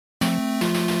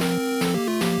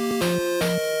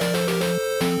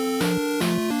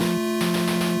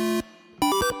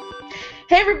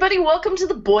Hey everybody, welcome to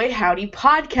the Boy Howdy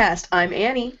podcast. I'm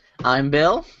Annie. I'm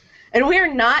Bill. And we are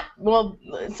not, well,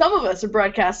 some of us are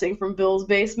broadcasting from Bill's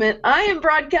basement. I am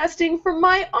broadcasting from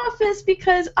my office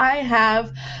because I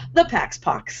have the PAX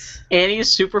Pox. Annie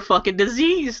is super fucking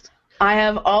diseased. I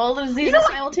have all the diseases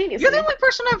simultaneously. You're the only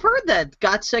person I've heard that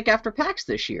got sick after PAX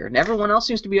this year, and everyone else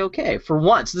seems to be okay. For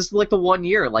once, this is like the 1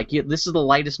 year. This is the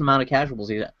lightest amount of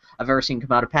casualties I've ever seen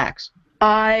come out of PAX.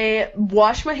 I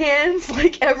wash my hands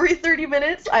like every 30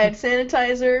 minutes. I had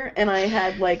sanitizer, and I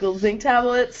had like little zinc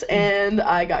tablets, and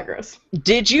I got gross.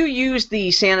 Did you use the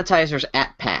sanitizers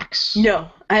at PAX? No,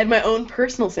 I had my own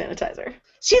personal sanitizer.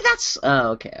 See, that's...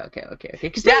 Oh, okay.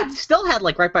 Because they still had,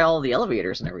 like, right by all the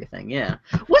elevators and everything, yeah.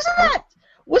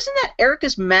 Wasn't that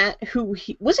Erica's Matt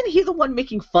wasn't he the one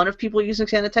making fun of people using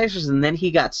sanitizers and then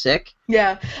he got sick?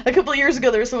 Yeah. A couple of years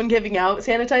ago, there was someone giving out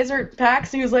sanitizer at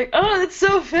PAX, and he was like, oh, that's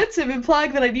so offensive,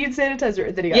 implying that I need sanitizer.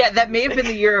 And then he got that may have been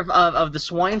the year of the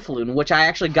swine flu, in which I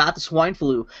actually got the swine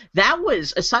flu. That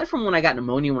was, aside from when I got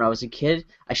pneumonia when I was a kid,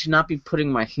 I should not be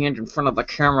putting my hand in front of the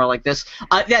camera like this.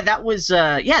 That was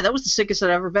the sickest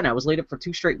I've ever been. I was laid up for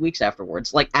 2 straight weeks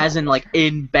afterwards,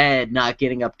 in bed, not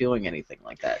getting up doing anything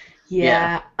like that.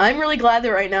 Yeah, I'm really glad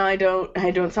that right now I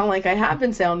don't sound like I have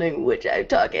been sounding, which I'm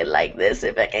talking like this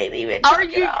if I can't even. Are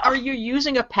you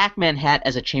using a Pac-Man hat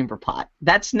as a chamber pot?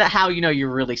 That's not how you know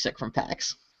you're really sick from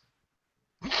PAX.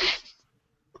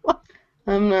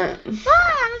 I'm not. I'm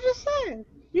just saying.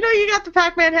 You know, you got the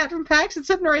Pac-Man hat from PAX. It's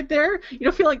sitting right there. You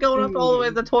don't feel like going up all the way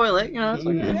to the toilet. You know, it's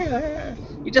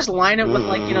like, you just line it with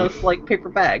like paper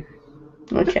bag.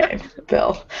 Okay,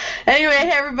 Bill. Anyway, hey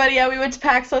everybody, we went to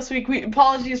PAX last week.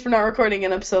 Apologies for not recording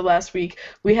an episode last week.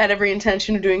 We had every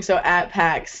intention of doing so at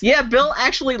PAX. Yeah, Bill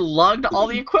actually lugged all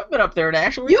the equipment up there to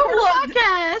actually record a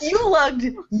podcast. You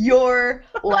lugged your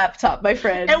laptop, my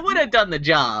friend. It would have done the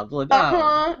job.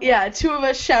 Yeah, 2 of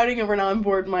us shouting over an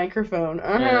onboard microphone.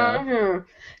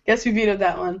 Guess we vetoed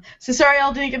that one. So sorry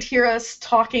y'all didn't get to hear us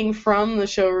talking from the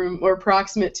showroom or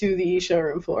proximate to the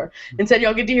showroom floor. Instead,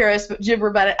 y'all get to hear us gibber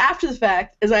about it after the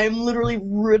fact, as I am literally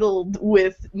riddled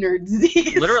with nerd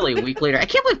disease. Literally a week later. I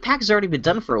can't believe PAX has already been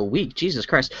done for a week. Jesus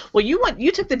Christ. Well,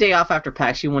 you took the day off after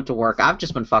PAX. You went to work. I've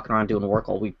just been fucking around doing work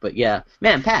all week, but yeah.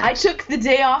 Man, PAX. I took the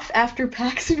day off after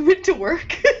PAX and went to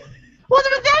work. Well,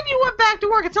 but then you went back to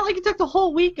work. It's not like you took the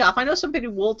whole week off. I know some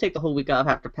people will take the whole week off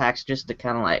after PAX just to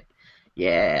kind of like,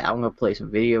 yeah, I'm going to play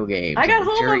some video games. I got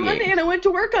home on Monday and I went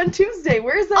to work on Tuesday.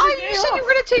 Where's that? Oh, you said you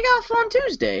were going to take off on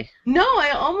Tuesday. No,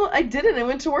 I didn't. I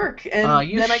went to work. And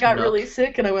then I got really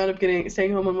sick and I wound up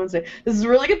staying home on Wednesday. This is a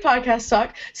really good podcast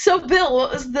talk. So, Bill,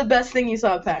 what was the best thing you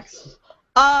saw at PAX?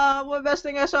 The best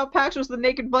thing I saw at PAX was the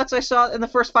naked butts I saw in the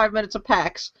first 5 minutes of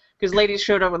PAX. Because ladies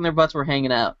showed up and their butts were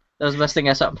hanging out. That was the best thing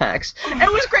I saw at PAX. And it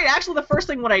was great. Actually,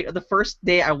 the first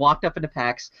day I walked up into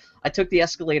PAX, I took the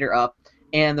escalator up.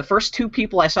 And the first 2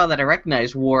 people I saw that I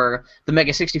recognized were the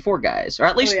Mega 64 guys, or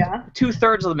at least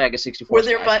 2/3 of the Mega 64 guys. Were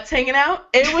their butts hanging out?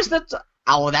 It was that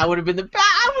would have been the best.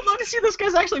 I would love to see those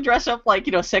guys actually dress up like,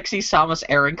 sexy Samus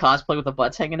Aran cosplay with the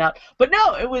butts hanging out. But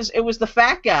no, it was the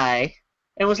fat guy.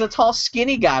 It was the tall,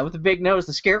 skinny guy with the big nose,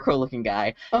 the scarecrow-looking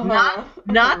guy. Not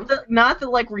the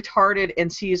like retarded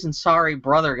and seasoned sorry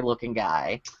brother-looking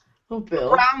guy. Oh,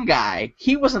 Bill. The brown guy.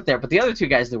 He wasn't there, but the other 2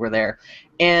 guys that were there,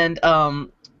 and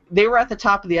they were at the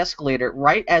top of the escalator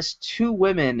right as 2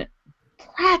 women,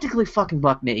 practically fucking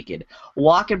buck naked,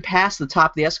 walking past the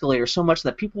top of the escalator so much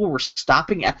that people were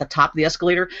stopping at the top of the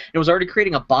escalator and it was already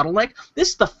creating a bottleneck. This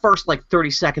is the first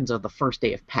 30 seconds of the first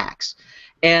day of PAX.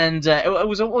 And it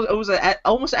was almost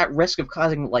at risk of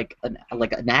causing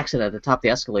an accident at the top of the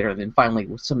escalator. And then finally,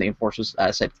 some of the enforcers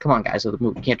said, "Come on, guys,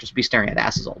 we can't just be staring at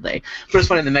asses all day." But it's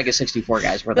funny, the Mega 64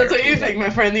 guys were there. That's what you think,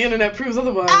 my friend. The internet proves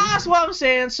otherwise. That's what I'm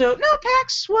saying. So no,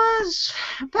 PAX was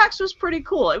pretty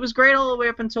cool. It was great all the way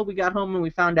up until we got home and we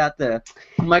found out the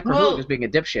micro was being a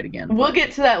dipshit again. We'll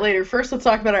get to that later. First, let's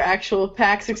talk about our actual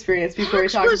PAX experience before we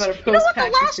talk about our post-PAX experience.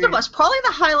 The Last of Us, probably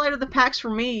the highlight of the PAX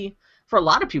for me. For a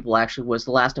lot of people, actually, was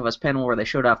the Last of Us panel where they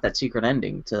showed off that secret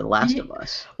ending to The Last of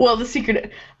Us. Well, the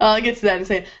secret, I'll get to that in a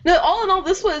second. No, all in all,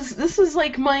 this was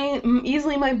like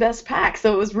easily my best PAX.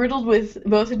 So it was riddled with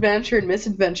both adventure and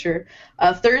misadventure.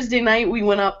 Thursday night, we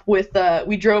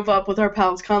drove up with our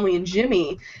pals Conley and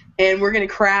Jimmy, and we're gonna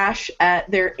crash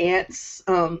at their aunt's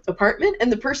apartment.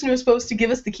 And the person who was supposed to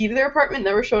give us the key to their apartment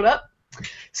never showed up.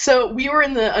 So we were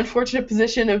in the unfortunate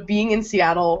position of being in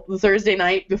Seattle the Thursday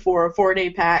night before a 4-day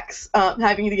PAX,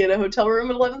 having to get a hotel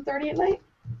room at 11:30 at night.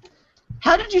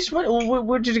 How did you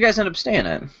where did you guys end up staying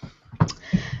at?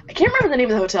 I can't remember the name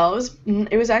of the hotel.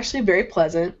 It was actually very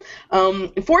pleasant.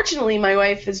 Fortunately, my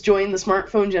wife has joined the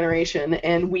smartphone generation,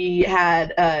 and we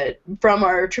had, from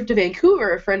our trip to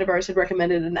Vancouver, a friend of ours had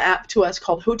recommended an app to us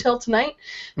called Hotel Tonight,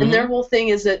 and their whole thing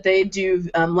is that they do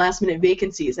last-minute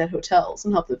vacancies at hotels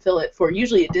and help them fill it for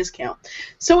usually a discount.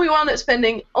 So we wound up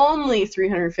spending only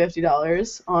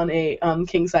 $350 on a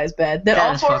king-size bed that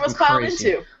all four of us piled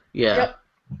into. Yeah. Yep.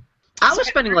 I was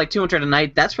spending like $200 a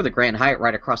night. That's for the Grand Hyatt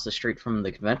right across the street from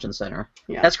the convention center.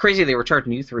 Yeah. That's crazy they were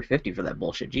charging you $350 for that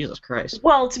bullshit. Jesus Christ.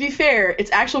 Well, to be fair,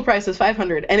 its actual price was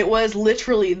 $500, and it was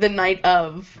literally the night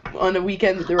of, on a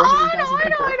weekend that there were 100,000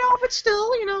 people. I know, but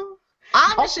still, you know.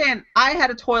 I'm just saying, I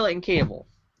had a toilet and cable.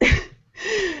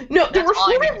 No, there were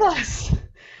four of us.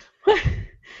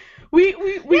 We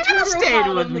could have stayed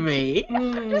with me.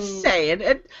 I'm just saying.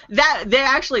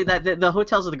 The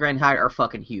hotels of the Grand Hyatt are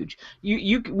fucking huge.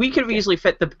 We could have easily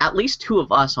fit at least two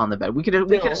of us on the bed. We could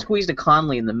have squeezed a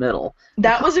Conley in the middle.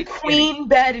 That was a queen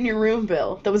bed in your room,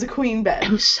 Bill. That was a queen bed.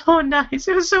 It was so nice.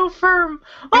 It was so firm.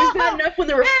 It was bad enough when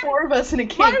there were four of us in a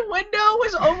king. My window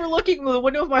was overlooking the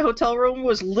window of my hotel room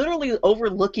was literally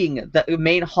overlooking the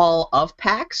main hall of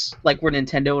PAX, like where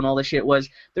Nintendo and all this shit was.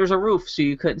 There was a roof, so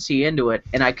you couldn't see into it,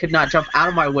 and I could not jump out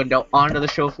of my window onto the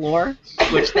show floor,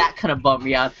 which that kind of bummed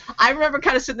me out. I remember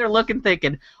kind of sitting there looking,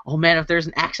 thinking, oh man, if there's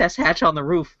an access hatch on the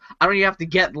roof, I don't even have to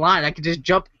get in line. I could just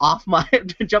jump out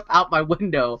my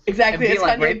window. Exactly, it's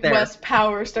kind of West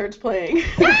Power starts playing.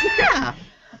 Yeah.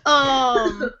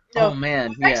 Oh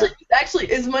man, yeah.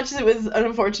 Actually, as much as it was an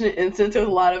unfortunate instance, it was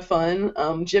a lot of fun.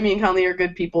 Jimmy and Conley are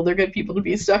good people. They're good people to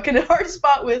be stuck in a hard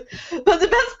spot with. But the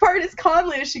best part is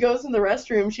Conley, as she goes in the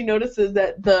restroom, she notices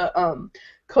that the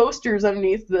coasters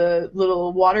underneath the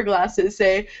little water glasses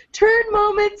say, turn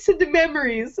moments into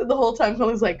memories. And the whole time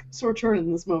Conley's like, so we're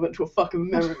turning this moment to a fucking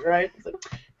memory, right? It's like,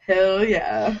 hell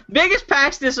yeah. Biggest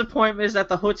PAX disappointment is that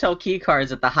the hotel key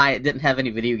cards at the Hyatt didn't have any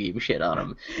video game shit on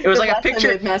them. It was like a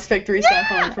picture. Mass Effect 3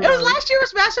 stuff on it was last year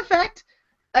was Mass Effect.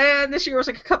 And this year was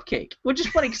like a cupcake, which is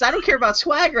funny because I don't care about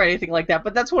swag or anything like that,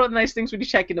 but that's one of the nice things when you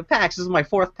check into PAX. This is my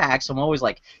fourth PAX, so I'm always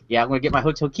like, yeah, I'm going to get my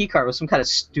hotel key card with some kind of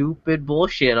stupid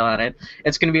bullshit on it.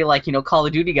 It's going to be like, Call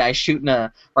of Duty guy shooting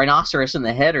a rhinoceros in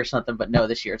the head or something, but no,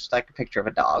 this year it's like a picture of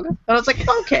a dog. And I was like,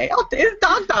 okay, the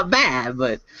dog's not bad,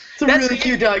 but... It's a really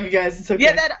cute dog, you guys. It's okay.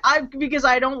 Yeah, because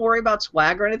I don't worry about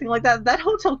swag or anything like that. That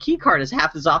hotel key card is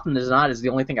half as often as not is the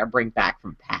only thing I bring back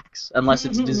from PAX, unless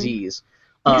it's disease.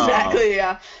 Exactly,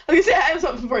 yeah. I was going to say, I have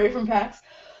something for you from PAX.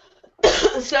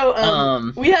 So,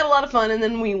 we had a lot of fun, and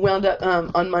then we wound up,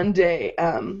 on Monday,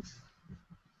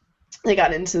 they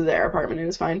got into their apartment, it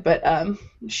was fine, but,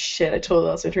 shit, I totally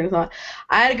lost my train of thought.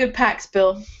 I had a good PAX,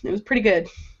 Bill. It was pretty good.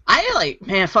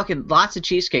 I fucking lots of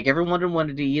cheesecake. Everyone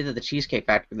wanted to eat at the Cheesecake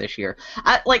Factory this year.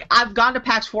 I've gone to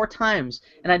PAX 4 times,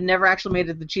 and I've never actually made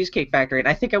it to the Cheesecake Factory. And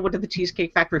I think I went to the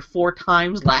Cheesecake Factory 4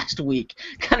 times last week.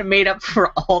 Kind of made up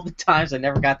for all the times I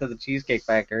never got to the Cheesecake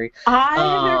Factory. I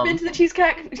have never been to the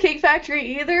Cheesecake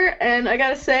Factory either, and I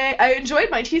gotta say, I enjoyed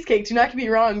my cheesecake, do not get me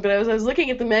wrong, but as I was looking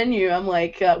at the menu, I'm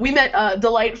like, we met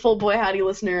delightful Boy Howdy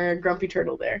listener, Grumpy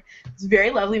Turtle there. It was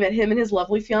very lovely, met him and his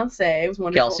lovely fiancée. It was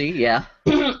wonderful. Kelsey, yeah.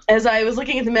 As I was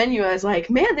looking at the menu, I was like,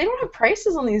 man, they don't have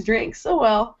prices on these drinks. Oh,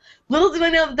 well. Little did I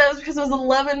know that was because it was an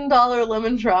 $11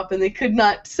 lemon drop, and they could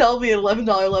not sell me an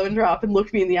 $11 lemon drop and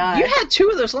look me in the eye. You had 2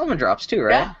 of those lemon drops, too,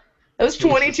 right? Yeah. That was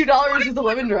 $22 with the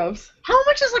lemon drops. How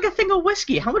much is, like, a thing of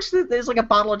whiskey? How much is, like, a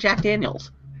bottle of Jack Daniels?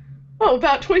 Oh,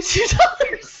 about $22.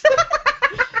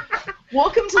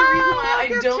 Welcome to the reason why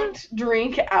I don't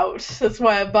drink out. That's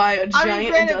why I buy a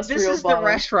giant industrial bottle. This is the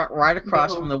restaurant right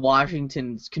across from the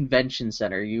Washington Convention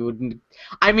Center. It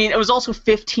was also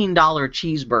 $15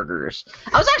 cheeseburgers.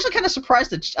 I was actually kind of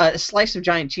surprised that a slice of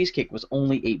giant cheesecake was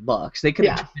only $8. They could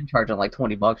have been charging like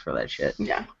 $20 for that shit.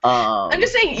 Yeah. I'm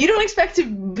just saying, you don't expect to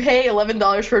pay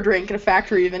 $11 for a drink in a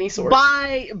factory of any sort.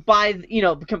 By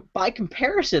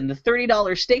comparison, the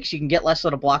 $30 steaks you can get less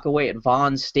than a block away at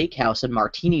Vaughn's Steakhouse and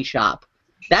Martini Shop.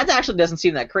 That actually doesn't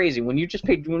seem that crazy. When you just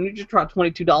drop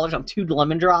 $22 on 2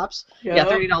 lemon drops,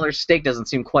 $30 steak doesn't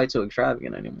seem quite so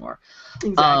extravagant anymore.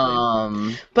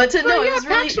 Exactly. But it was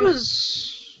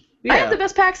really. I had the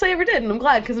best PAX I ever did, and I'm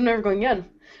glad because I'm never going again.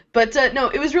 But no,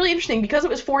 it was really interesting because it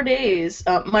was 4 days.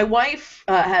 My wife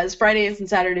has Fridays and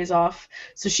Saturdays off,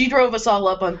 so she drove us all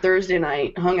up on Thursday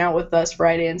night, hung out with us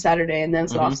Friday and Saturday, and then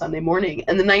set off Sunday morning.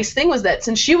 And the nice thing was that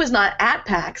since she was not at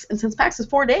PAX, and since PAX is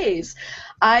 4 days,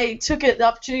 I took the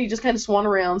opportunity to just kind of swan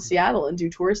around Seattle and do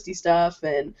touristy stuff.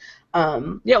 And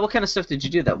what kind of stuff did you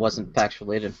do that wasn't PAX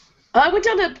related? I went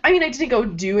down to, I didn't go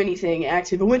do anything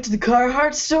active. I went to the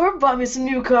Carhartt store, bought me some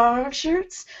new Carhartt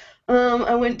shirts.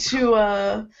 I went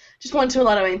to just went to a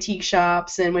lot of antique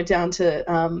shops and went down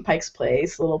to Pike's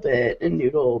Place a little bit and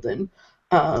noodled and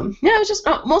yeah, I was just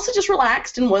mostly just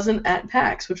relaxed and wasn't at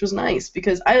PAX, which was nice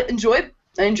because I enjoyed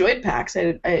PAX.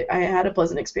 I had a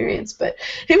pleasant experience, but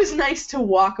it was nice to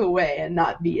walk away and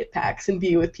not be at PAX and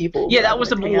be with people. Yeah, that was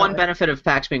the one benefit of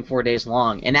PAX being 4 days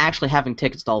long, and actually having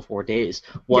tickets to all 4 days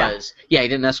was you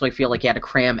didn't necessarily feel like you had to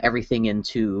cram everything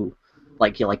into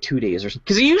like 2 days or something.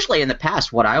 Because usually in the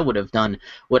past, what I would have done,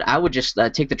 I would just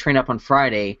take the train up on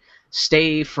Friday,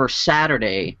 stay for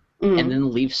Saturday. And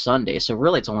then leave Sunday. So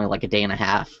really, it's only like a day and a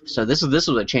half. So this was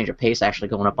a change of pace, actually,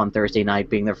 going up on Thursday night,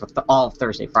 being there for all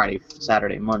Thursday, Friday,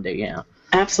 Saturday, Monday. Yeah.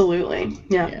 Absolutely.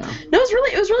 Yeah. No,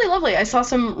 it was really lovely. I saw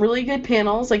some really good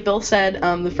panels. Like Bill said,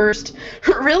 the first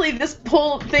really this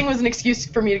whole thing was an excuse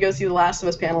for me to go see the Last of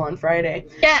Us panel on Friday.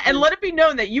 Yeah, and let it be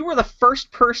known that you were the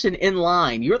first person in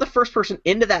line. You were the first person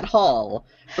into that hall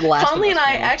for the Last of Us. Conley and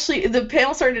I actually, the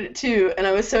panel started at 2, and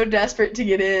I was so desperate to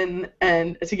get in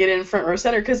front row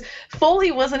center because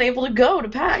Foley wasn't able to go to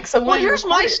PAX. Well, here's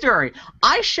my story.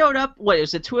 I showed up. What, it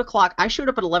was at 2 o'clock. I showed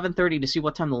up at 11:30 to see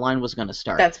what time the line was going to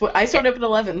start. That's what I started up at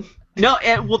 11. No,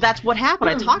 well, that's what happened.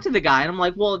 I talked to the guy, and I'm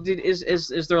like, well,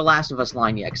 is there a Last of Us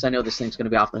line yet? Because I know this thing's going to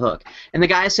be off the hook. And the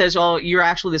guy says, oh, you're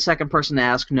actually the second person to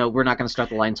ask. No, we're not going to start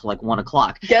the line until like 1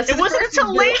 o'clock. It wasn't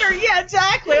until later. Yeah,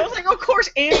 exactly. I was like, of course,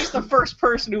 Andy's the first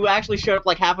person who actually showed up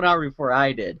like half an hour before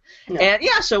I did. No. And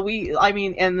yeah, so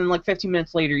and then like 15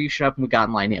 minutes later, you showed up and we got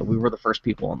in line. Yeah, we were the first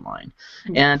people in line.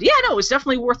 And yeah, no, it was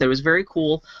definitely worth it. It was very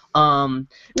cool. Well,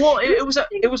 it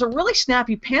was a really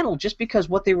snappy panel just because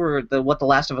what the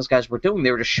Last of Us guys were doing, they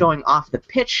were just showing off the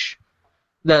pitch,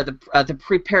 the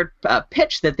prepared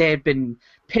pitch that they had been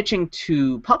pitching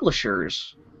to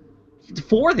publishers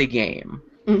for the game.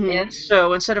 And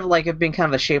so instead of like it being kind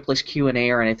of a shapeless Q&A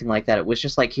or anything like that, it was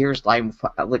just like here's like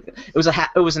it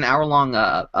was an hour-long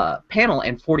panel,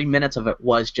 and 40 minutes of it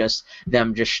was just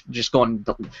them just going,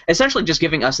 essentially just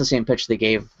giving us the same pitch they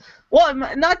gave. Well,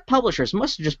 not publishers, it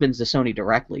must have just been to Sony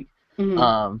directly.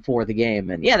 For the game,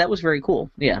 and yeah, that was very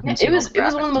cool. Yeah, it was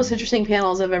one of the most interesting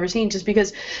panels I've ever seen, just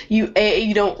because you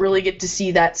don't really get to see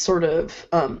that sort of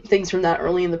things from that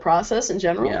early in the process in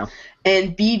general,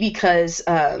 and B, because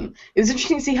it was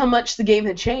interesting to see how much the game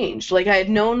had changed. Like I had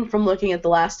known from looking at the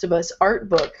Last of Us art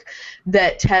book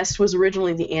that Tess was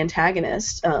originally the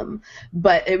antagonist,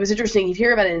 but it was interesting to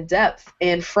hear about it in depth,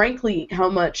 and frankly,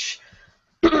 how much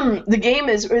the game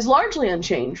is largely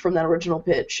unchanged from that original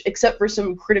pitch, except for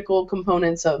some critical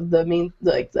components of the main,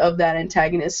 of that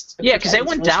antagonist. Yeah, because they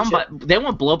went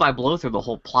blow by blow through the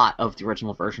whole plot of the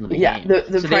original version of the game. Yeah,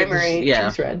 the primary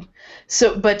thread.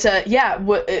 So, but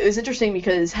it was interesting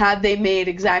because had they made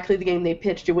exactly the game they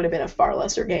pitched, it would have been a far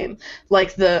lesser game.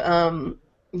 Like the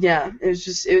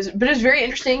it was very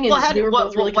interesting. And why do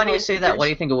you say that? Why do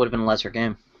you think it would have been a lesser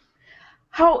game?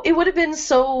 How it would have been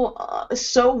so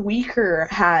weaker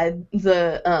had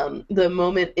the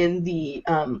moment in the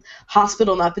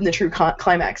hospital not been the true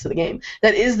climax of the game.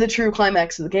 That is the true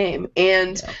climax of the game,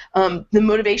 and the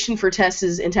motivation for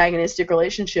Tess's antagonistic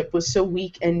relationship was so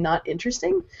weak and not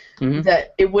interesting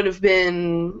that it would have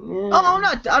been. Oh,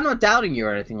 I'm not doubting you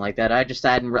or anything like that. I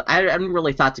hadn't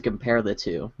really thought to compare the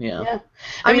two. Yeah.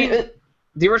 I mean.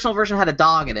 The original version had a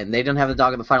dog in it, and they didn't have the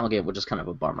dog in the final game, which is kind of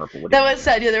a bummer. That was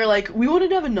sad. Yeah, they were like, we wanted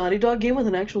to have a Naughty Dog game with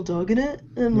an actual dog in it,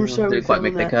 and we're sorry we quite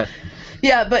make the cut.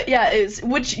 Yeah, but yeah,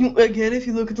 which again, if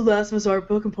you look at the Last of Us art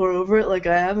book and pour over it, like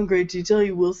I have in great detail,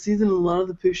 you will see that in a lot of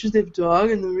the pictures they have a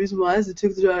dog, and the reason why is they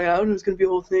took the dog out, and it was going to be a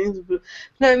whole thing. But,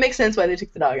 no, it makes sense why they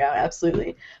took the dog out,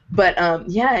 absolutely. But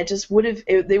it just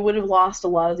they would have lost a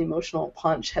lot of the emotional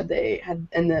punch and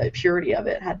the purity of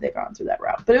it had they gone through that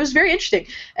route. But it was very interesting,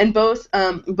 and both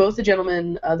the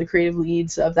gentlemen, the creative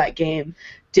leads of that game,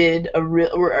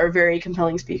 are very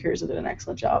compelling speakers and did an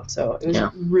excellent job. So it was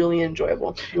really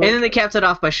enjoyable. And then they capped it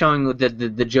off by showing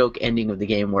the joke ending of the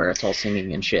game where it's all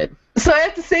singing and shit. So I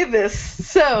have to say this.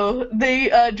 So they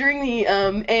during the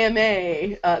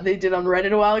AMA they did on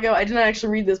Reddit a while ago. I did not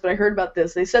actually read this, but I heard about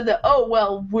this. They said that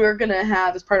we're gonna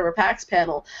have as part of our PAX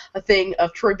panel a thing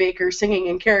of Troy Baker singing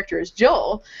in character as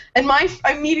Joel. And I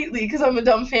immediately, because I'm a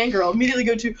dumb fangirl, immediately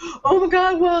go to, oh my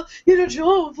god, well,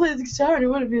 Joel would play the guitar and he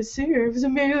wouldn't be a singer. If it was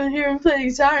amazing to hear him play the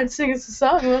guitar and sing us a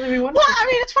song, wouldn't it be wonderful? Well, I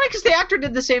mean, it's funny because the actor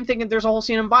did the same thing, and there's a whole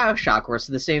scene in BioShock where it's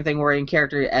the same thing where in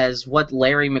character as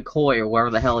Larry McCoy or whoever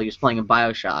the hell he was playing in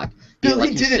BioShock. Bill,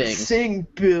 he didn't sing,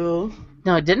 Bill.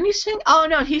 No, didn't he sing? Oh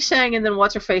no, he sang, and then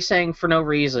what's her face sang for no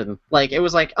reason. Like it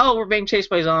was like, oh, we're being chased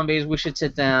by zombies. We should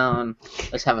sit down.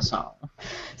 Let's have a song.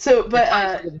 So,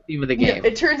 but The theme of the game. yeah,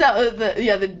 it turns out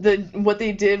the what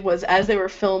they did was as they were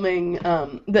filming,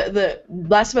 the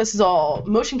Last of Us is all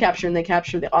motion capture, and they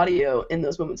capture the audio in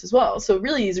those moments as well. So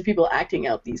really, these are people acting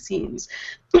out these scenes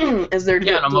as they're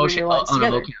doing their lives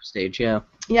together. On a mocap stage, yeah.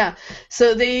 Yeah,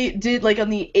 so they did like on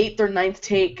the 8th or 9th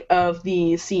take of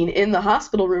the scene in the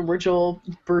hospital room where Joel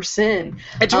bursts in.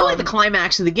 It's really the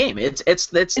climax of the game. It's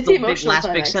the big, last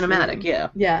big cinematic, yeah.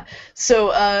 Yeah. So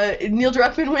Neil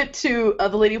Druckmann went to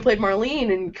the lady who played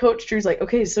Marlene and coached her. He's like,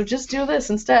 okay, so just do this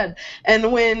instead.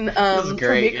 And when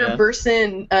Troy Baker bursts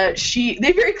in,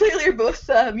 they very clearly are both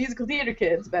musical theater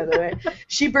kids, by the way.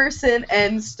 She bursts in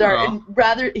and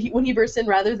when he bursts in,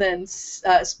 rather than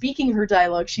speaking her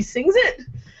dialogue, she sings it.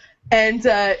 And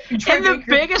the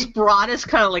biggest, broadest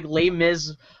kind of like Les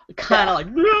Mis, kind of like,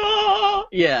 no!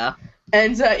 Yeah.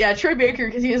 And Troy Baker,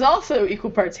 because he is also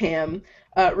equal parts ham,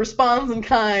 responds in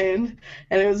kind,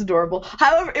 and it was adorable.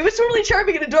 However, it was totally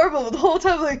charming and adorable, but the whole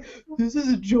time like, this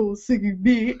isn't Joel singing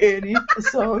me, Annie, a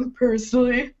song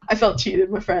personally. I felt cheated,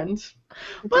 my friend.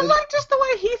 But like just the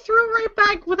way he threw right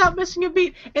back without missing a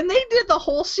beat, and they did the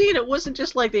whole scene. It wasn't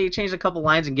just like they changed a couple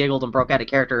lines and giggled and broke out of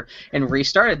character and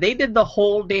restarted. They did the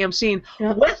whole damn scene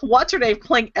with what's her name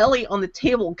playing Ellie on the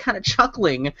table, kind of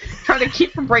chuckling, trying to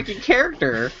keep from breaking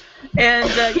character. And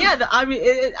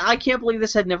I can't believe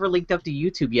this had never leaked up to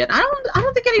YouTube yet. I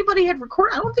don't think anybody had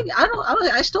recorded.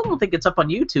 I still don't think it's up on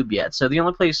YouTube yet. So the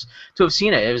only place to have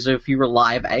seen it is if you were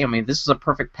live. I mean, this is a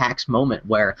perfect PAX moment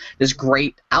where this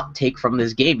great outtake from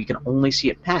this game you can only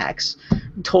see at PAX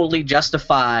totally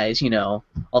justifies,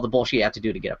 all the bullshit you have to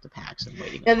do to get up to PAX and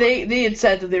waiting. And they had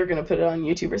said that they were going to put it on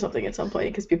YouTube or something at some point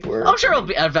because people were. I'm sure it'll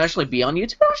eventually be on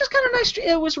YouTube. But it was just kind of nice.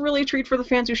 It was really a treat for the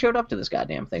fans who showed up to this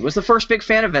goddamn thing. It was the first big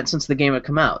fan event since the game had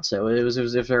come out, so it was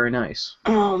very nice.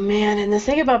 Oh man, and the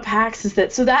thing about PAX is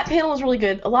that panel was really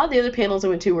good. A lot of the other panels I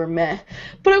went to were meh.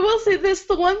 But I will say this,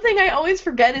 the one thing I always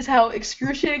forget is how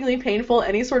excruciatingly painful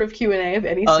any sort of Q&A of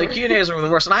any sort. Oh, the Q&As were the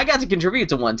worst, and I got to contribute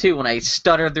to one too when I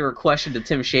stuttered through a question to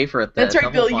Tim Schafer at the That's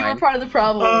right, Bill, you were part of the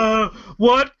problem.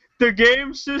 What? The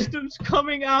game system's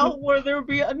coming out where there would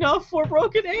be enough for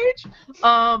Broken Age?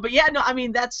 But yeah, no, I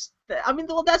mean, that's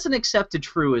an accepted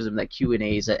truism that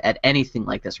Q&As at anything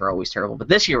like this are always terrible. But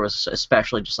this year was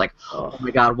especially just like, oh my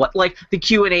god, what? Like the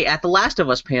Q&A at the Last of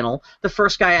Us panel, the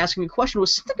first guy asking a question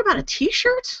was something about a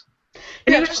T-shirt?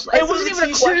 And it wasn't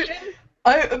even a question.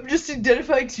 I'm just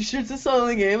identifying T-shirts I saw in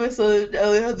the game. I saw that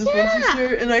Ellie had this one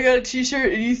T-shirt, and I got a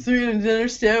T-shirt at E3 and I didn't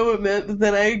understand what it meant, but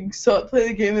then I saw it play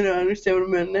the game and I understand what it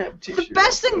meant and I have a T-shirt. The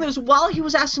best thing was, while he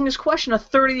was asking this question, a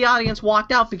third of the audience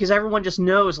walked out because everyone just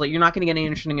knows, like, you're not going to get any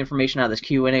interesting information out of this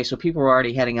Q&A, so people were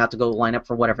already heading out to go line up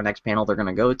for whatever next panel they're going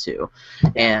to go to.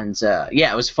 And,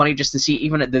 it was funny just to see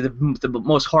even the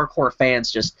most hardcore fans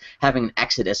just having an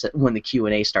exodus when the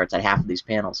Q&A starts at half of these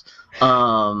panels.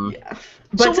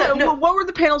 But so what were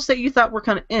the panels that you thought were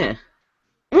kind of eh?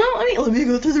 Well, I mean, let me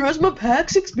go through the rest of my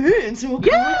PAX experience, and we'll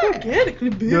kind of organically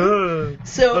build.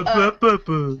 So, I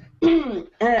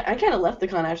kind of left the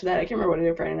con after that. I can't remember what I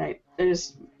did Friday night. I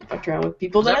just fucked around with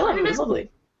people that I love. It was lovely.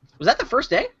 Was that the first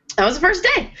day? That was the first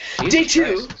day. Day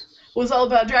 2 was all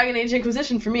about Dragon Age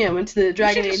Inquisition for me. I went to the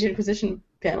Dragon Age Inquisition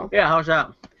panel. Yeah, how was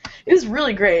that? It was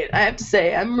really great. I have to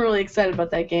say, I'm really excited about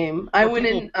that game. I went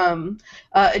in.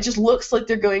 It just looks like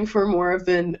they're going for more of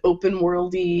an open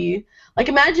worldy. Like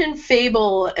imagine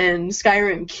Fable and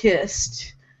Skyrim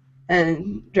kissed,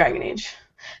 and Dragon Age.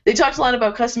 They talked a lot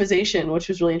about customization, which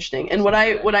was really interesting. And what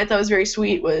I thought was very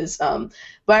sweet was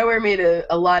BioWare made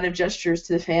a lot of gestures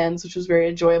to the fans, which was very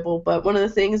enjoyable. But one of the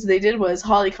things they did was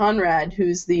Holly Conrad,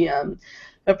 who's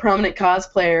a prominent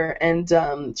cosplayer, and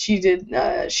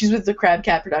she's with the Crab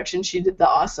Cat production. She did the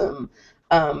awesome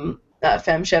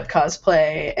FemShep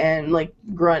cosplay and like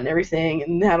grunt and everything,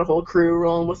 and had a whole crew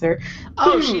rolling with her.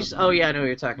 Yeah, I know what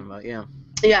you're talking about.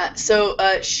 Yeah, so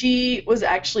she was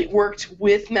actually worked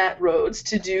with Matt Rhodes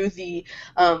to do the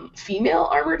female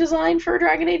armor design for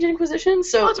Dragon Age Inquisition.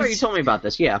 So that's right, you told me about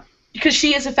this, yeah. Because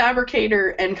she is a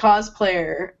fabricator and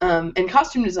cosplayer and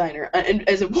costume designer, and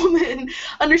as a woman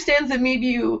understands that maybe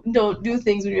you don't do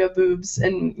things when you have boobs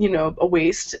and a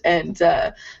waist, and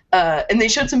they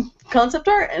showed some concept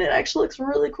art and it actually looks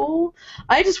really cool.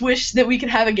 I just wish that we could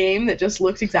have a game that just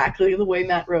looked exactly the way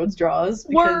Matt Rhodes draws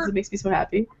because it makes me so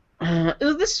happy.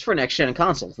 This is for next gen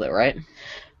consoles though, right?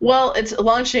 Well, it's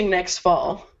launching next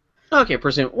fall. Okay,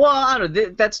 presume. Well, I don't know.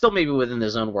 That's still maybe within the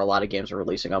zone where a lot of games are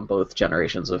releasing on both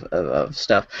generations of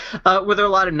stuff. Were there a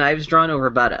lot of knives drawn over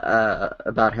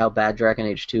about how bad Dragon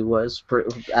Age 2 was,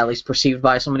 at least perceived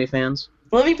by so many fans?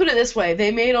 Let me put it this way. They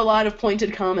made a lot of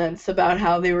pointed comments about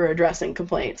how they were addressing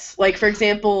complaints. Like, for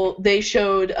example, they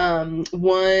showed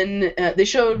they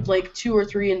showed like 2 or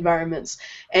 3 environments,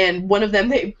 and one of them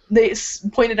they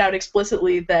pointed out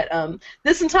explicitly that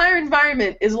this entire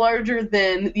environment is larger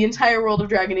than the entire world of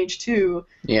Dragon Age 2.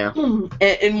 Yeah.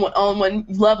 On one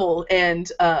level,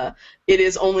 and it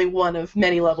is only one of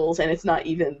many levels, and it's not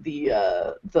even the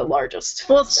largest.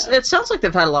 Well, it sounds like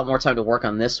they've had a lot more time to work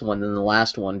on this one than the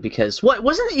last one, because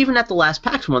wasn't it even at the last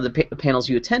PAX one of the panels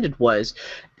you attended was,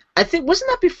 I think, wasn't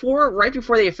that right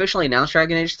before they officially announced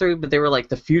Dragon Age 3, but they were like,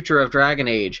 the future of Dragon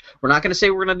Age. We're not going to say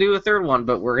we're going to do a third one,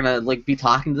 but we're going to like be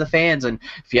talking to the fans, and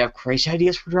if you have crazy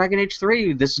ideas for Dragon Age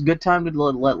 3, this is a good time to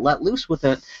let loose with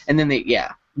it. And then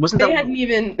Hadn't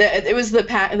even. It was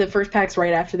the first PAX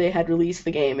right after they had released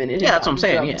the game, and that's what I'm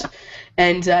saying. Jumped.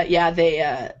 And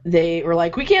they were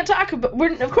like, we can't talk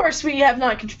about. Of course, we have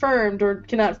not confirmed or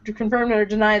cannot confirm or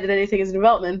deny that anything is in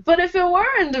development. But if it were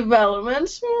in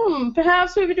development,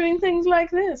 perhaps we'd be doing things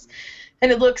like this. And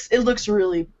it looks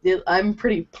really. I'm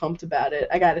pretty pumped about it.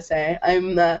 I gotta say,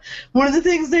 I'm one of the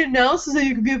things they announced is that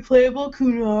you could be a playable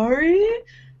Kunari,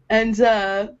 and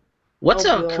what's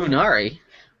a Kunari?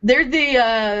 They're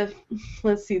the,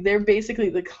 let's see, they're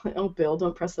basically the, oh, Bill,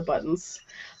 don't press the buttons.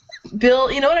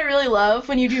 Bill, you know what I really love?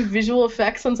 When you do visual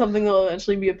effects on something that will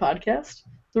eventually be a podcast.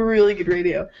 It's a really good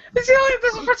radio. This is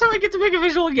the first time I get to make a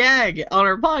visual gag on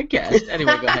our podcast.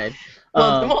 Anyway, go ahead.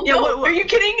 Are you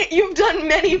kidding? You've done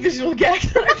many visual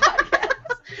gags on our podcast.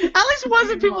 At least ones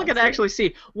that people can actually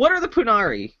see. What are the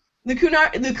Kunari? The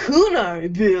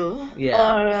Kunari, Bill,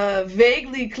 are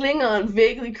vaguely Klingon,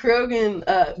 vaguely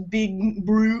Krogan, big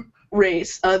brute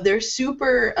race. They're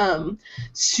super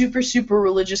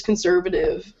religious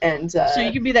conservative, and so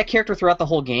you can be that character throughout the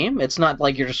whole game? It's not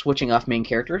like you're just switching off main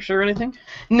characters or anything?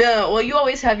 No, well, you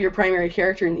always have your primary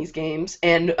character in these games,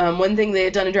 and one thing they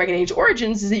had done in Dragon Age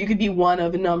Origins is that you could be one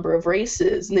of a number of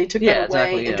races, and they took that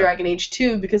away in Dragon Age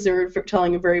 2 because they were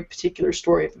telling a very particular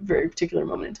story at a very particular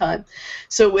moment in time.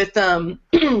 So with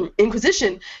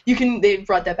Inquisition, they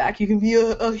brought that back. You can be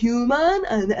a human,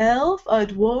 an elf, a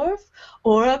dwarf,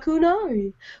 or a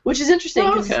Kunari, which is interesting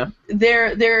because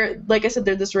they're like I said,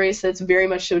 they're this race that's very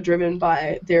much so driven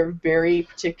by their very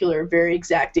particular, very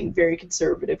exacting, very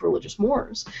conservative religious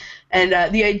mores, and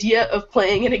the idea of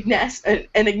playing an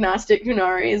agnostic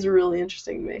Kunari is really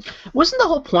interesting to me. Wasn't the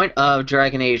whole point of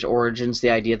Dragon Age Origins the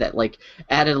idea that like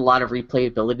added a lot of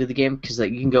replayability to the game because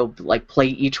you can go like play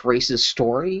each race's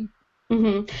story?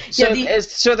 Mm-hmm.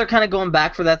 So they're kind of going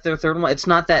back for that their third one. It's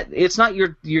not that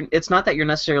you're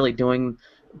necessarily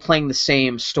playing the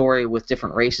same story with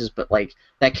different races, but like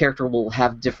that character will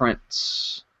have different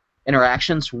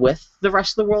interactions with the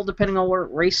rest of the world depending on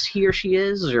what race he or she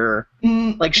is, or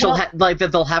like that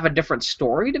they'll have a different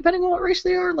story depending on what race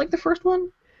they are, like the first one.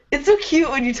 It's so cute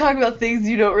when you talk about things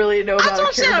you don't really know about. That's what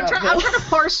I'm saying. I'm trying to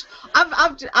parse.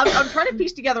 I'm trying to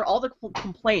piece together all the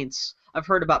complaints I've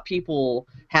heard about people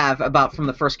have about from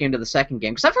the first game to the second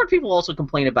game. Because I've heard people also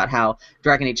complain about how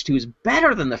Dragon Age 2 is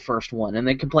better than the first one, and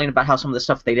they complain about how some of the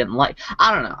stuff they didn't like.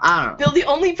 I don't know. Bill, the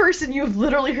only person you've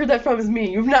literally heard that from is me.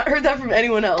 You've not heard that from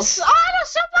anyone else. I know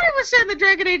somebody was saying that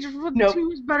Dragon Age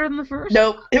 2 is better than the first.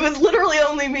 Nope. It was literally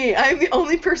only me. I'm the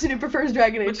only person who prefers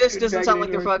Dragon Age 2. But this doesn't sound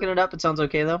like they're fucking it up. It sounds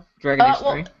okay, though? Dragon Age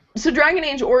 3? So Dragon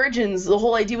Age Origins, the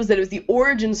whole idea was that it was the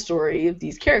origin story of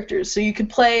these characters. So you could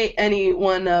play any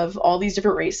one of all these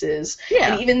different races.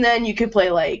 Yeah. And even then you could play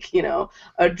like, you know,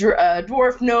 a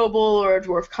dwarf noble or a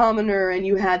dwarf commoner, and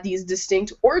you had these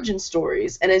distinct origin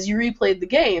stories. And as you replayed the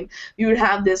game, you would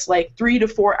have this like 3 to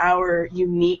 4 hour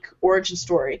unique origin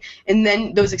story. And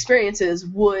then those experiences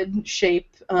would shape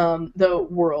the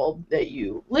world that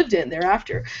you lived in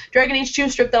thereafter. Dragon Age 2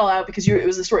 stripped that all out because it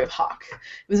was the story of Hawk. It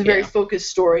was a very focused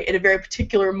story at a very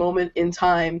particular moment in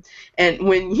time, and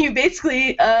when you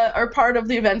basically are part of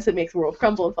the events that make the world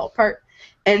crumble and fall apart.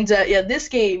 And this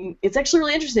game, it's actually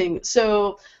really interesting.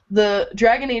 So the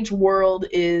Dragon Age world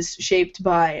is shaped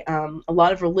by a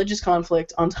lot of religious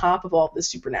conflict on top of all of this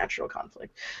supernatural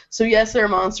conflict. So yes, there are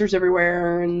monsters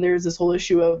everywhere, and there's this whole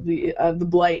issue of the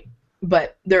Blight,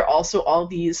 but there are also all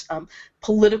these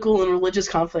political and religious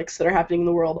conflicts that are happening in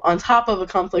the world on top of a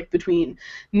conflict between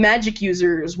magic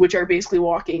users, which are basically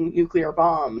walking nuclear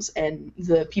bombs, and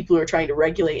the people who are trying to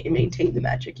regulate and maintain the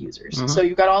magic users. Mm-hmm. So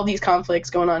you've got all these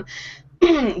conflicts going on.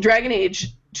 Dragon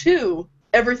Age 2,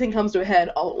 everything comes to a head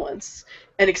all at once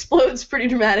and explodes pretty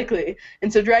dramatically.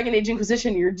 And so Dragon Age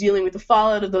Inquisition, you're dealing with the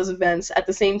fallout of those events at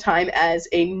the same time as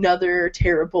another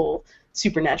terrible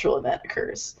supernatural event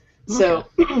occurs. So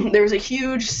there's a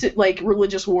huge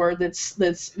religious war that's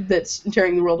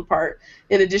tearing the world apart,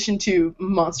 in addition to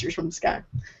monsters from the sky.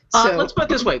 So let's put it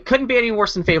this way: couldn't be any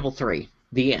worse than Fable 3.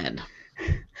 The end.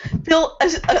 Bill,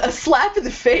 a slap in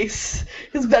the face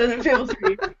is better than Fable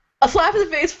 3. A slap in the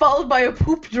face followed by a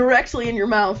poop directly in your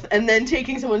mouth, and then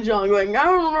taking someone's jaw and going.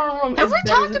 Have we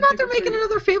talked about they're making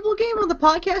another Fable game on the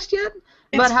podcast yet?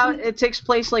 About how it takes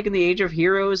place like in the Age of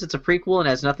Heroes. It's a prequel and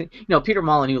has nothing. Peter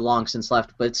Molyneux long since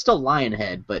left, but it's still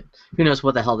Lionhead. But who knows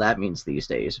what the hell that means these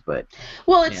days? But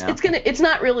it's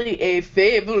not really a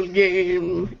Fable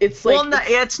game. It's like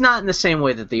it's not in the same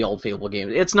way that the old Fable game.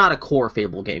 It's not a core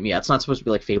Fable game. Yeah, it's not supposed to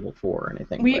be like Fable 4 or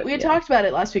anything. We had talked about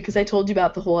it last week because I told you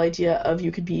about the whole idea of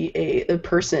you could be a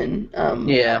person.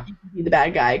 You could be the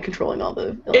bad guy controlling all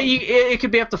the. It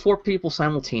could be up to 4 people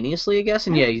simultaneously, I guess,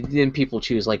 and then people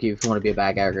choose like if you want to be a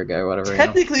bad guy or good guy or whatever.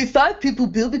 Technically 5 people,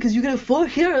 Bill, because you can have 4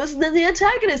 heroes and then the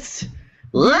antagonist.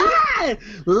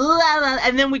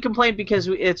 And then we complain because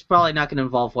it's probably not going to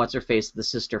involve what's-her-face, the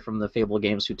sister from the Fable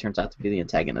games, who turns out to be the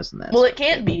antagonist in that. Well, it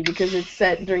can't be because it's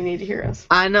set during the Age of Heroes.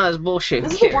 I know, it's bullshit.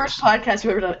 This is the worst podcast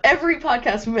we've ever done. Every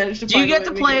podcast we managed to find. Do you get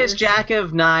to play as Jack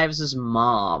of Knives'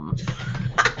 mom?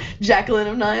 Jacqueline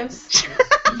of Knives?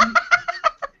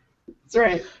 That's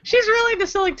right. She's really into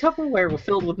selling Tupperware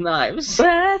filled with knives.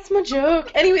 That's my joke.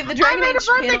 Anyway, the Dragon Age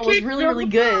panel was really, really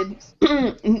good.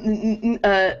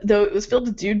 Though it was filled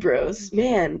with dude bros.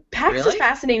 Man, PAX is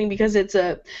fascinating because it's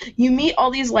you meet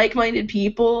all these like-minded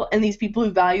people and these people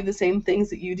who value the same things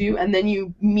that you do, and then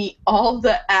you meet all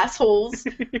the assholes.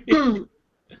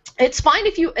 It's fine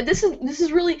if you. This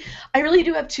is really. I really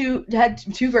do have had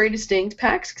two very distinct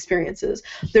PAX experiences.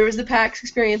 There was the PAX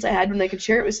experience I had when I could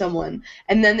share it with someone,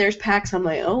 and then there's PAX on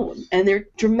my own, and they're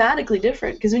dramatically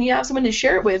different. Because when you have someone to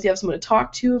share it with, you have someone to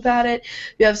talk to about it,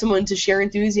 you have someone to share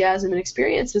enthusiasm and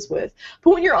experiences with.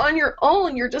 But when you're on your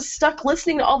own, you're just stuck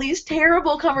listening to all these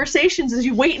terrible conversations as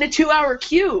you wait in a 2-hour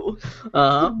queue.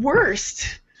 The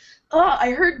worst.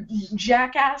 I heard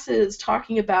jackasses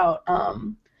talking about.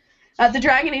 At the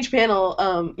Dragon Age panel,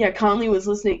 Conley was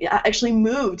listening, actually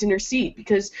moved in her seat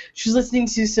because she was listening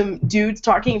to some dudes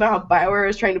talking about how BioWare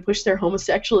is trying to push their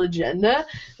homosexual agenda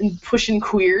and pushing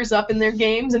queers up in their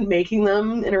games and making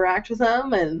them interact with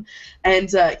them. And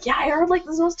I heard like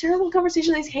this most terrible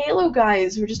conversation. These Halo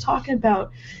guys were just talking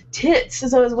about tits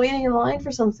as I was waiting in line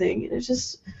for something. And it's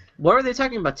just... What were they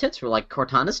talking about tits for? Like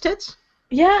Cortana's tits?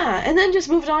 Yeah, and then just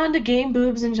moved on to game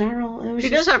boobs in general. She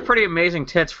does have pretty amazing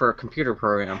tits for a computer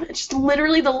program. It's just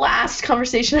literally the last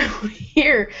conversation I would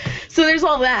hear. So there's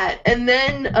all that. And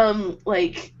then,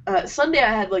 Sunday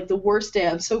I had, the worst day.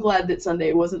 I'm so glad that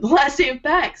Sunday wasn't the last day of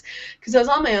PAX. Because I was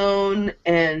on my own,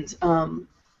 and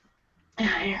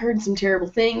I heard some terrible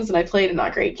things, and I played a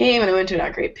not great game, and I went to a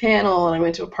not great panel, and I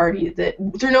went to a party that,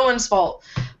 through no one's fault,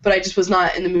 but I just was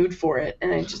not in the mood for it,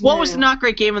 and I just... What was the not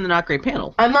great game and the not great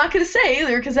panel? I'm not going to say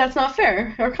either, because that's not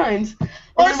fair or kind.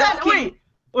 Was that the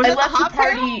hot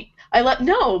panel?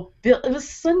 No, Bill, it was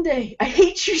Sunday. I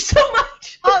hate you so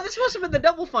much. Oh, this must have been the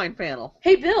Double Fine panel.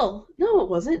 Hey, Bill. No, it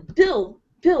wasn't. Bill,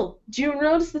 do you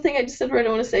notice the thing I just said where I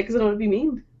don't want to say because I don't want to be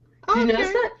mean? Did you notice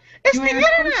that? It's the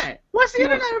internet! What's the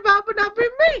internet about but not being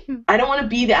mean? I don't want to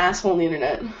be the asshole on the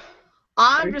internet.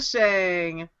 I'm just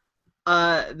saying,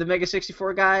 the Mega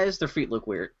 64 guys, their feet look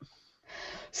weird.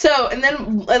 So, and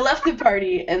then I left the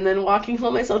party, and then walking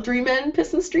home, I saw 3 men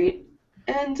piss in the street,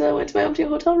 and went to my empty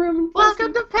hotel room.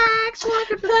 Welcome to PAX!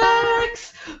 Welcome to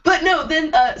PAX! But no,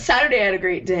 then Saturday I had a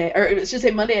great day, or it should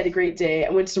say Monday I had a great day. I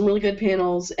went to some really good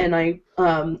panels, and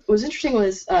what was interesting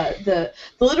was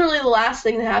literally the last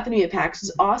thing that happened to me at PAX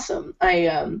was awesome.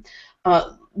 I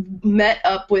met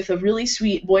up with a really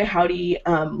sweet boy howdy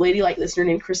ladylike listener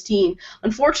named Christine.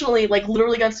 Unfortunately,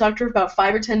 literally got to talk to her for about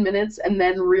 5 or 10 minutes, and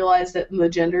then realized that the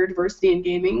gender diversity in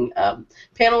gaming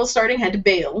panel was starting, had to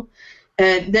bail.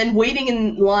 And then waiting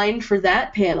in line for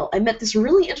that panel, I met this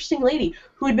really interesting lady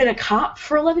who had been a cop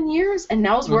for 11 years and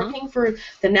now is working for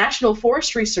the National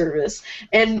Forestry Service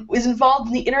and is involved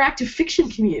in the interactive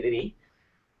fiction community.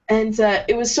 And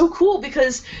it was so cool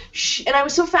because and I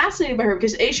was so fascinated by her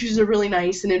because A, she was a really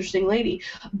nice and interesting lady,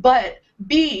 but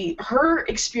B, her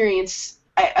experience,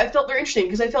 I felt very interesting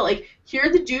because I felt like, here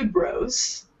are the dude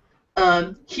bros,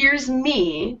 here's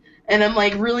me, and I'm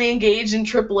really engaged in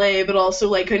AAA, but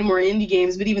also kind of more indie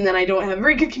games. But even then, I don't have a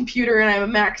very good computer, and I have a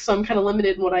Mac, so I'm kind of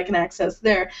limited in what I can access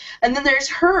there. And then there's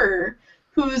her,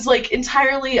 who's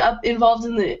entirely involved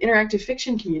in the interactive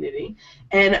fiction community.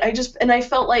 And I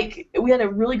felt like we had a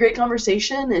really great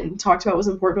conversation and talked about what was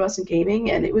important to us in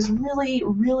gaming, and it was really,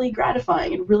 really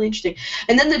gratifying and really interesting.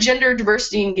 And then the gender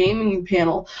diversity in gaming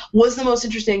panel was the most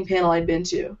interesting panel I'd been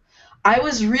to. I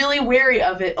was really wary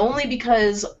of it only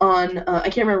because on I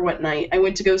can't remember what night I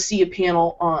went to go see a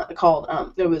panel called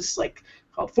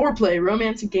called Foreplay,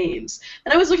 Romance and Games.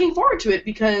 And I was looking forward to it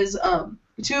because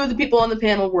two of the people on the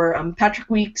panel were Patrick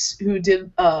Weeks, who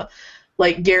did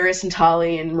like Garrus and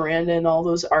Tali and Miranda and all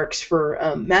those arcs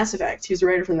for Mass Effect. He was a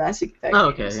writer for the Mass Effect games. Oh,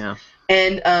 okay, yeah.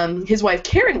 And his wife,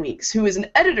 Karen Weeks, who is an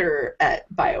editor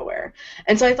at BioWare.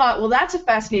 And so I thought, well, that's a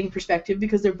fascinating perspective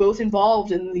because they're both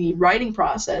involved in the writing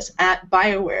process at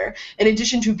BioWare, in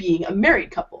addition to being a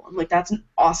married couple. I'm like, that's an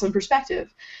awesome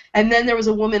perspective. And then there was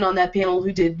a woman on that panel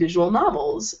who did visual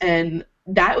novels, and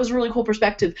that was a really cool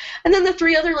perspective. And then the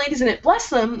three other ladies in it, bless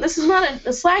them, this is not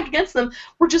a slag against them,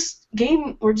 we're just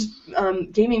gaming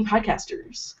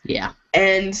podcasters. Yeah.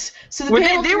 And so the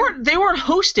panel they weren't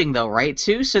hosting though, right?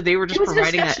 Too, so they were just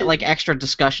providing like extra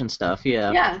discussion stuff.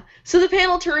 Yeah. Yeah. So the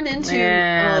panel turned into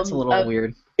that's a little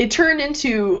weird. It turned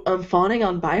into fawning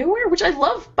on BioWare, which I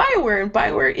love BioWare, and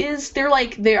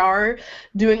BioWare they are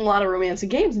doing a lot of romance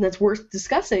and games, and that's worth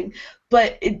discussing.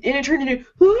 But it turned into,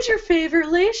 who's your favorite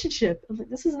relationship? I'm like,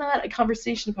 this is not a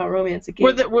conversation about romance and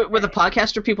games. Were the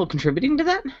podcaster people contributing to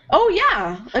that? Oh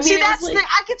yeah. I mean, see,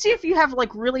 I could see if you have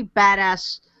like really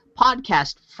badass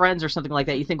podcast friends or something like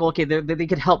that, you think, okay, they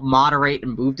could help moderate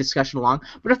and move discussion along.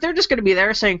 But if they're just going to be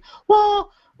there saying,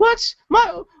 well, what's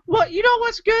good?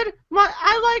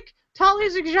 I like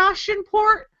Tali's exhaustion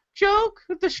port joke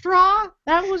with the straw.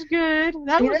 That was good.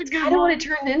 That was a good one. That's kind of what it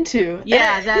turned into.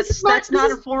 Yeah, that's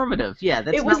not informative. Yeah,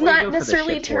 that's it was not not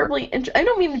necessarily terribly. I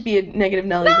don't mean to be a negative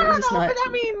Nelly. No, but it's not. But I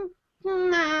mean.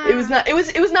 Nah. It was not. It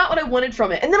was not what I wanted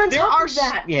from it. And then on top of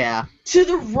that, yeah, to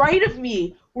the right of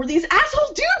me were these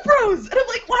asshole dude bros, and I'm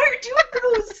like, why are dude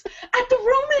bros at the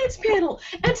romance panel?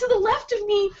 And to the left of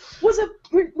me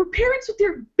were parents with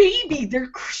their baby, their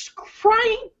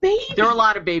crying baby. There were a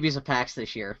lot of babies at PAX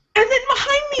this year. And then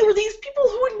behind me were these people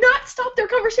who would not stop their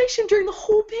conversation during the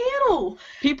whole panel.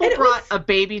 People brought a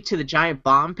baby to the giant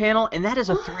bomb panel, and that is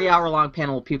a 3-hour-long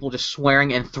panel of people just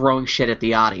swearing and throwing shit at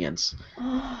the audience.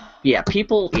 Yeah,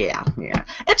 people, yeah.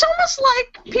 It's almost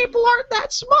like people aren't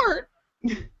that smart.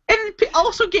 And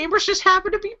also gamers just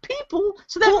happen to be people,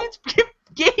 so that means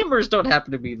gamers don't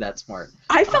happen to be that smart.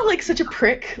 I felt like such a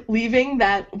prick leaving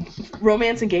that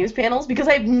romance and games panels because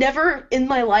I've never in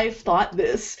my life thought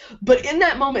this, but in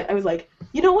that moment I was like,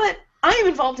 you know what? I am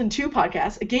involved in 2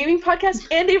 podcasts, a gaming podcast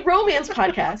and a romance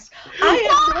podcast. I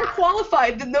am more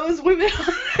qualified than those women on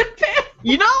that panel.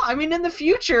 You know, I mean, in the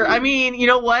future, I mean, you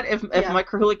know what? If Mike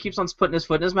Krahulik keeps on putting his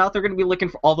foot in his mouth, they're going to be looking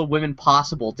for all the women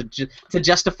possible to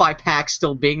justify PAX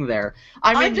still being there.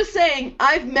 I'm just saying,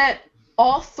 I've met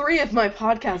all 3 of my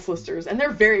podcast listeners, and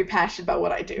they're very passionate about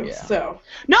what I do. Yeah. So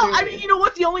no, I mean, you know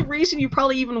what? The only reason you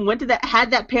probably even went to had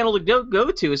that panel to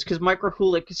go to is because Mike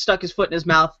Krahulik stuck his foot in his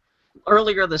mouth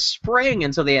earlier this spring,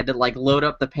 and so they had to like load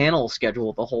up the panel schedule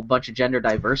with a whole bunch of gender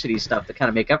diversity stuff to kind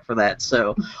of make up for that.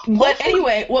 So, but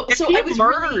anyway,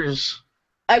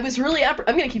 I was really I'm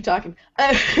going to keep talking.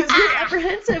 I was really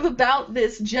apprehensive about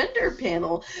this gender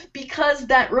panel because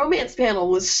that romance panel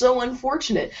was so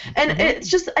unfortunate. And it's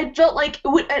just, I felt like,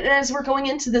 as we're going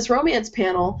into this romance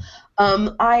panel,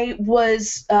 I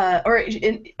was,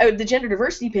 the gender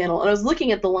diversity panel, and I was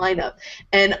looking at the lineup,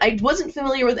 and I wasn't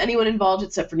familiar with anyone involved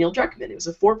except for Neil Druckmann. It was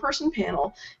a 4-person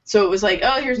panel, so it was like,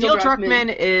 oh, here's Neil Druckmann. Neil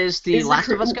Druckmann is the Last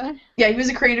of Us guy? Yeah, he was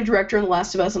a creative director on The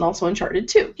Last of Us and also Uncharted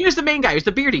 2. He was the main guy. He was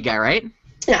the beardy guy, right?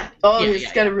 Yeah. Oh,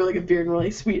 he's got a really good beard and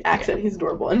really sweet accent. Yeah. He's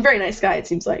adorable. And very nice guy, it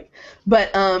seems like.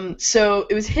 But, so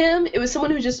it was him. It was someone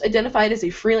who just identified as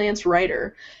a freelance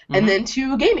writer. And then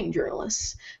 2 gaming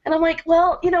journalists. And I'm like,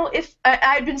 well, you know, if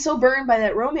I'd been so burned by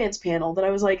that romance panel that I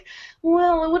was like,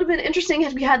 well, it would have been interesting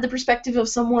had we had the perspective of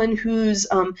someone who's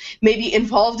maybe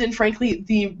involved in, frankly,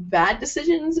 the bad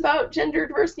decisions about gender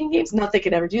diversity in games. Not that they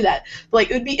could ever do that. But, like,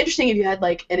 it would be interesting if you had,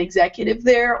 like, an executive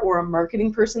there or a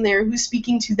marketing person there who's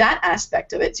speaking to that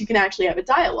aspect of it so you can actually have a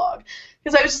dialogue.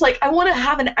 Because I was just like, I want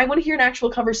to hear an actual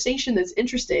conversation that's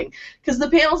interesting. Because the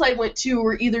panels I went to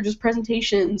were either just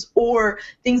presentations or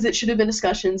things that should have been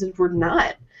discussions and were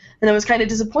not. And I was kind of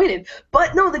disappointed.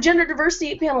 But no, the gender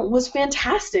diversity panel was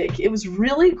fantastic. It was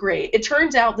really great. It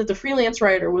turns out that the freelance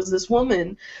writer was this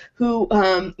woman who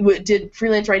did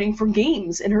freelance writing for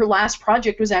games, and her last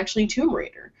project was actually Tomb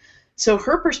Raider. So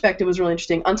her perspective was really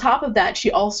interesting. On top of that,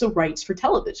 she also writes for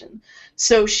television.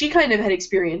 So she kind of had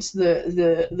experienced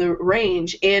the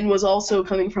range and was also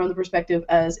coming from the perspective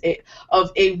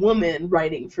of a woman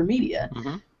writing for media.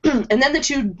 And then the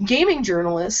 2 gaming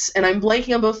journalists, and I'm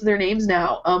blanking on both of their names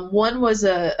now. One was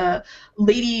a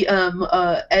lady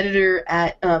editor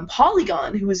at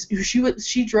Polygon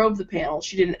she drove the panel.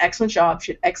 She did an excellent job.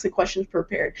 She had excellent questions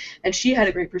prepared, and she had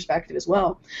a great perspective as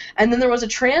well. And then there was a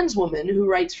trans woman who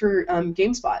writes for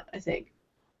GameSpot, I think.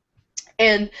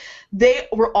 And they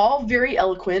were all very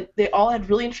eloquent. They all had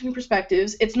really interesting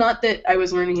perspectives. It's not that I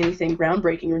was learning anything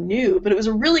groundbreaking or new, but it was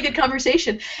a really good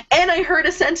conversation. And I heard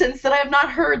a sentence that I have not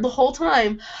heard the whole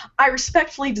time. I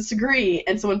respectfully disagree.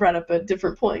 And someone brought up a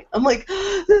different point. I'm like,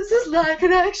 this is like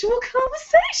an actual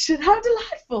conversation. How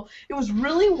delightful. It was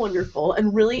really wonderful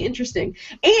and really interesting.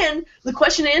 And the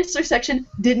question and answer section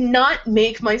did not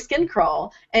make my skin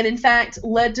crawl, and in fact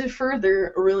led to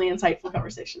further really insightful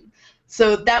conversation.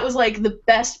 So that was like the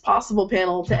best possible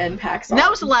panel to end PAX on. And that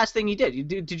was the last thing you did.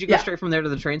 Did you go straight from there to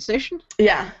the train station?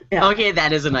 Yeah. Okay,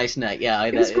 that is a nice night. Yeah,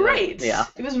 it was great. Yeah,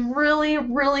 it was really,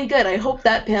 really good. I hope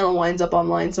that panel winds up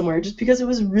online somewhere, just because it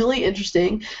was really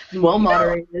interesting and well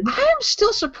moderated. I am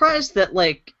still surprised that,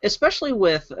 like, especially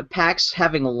with PAX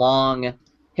having long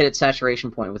hit its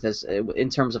saturation point with this in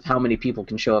terms of how many people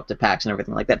can show up to PAX and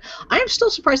everything like that. I am still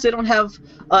surprised they don't have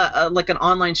like an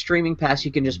online streaming pass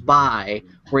you can just buy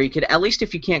where you could, at least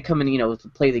if you can't come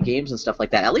and play the games and stuff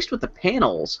like that, at least with the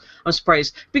panels. I'm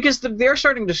surprised because they're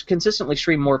starting to consistently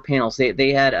stream more panels.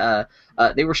 They had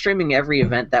they were streaming every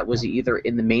event that was either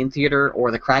in the main theater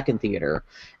or the Kraken theater.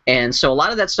 And so a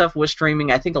lot of that stuff was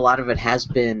streaming. I think a lot of it has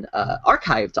been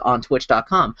archived on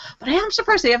Twitch.com. But I am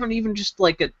surprised they haven't even just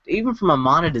even from a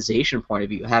monetization point of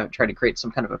view, haven't tried to create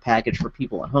some kind of a package for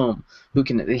people at home who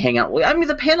can hang out. I mean,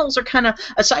 the panels are kind of,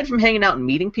 aside from hanging out and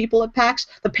meeting people at PAX,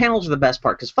 the panels are the best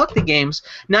part. Because fuck the games.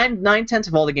 9/10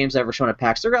 of all the games I've ever shown at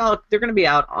PAX, they're going to be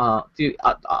out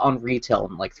on retail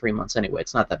in like 3 months anyway.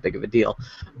 It's not that big of a deal.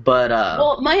 But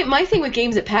well, my thing with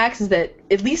games at PAX is that,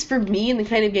 at least for me and the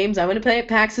kind of games I want to play at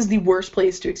PAX, is the worst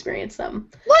place to experience them.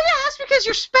 Well, yeah, that's because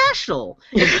you're special.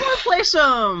 If you want to play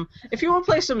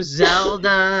some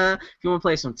Zelda, if you want to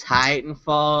play some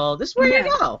Titanfall, this is where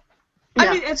you go. Yeah.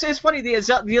 I mean, it's funny.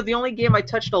 The only game I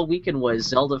touched all weekend was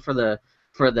Zelda for the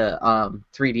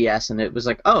 3DS, and it was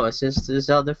like, oh, it's just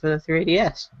Zelda for the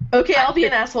 3DS. Okay, I'll be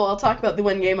an asshole. I'll talk about the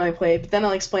one game I played, but then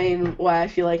I'll explain why I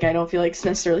don't feel like it's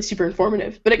necessarily super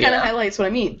informative. But it kind of highlights what I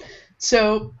mean.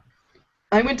 So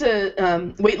I went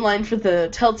to wait in line for the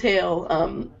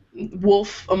Telltale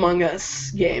Wolf Among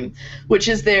Us game, which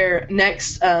is their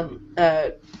next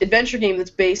adventure game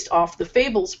that's based off the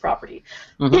Fables property.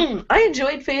 Mm-hmm. I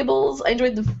enjoyed Fables. I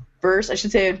enjoyed the first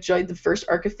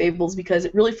arc of Fables because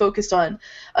it really focused on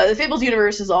the Fables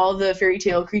universe. Is all the fairy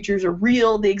tale creatures are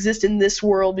real. They exist in this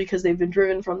world because they've been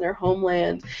driven from their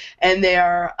homeland, and they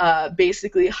are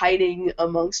basically hiding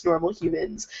amongst normal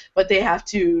humans. But they have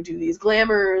to do these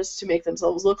glamours to make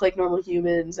themselves look like normal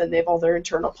humans, and they have all their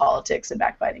internal politics and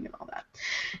backbiting and all that.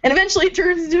 And eventually it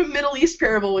turns into a Middle East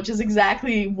parable, which is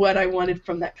exactly what I wanted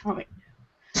from that comic.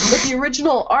 But the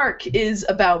original arc is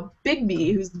about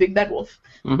Bigby, who's the Big Bad Wolf,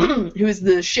 mm-hmm. who is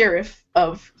the sheriff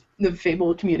of the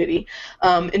Fable community,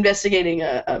 investigating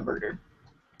a murder.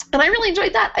 And I really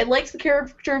enjoyed that. I liked the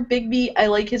character of Bigby. I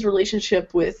like his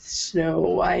relationship with Snow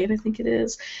White, I think it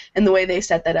is, and the way they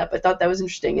set that up. I thought that was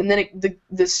interesting. And then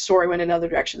the story went another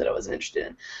direction that I wasn't interested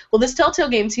in. Well, this Telltale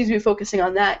game seems to be focusing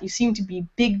on that. You seem to be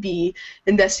Bigby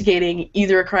investigating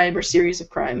either a crime or series of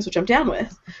crimes, which I'm down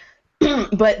with.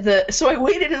 So I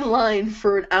waited in line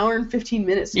for an hour and 15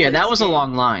 minutes. Yeah, that was a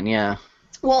long line, yeah.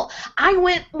 Well, I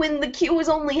went when the queue was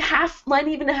only not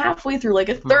even halfway through, like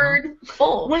a third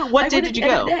full. What day did you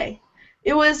go?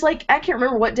 It was like, I can't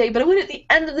remember what day, but I went at the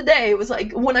end of the day. It was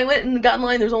like, when I went and got in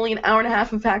line, there was only an hour and a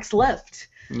half of PAX left.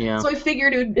 Yeah. So I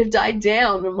figured it would have died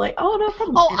down. I'm like, oh, no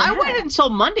problem. Oh, I waited until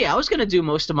Monday. I was going to do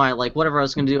most of my, whatever I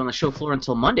was going to do on the show floor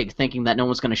until Monday, thinking that no one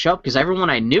was going to show up, because everyone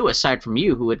I knew, aside from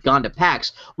you, who had gone to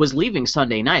PAX, was leaving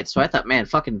Sunday night. So I thought, man,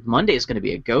 fucking Monday is going to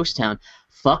be a ghost town.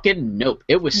 Fucking nope.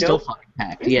 It was still fucking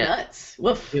packed. It's nuts.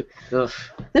 Woof. The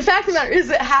fact of the matter is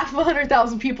that half of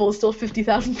 100,000 people is still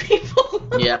 50,000 people.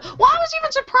 Yeah. Well, I was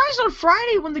even surprised on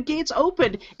Friday when the gates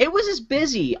opened. It was as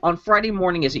busy on Friday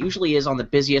morning as it usually is on the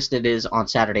busiest it is on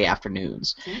Saturday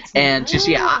afternoons. That's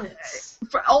nuts.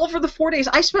 For the 4 days,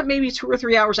 I spent maybe 2 or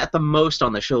 3 hours at the most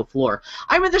on the show floor.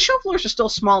 I mean, the show floors are still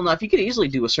small enough. You could easily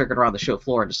do a circuit around the show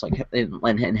floor in just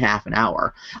in half an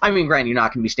hour. I mean, granted, you're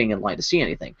not going to be staying in line to see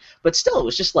anything, but still, it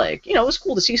was just it was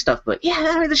cool to see stuff. But yeah,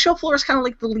 I mean, the show floor is kind of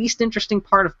like the least interesting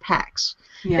part of PAX.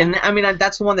 Yeah. And I mean,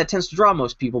 that's the one that tends to draw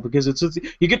most people, because it's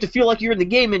you get to feel like you're in the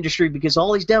game industry because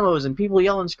all these demos and people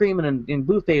yelling, screaming, and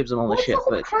booth babes and all this shit.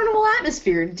 It's a carnival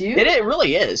atmosphere, dude. It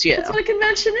really is, yeah. That's what a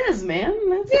convention is, man.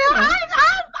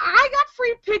 I got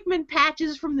free Pikmin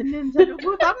patches from the Nintendo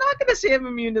booth. I'm not going to say I'm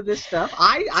immune to this stuff.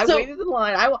 I waited in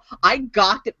line. I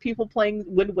gawked at people playing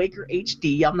Wind Waker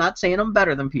HD. I'm not saying I'm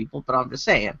better than people, but I'm just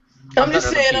saying. I'm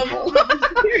just better saying, than I'm people.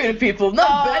 superior to people.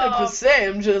 Not better per se.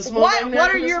 I'm just more What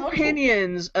magnanimous are your and wonderful.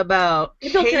 opinions about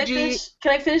Hey, Bill, KG?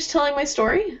 can I finish telling my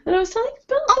story that I was telling?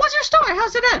 Bill? Oh, what's your story?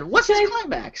 How's it end? What's Can this I-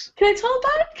 climax? Can I tell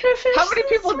about it? Can I finish? How many the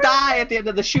people story? die at the end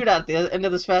of the shootout, at the end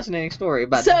of this fascinating story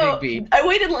about So Big B? I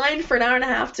waited in line for an hour and a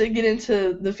half to get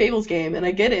into the Fables game, and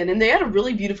I get in, and they had a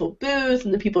really beautiful booth,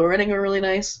 and the people running were really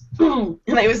nice. And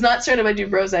I was not surrounded by dude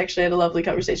bros. Actually, I had a lovely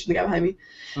conversation with the guy behind me.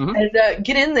 Mhm. And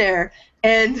get in there,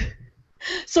 and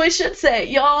so I should say,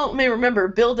 y'all may remember,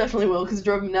 Bill definitely will because it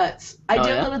drove him nuts. I Oh,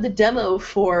 yeah? downloaded the demo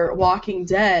for Walking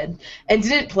Dead and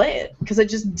didn't play it because I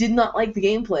just did not like the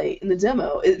gameplay in the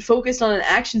demo. It focused on an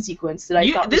action sequence that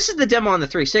I thought This is the demo on the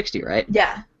 360, right?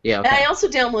 yeah. Yeah. And Okay. I also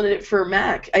downloaded it for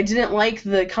Mac. I didn't like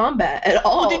the combat at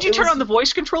all. Oh, did you It turn was- on the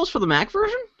voice controls for the Mac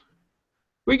version?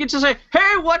 We could just say,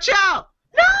 "Hey, watch out!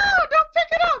 No, don't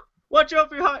pick it up! Watch out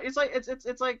for your heart!" It's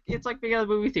like being at the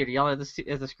movie theater, yelling at the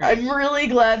screen. I'm really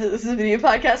glad that this is a video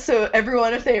podcast, so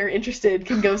everyone, if they are interested,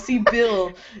 can go see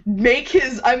Bill make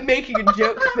his I'm making a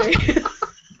joke face.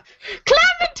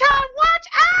 Clementine, watch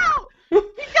out! He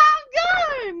got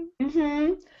a gun!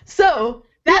 Mm-hmm. So,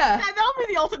 yeah. That'll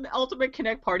be the ultimate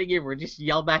Connect party game where you just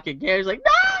yell back at games like,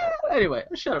 no! Anyway,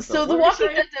 shut up. So Phil. the What were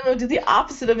you Walking saying? Dead demo did the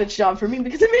opposite of its job for me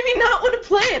because it made me not want to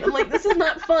play it. I'm like, this is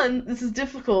not fun. This is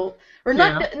difficult, or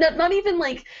not even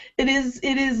like it is.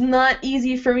 It is not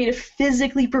easy for me to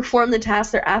physically perform the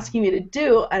tasks they're asking me to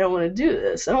do. I don't want to do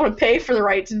this. I don't want to pay for the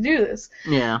right to do this.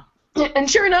 Yeah. And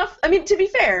sure enough, I mean, to be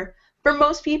fair, for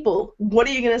most people, what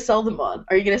are you going to sell them on?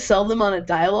 Are you going to sell them on a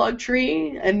dialogue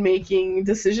tree and making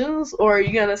decisions, or are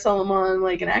you going to sell them on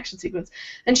like an action sequence?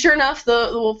 And sure enough, the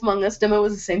Wolf Among Us demo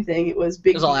was the same thing. It was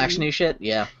It was all actiony shit.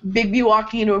 Yeah. Bigby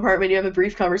walking into an apartment, you have a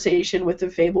brief conversation with the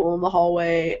Fable in the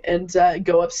hallway, and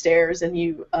go upstairs, and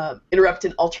you interrupt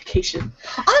an altercation.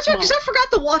 Oh, that's right. Because I forgot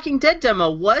the Walking Dead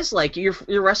demo was like you're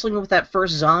wrestling with that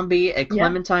first zombie at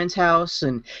Clementine's house,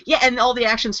 and all the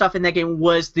action stuff in that game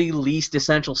was the least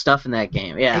essential stuff in that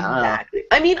game. Yeah. Exactly.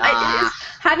 I mean,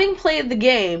 having played the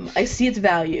game, I see its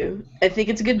value. I think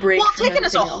it's a good break. Well, from taken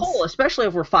as a everything else. whole, especially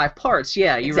over 5 parts,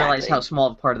 yeah, you realize Exactly. how small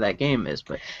of a part of that game is.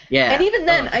 But yeah. And even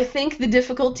then, I think the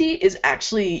difficulty is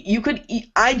actually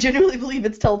I genuinely believe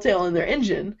it's Telltale in their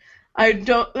engine. I'm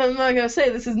not gonna say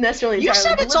this is necessarily. You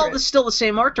said it's all deliberate. still the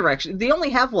same art direction. They only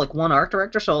have like one art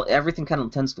director, so everything kind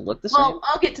of tends to look the same. Well,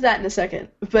 I'll get to that in a second,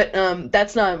 but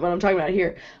that's not what I'm talking about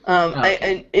here.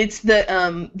 Okay. It's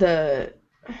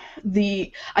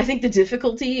I think the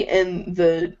difficulty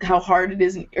and how hard it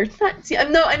is, or it's not. See, I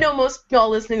know most y'all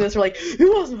listening to this are like,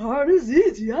 it wasn't hard as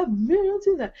it. Yeah, man, don't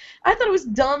do that. I thought it was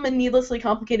dumb and needlessly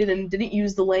complicated, and didn't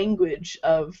use the language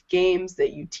of games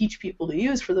that you teach people to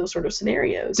use for those sort of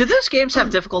scenarios. Did those games have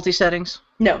difficulty settings?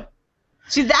 No.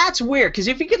 See, that's weird, because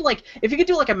if you could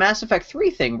do like a Mass Effect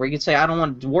 3 thing where you could say, I don't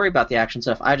want to worry about the action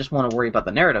stuff, I just want to worry about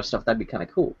the narrative stuff, that'd be kind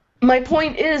of cool. My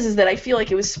point is that I feel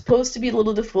like it was supposed to be a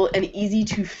little difficult and easy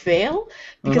to fail,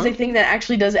 because I think that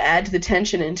actually does add to the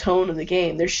tension and tone of the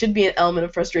game. There should be an element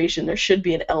of frustration. There should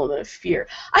be an element of fear.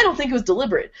 I don't think it was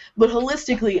deliberate, but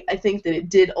holistically, I think that it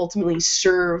did ultimately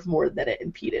serve more than it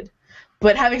impeded.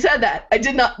 But having said that, I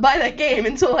did not buy that game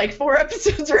until like 4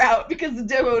 episodes are out because the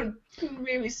demo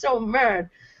made me so mad.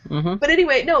 Mm-hmm. But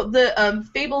anyway, no, the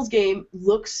Fables game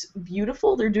looks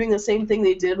beautiful. They're doing the same thing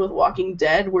they did with Walking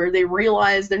Dead, where they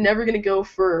realize they're never going to go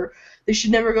for... They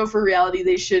should never go for reality.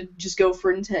 They should just go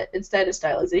for instead of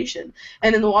stylization.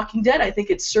 And in The Walking Dead, I think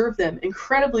it served them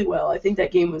incredibly well. I think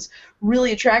that game was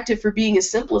really attractive for being as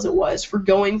simple as it was, for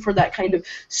going for that kind of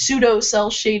pseudo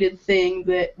cel-shaded thing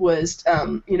that was,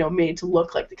 made to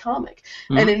look like the comic.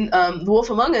 Mm-hmm. And in The Wolf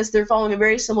Among Us, they're following a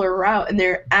very similar route, and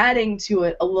they're adding to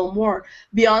it a little more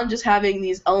beyond just having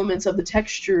these elements of the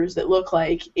textures that look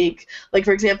like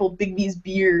for example, Big B's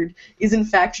beard is in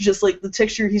fact just like the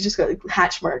texture. He's just got like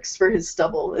hatch marks for his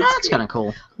stubble. That's kind of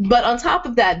cool. But on top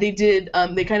of that, they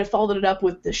they kind of followed it up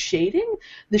with the shading.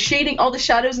 The shading, all the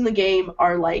shadows in the game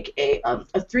are like a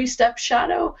 3-step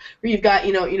shadow, where you've got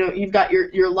you've got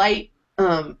your light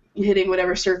hitting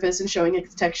whatever surface and showing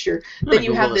its texture. Then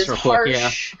you have this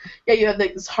harsh, you have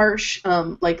like this harsh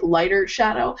like lighter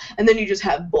shadow, and then you just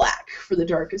have black for the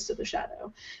darkest of the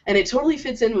shadow. And it totally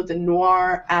fits in with the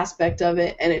noir aspect of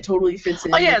it, and it totally fits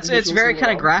in. Oh yeah, it's very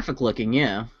kind of graphic looking,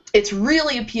 yeah. It's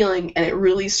really appealing, and it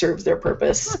really serves their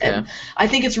purpose. Okay. And I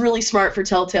think it's really smart for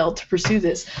Telltale to pursue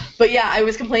this. But yeah, I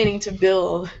was complaining to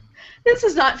Bill, this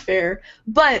is not fair,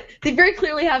 but they very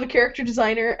clearly have a character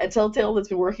designer at Telltale that's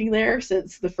been working there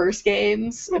since the first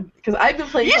games. Because I've been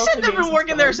playing. You Telltale said they've games been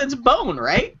working there since Bone,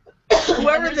 right?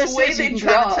 Whoever this is, you can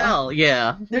kind of tell.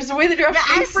 Yeah. There's a way they draw Yeah,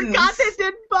 I faces. forgot they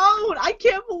did Bone. I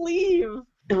can't believe.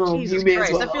 Oh, you Jesus may as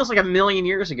Christ, that well. feels like a million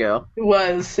years ago. It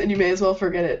was, and you may as well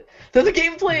forget it. So the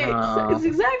gameplay is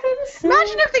exactly the same.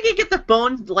 Imagine if they could get the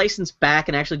Bone license back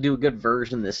and actually do a good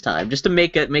version this time, just to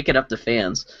make it up to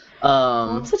fans.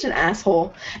 Oh, I'm such an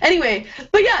asshole. Anyway,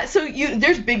 but yeah, so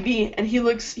there's Bigby, and he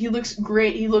looks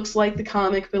great. He looks like the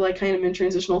comic, but like kind of in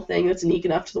transitional thing that's unique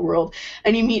enough to the world.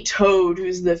 And you meet Toad,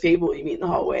 who's the Fable you meet in the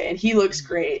hallway, and he looks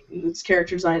great. And his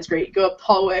character design is great. You go up the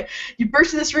hallway, you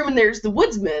burst in this room, and there's the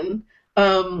Woodsman.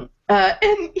 And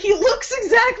he looks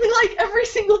exactly like every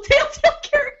single Telltale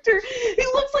character. He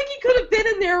looks like he could have been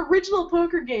in their original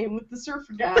poker game with the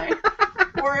surfer guy,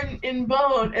 or in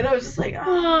Bone. And I was just like,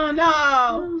 oh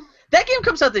no. That game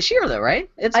comes out this year, though, right?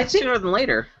 It's sooner than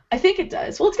later. I think it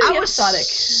does. Well, it's going to be episodic. I was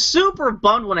super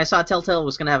bummed when I saw Telltale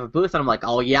was going to have a booth, and I'm like,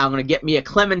 oh yeah, I'm going to get me a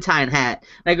Clementine hat.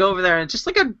 And I go over there, and it's just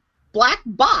like a black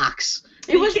box.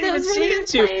 It was, you can't even see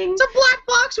into. Playing. It's a black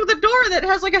box with a door that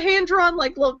has like a hand-drawn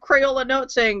like little Crayola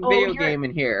note saying video game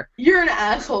in here. You're an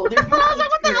asshole. I was like,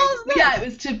 what the hell is this? Yeah, it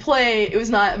was to play. It was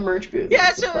not a merch booth.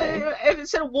 Yeah, it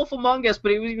said Wolf Among Us,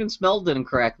 but it even spelled it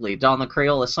incorrectly on the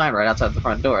Crayola sign right outside the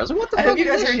front door. I was like, what the fuck I hope you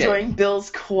is guys this are shit? enjoying Bill's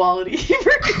quality.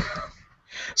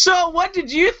 So, what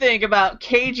did you think about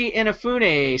Keiji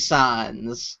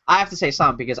Inafune-sans? I have to say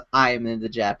san because I am in the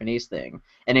Japanese thing.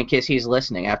 And in case he's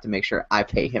listening, I have to make sure I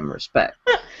pay him respect.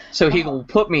 So he will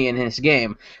put me in his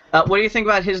game. What do you think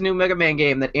about his new Mega Man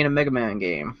game that ain't a Mega Man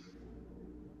game?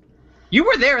 You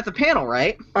were there at the panel,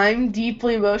 right? I'm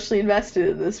deeply emotionally invested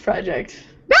in this project.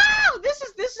 No! This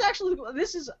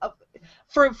is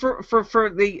for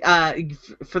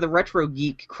the retro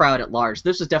geek crowd at large.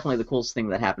 This is definitely the coolest thing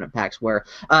that happened at PAX, where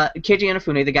Keiji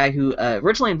Inafune, the guy who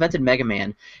originally invented Mega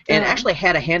Man and actually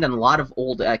had a hand in a lot of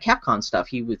old Capcom stuff.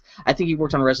 I think he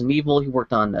worked on Resident Evil, he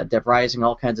worked on Dead Rising,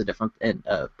 all kinds of different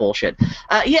bullshit.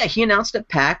 He announced at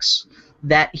PAX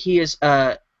that he is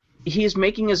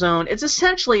making his own. It's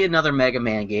essentially another Mega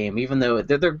Man game, even though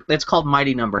it's called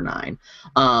Mighty Number 9.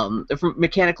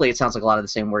 Mechanically, it sounds like a lot of the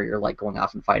same, where you're like going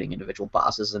off and fighting individual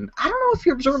bosses, and I don't know if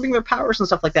you're absorbing their powers and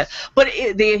stuff like that. But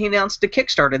he announced the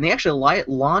Kickstarter, and they actually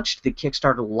launched the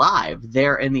Kickstarter live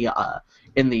there in the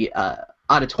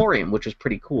auditorium, which was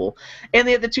pretty cool. And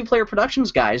the 2-player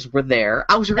productions guys were there.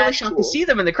 I was really shocked to see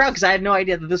them in the crowd because I had no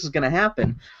idea that this was going to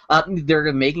happen.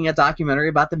 They're making a documentary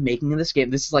about the making of this game.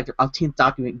 This is like their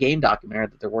 18th game documentary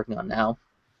that they're working on now.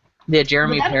 They had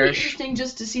Jeremy That'd Parrish. Be interesting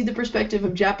just to see the perspective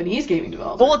of Japanese gaming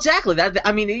developers. Well, exactly.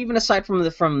 Even aside from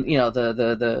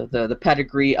the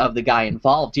pedigree of the guy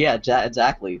involved, yeah,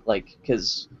 exactly. Like,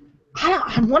 because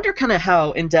I wonder kind of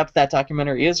how in depth that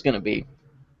documentary is going to be.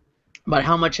 About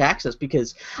how much access,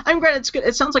 because I'm granted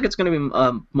it sounds like it's going to be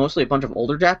mostly a bunch of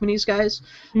older Japanese guys.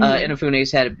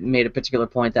 Inafune's made a particular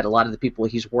point that a lot of the people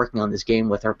he's working on this game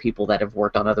with are people that have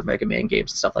worked on other Mega Man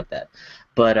games and stuff like that.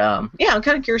 But yeah, I'm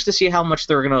kind of curious to see how much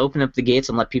they're going to open up the gates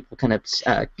and let people kind of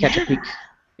catch a peek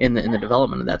in the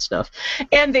development of that stuff.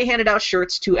 And they handed out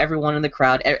shirts to everyone in the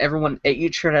crowd.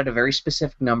 Each shirt had a very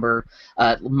specific number,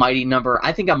 mighty number.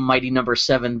 I think I'm mighty number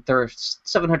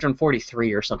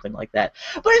 743 or something like that.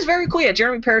 But it's very cool. Yeah,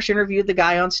 Jeremy Parrish interviewed the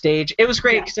guy on stage. It was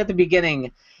great because at the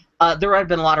beginning, there had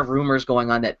been a lot of rumors going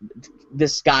on that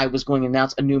this guy was going to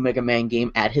announce a new Mega Man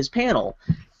game at his panel.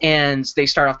 And they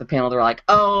start off the panel, they're like,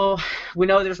 oh, we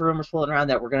know there's rumors floating around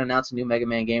that we're going to announce a new Mega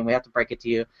Man game. We have to break it to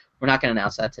you. We're not going to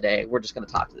announce that today. We're just going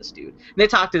to talk to this dude. And they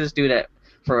talked to this dude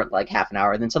for like half an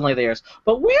hour, and then suddenly there's,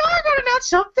 but we are going to announce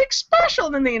something special.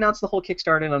 And then they announced the whole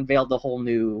Kickstarter and unveiled the whole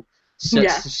new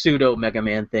pseudo Mega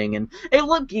Man thing. And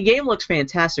the game looks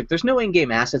fantastic. There's no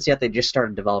in-game assets yet. They just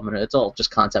started development. It's all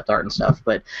just concept art and stuff.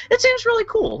 But it seems really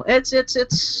cool.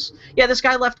 This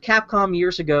guy left Capcom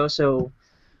years ago, so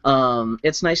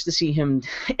it's nice to see him.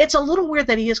 It's a little weird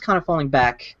that he is kind of falling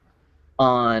back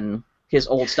on his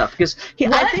old stuff because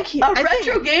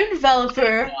retro game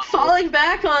developer falling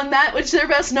back on that which they're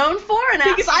best known for and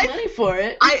asking money for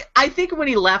it. I think when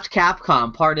he left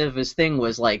Capcom, part of his thing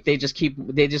was like they just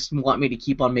want me to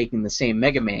keep on making the same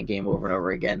Mega Man game over and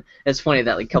over again. It's funny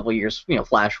that like a couple years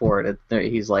flash forward,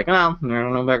 he's like, oh,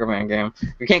 no Mega Man game.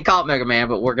 We can't call it Mega Man,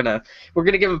 but we're gonna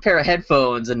give him a pair of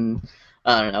headphones and.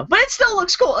 I don't know, but it still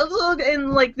looks cool.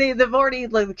 And like they've already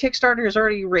the Kickstarter has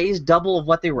already raised double of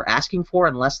what they were asking for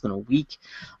in less than a week.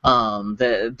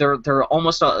 They're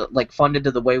almost like funded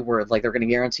to the way where like they're going to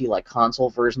guarantee like console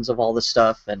versions of all this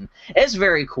stuff, and it's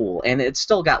very cool. And it's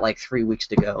still got like 3 weeks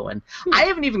to go, and I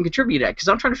haven't even contributed because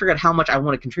I'm trying to figure out how much I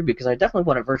want to contribute because I definitely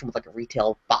want a version with like a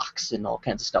retail box and all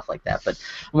kinds of stuff like that. But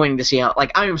I'm waiting to see how I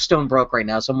am stone broke right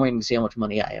now, so I'm waiting to see how much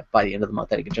money I have by the end of the month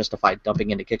that I can justify dumping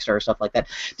into Kickstarter stuff like that.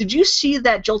 Did you see see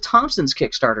that Jill Thompson's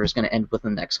Kickstarter is going to end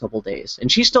within the next couple of days,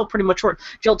 and she's still pretty much short.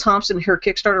 Jill Thompson, her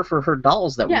Kickstarter for her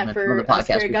dolls that we mentioned on the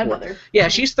podcast before. Godmother. Yeah,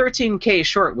 she's 13K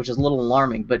short, which is a little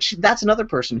alarming, but that's another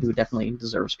person who definitely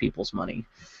deserves people's money.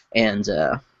 And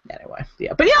anyway,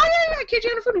 yeah, but yeah,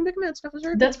 KJ and Foodie making that stuff is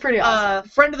very That's pretty awesome.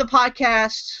 Friend of the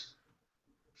podcast,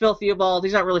 Phil Theobald.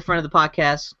 He's not really a friend of the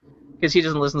podcast because he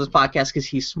doesn't listen to this podcast because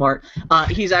he's smart.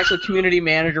 He's actually community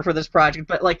manager for this project,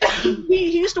 but like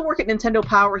he used to work at Nintendo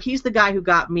Power. He's the guy who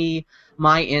got me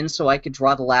my in so I could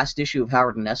draw the last issue of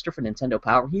Howard and Nestor for Nintendo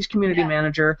Power. He's community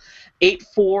manager.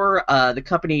 8-4, the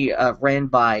company ran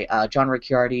by John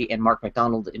Ricciardi and Mark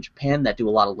McDonald in Japan that do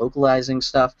a lot of localizing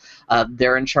stuff.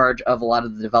 They're in charge of a lot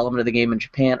of the development of the game in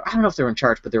Japan. I don't know if they're in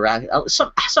charge, but they're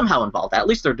somehow involved. At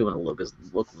least they're doing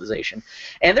a localization.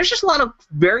 And there's just a lot of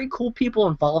very cool people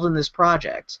involved in this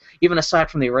project, even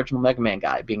aside from the original Mega Man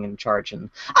guy being in charge.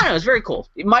 And I don't know, it's very cool.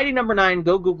 Mighty Number 9,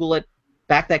 go Google it.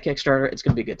 Back that Kickstarter. It's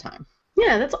going to be a good time.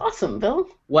 Yeah, that's awesome, Bill.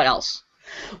 What else?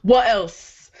 No,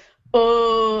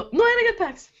 I had a good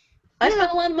PAX. I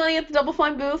spent a lot of money at the Double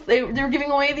Fine booth. They were giving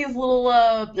away these little,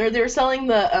 or they were selling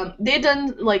the, they had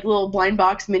done like little blind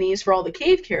box minis for all the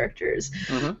cave characters,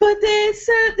 but they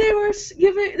said they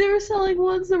were selling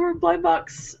ones that were blind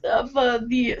box of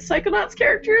the Psychonauts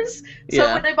characters.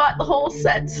 So when I bought the whole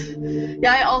set,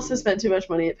 I also spent too much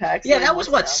money at PAX. Yeah, that was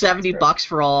what, $70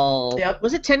 for all? Yep.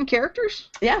 Was it 10 characters?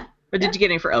 Yeah. Or did you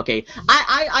get any for... Okay.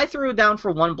 I threw it down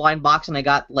for one blind box, and I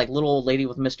got, like, little old lady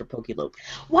with Mr. Pokelope.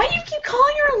 Why do you keep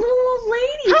calling her a little old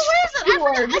lady? How is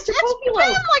it? Mr. Pokelope.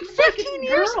 It's been, like, 15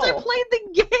 years since I played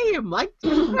the game. I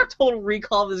have total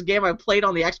recall of this game. I played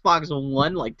on the Xbox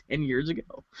One, like, 10 years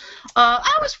ago.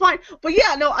 I was fine. But,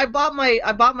 yeah, no, I bought my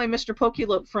Mr.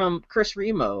 Pokelope from Chris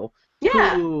Remo.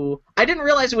 Yeah. Who I didn't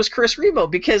realize it was Chris Remo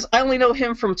because I only know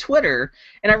him from Twitter,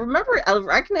 and I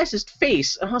recognized his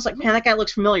face, and I was like, man, that guy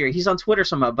looks familiar. He's on Twitter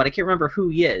somehow, but I can't remember who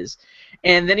he is.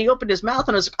 And then he opened his mouth,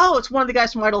 and I was like, oh, it's one of the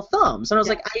guys from Idle Thumbs. And I was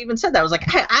like, I even said that. I was like,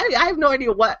 hey, I have no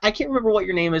idea I can't remember what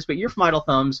your name is, but you're from Idle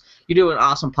Thumbs. You do an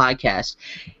awesome podcast.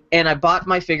 And I bought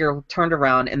my figure, turned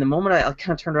around, and the moment I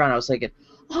kind of turned around, I was like,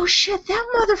 oh shit, that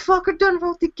motherfucker done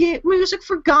wrote the game music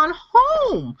for Gone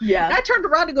Home. Yeah. And I turned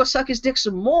around to go suck his dick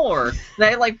some more. And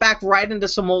I like backed right into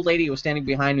some old lady who was standing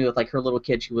behind me with like her little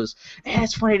kid. She was,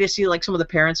 it's funny to see like some of the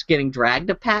parents getting dragged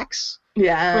to PAX.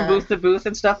 Yeah. From booth to booth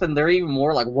and stuff, and they're even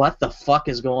more like, what the fuck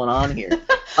is going on here?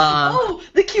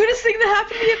 The cutest thing that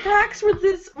happened to me at PAX was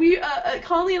this.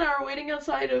 Conley and I were waiting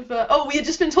outside of. We had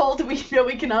just been told that we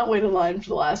cannot wait in line for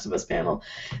the Last of Us panel,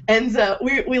 and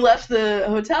we left the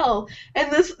hotel, and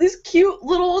this cute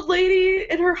little old lady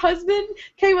and her husband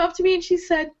came up to me and she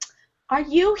said, "Are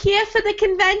you here for the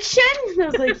convention?" And I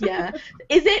was like, "Yeah."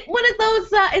 Is it one of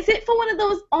those? Is it for one of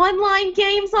those online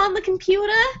games on the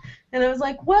computer? And I was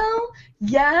like, well,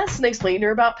 yes. And I explained to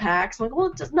her about PAX. I'm like, well,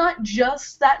 it's not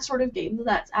just that sort of game.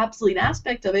 That's absolutely an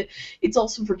aspect of it. It's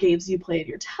also for games you play on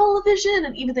your television,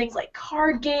 and even things like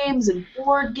card games and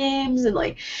board games, and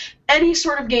like any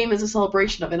sort of game is a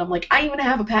celebration of it. I'm like, I even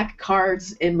have a pack of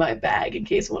cards in my bag in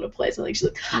case I want to play something. She's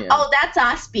like, oh, that's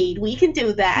our speed. We can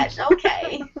do that.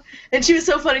 Okay. And she was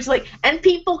so funny. She's like, and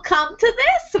people come to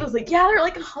this? And I was like, yeah, there are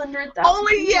like 100,000.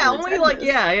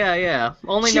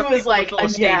 Only she was like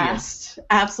aghast.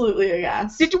 Absolutely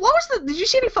aghast. Did you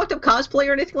see any fucked up cosplay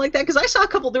or anything like that? Because I saw a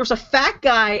couple. There was a fat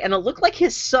guy, and it looked like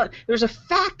his son. There was a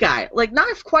fat guy, like not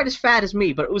quite as fat as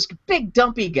me, but it was a big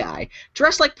dumpy guy,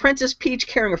 dressed like Princess Peach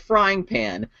carrying a frying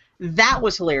pan. That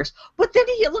was hilarious. But then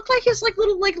he looked like his like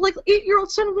little like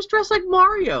 8-year-old son was dressed like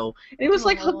Mario, and he was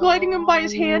like gliding him by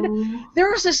his hand.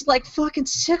 There was this like fucking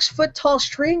 6-foot tall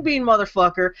string bean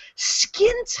motherfucker,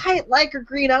 skin tight Lycra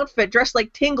green outfit, dressed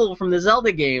like Tingle from the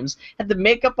Zelda games, had the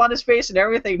makeup on his face and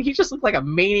everything. He just looked like a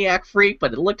maniac freak,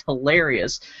 but it looked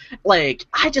hilarious. Like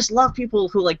I just love people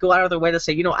who like go out of their way to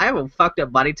say, you know, I have a fucked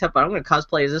up body type, but I'm gonna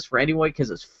cosplay as this for anyway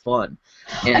because it's fun.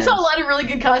 And I saw a lot of really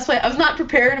good cosplay. I was not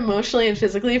prepared emotionally and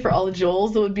physically for all the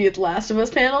Joels that would be at the Last of Us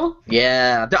panel.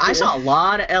 Yeah, I saw a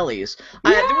lot of Ellies.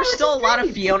 There was still a lot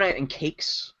of Fiona and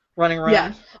Cakes running around.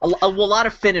 Yeah. A lot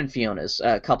of Finn and Fiona's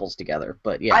couples together,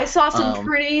 but yeah. I saw some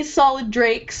pretty solid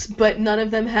Drakes, but none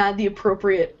of them had the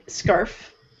appropriate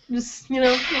scarf. Just, you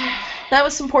know, that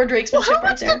was some poor Drakesmanship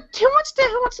right there. Who wants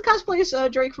to cosplay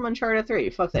as Drake from Uncharted 3?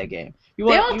 Fuck that game.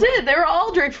 They all did. They were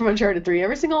all Drake from Uncharted 3.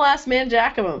 Every single last man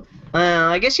jack of them.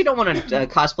 I guess you don't want to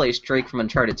cosplay as Drake from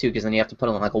Uncharted 2 because then you have to put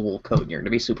on like a wool coat and you're gonna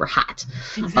be super hot.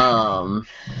 Exactly. No,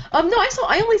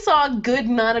 I only saw good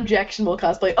non-objectionable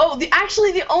cosplay. Oh,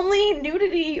 actually the only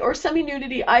nudity or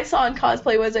semi-nudity I saw in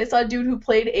cosplay was I saw a dude who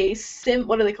played a Sim.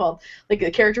 What are they called? Like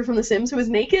a character from The Sims who was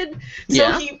naked. So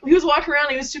Yeah. he was walking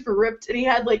around. He was super ripped, and he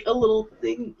had like a little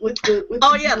thing with the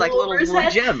Like a little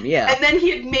gem. Yeah. And then he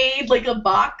had made like a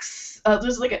box.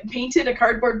 There's like painted a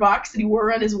cardboard box that he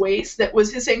wore on his waist that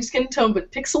was his same skin tone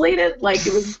but pixelated, like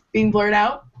it was being blurred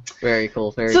out. Very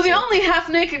cool. Very. So cool. the only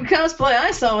half-naked cosplay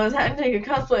I saw was half-naked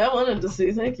cosplay I wanted to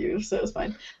see. Thank you. So it was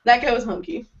fine. That guy was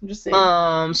hunky. I'm just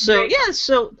saying. So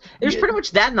it was pretty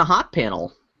much that in the hot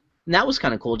panel, and that was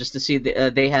kind of cool just to see.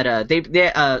 They had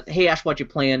Hey Ash, what you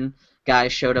playing?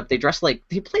 Guys showed up. They dressed like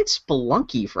they played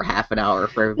Spelunky for half an hour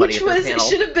for everybody. Which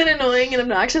should have been annoying and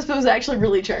obnoxious, but was actually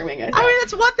really charming. I mean,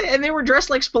 that's what and they were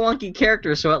dressed like Spelunky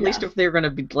characters. So at least if they were going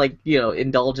to be like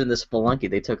indulge in the Spelunky,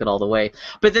 they took it all the way.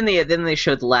 But then they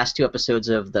showed the last 2 episodes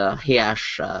of the Hey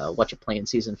Ash, What You Playing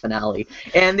season finale,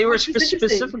 and they were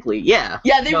specifically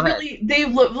they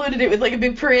loaded it with like a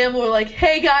big preamble, like,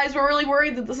 hey guys, we're really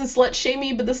worried that this is slut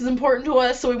shamey, but this is important to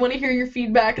us, so we want to hear your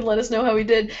feedback and let us know how we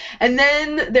did. And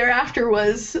then thereafter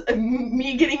was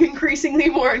me getting increasingly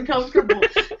more uncomfortable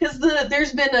because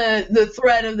there's been the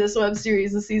thread of this web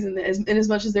series this season, and as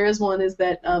much as there is one, is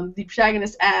that the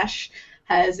protagonist Ash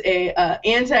has a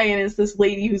antagonist, this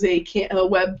lady who's a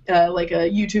web like a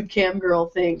YouTube cam girl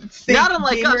thing. Not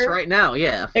unlike us right now,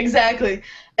 yeah. Exactly.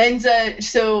 And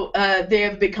so they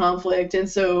have a big conflict, and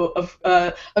so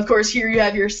of course here you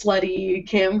have your slutty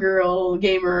cam girl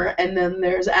gamer, and then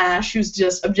there's Ash who's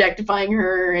just objectifying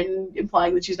her and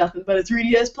implying that she's nothing but a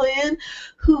 3DS playing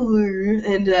whore.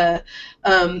 And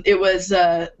it was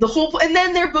the whole, and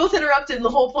then they're both interrupted, and the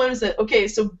whole point is that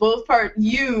so both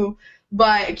you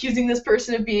by accusing this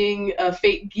person of being a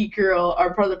fake geek girl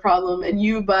are part of the problem, and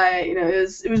you by,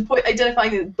 it was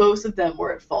identifying that both of them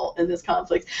were at fault in this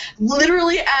conflict.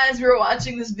 Literally as we were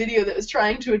watching this video that was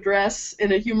trying to address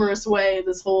in a humorous way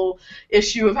this whole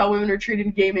issue of how women are treated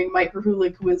in gaming, Mike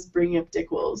Rahulik was bringing up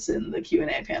Dick Wolves in the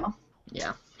Q&A panel.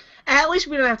 Yeah. At least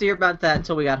we don't have to hear about that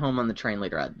until we got home on the train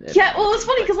later on. Yeah, well, it's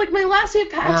funny because like my last day of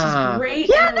PAX was great.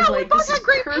 Yeah, no, we both had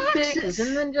great PAXs,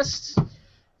 and then just...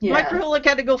 Yeah. Mike Rahulik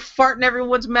had to go fart in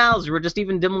everyone's mouths. We were just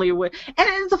even dimly aware.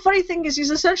 And the funny thing is,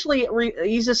 he's essentially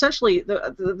he's essentially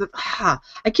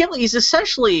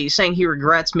saying he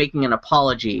regrets making an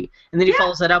apology, and then he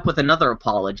follows that up with another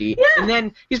apology, and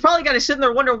then he's probably got to sit there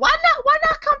and wonder why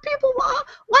not come people,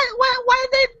 why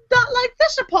they not like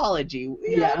this apology?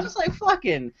 Just like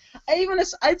fucking.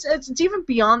 It's even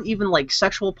beyond even like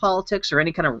sexual politics or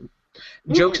any kind of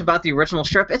jokes about the original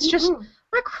strip. It's just.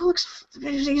 Mike Rahulik's,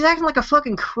 he's acting like a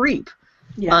fucking creep.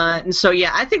 Yeah. And so,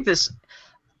 I think this...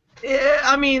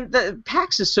 I mean, the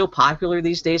PAX is so popular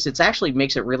these days, it actually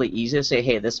makes it really easy to say,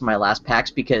 hey, this is my last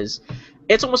PAX, because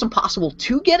it's almost impossible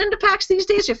to get into PAX these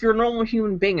days if you're a normal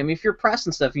human being. I mean, if you're press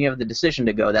and stuff and you have the decision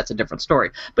to go, that's a different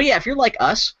story. But if you're like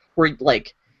us, we're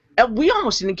like... We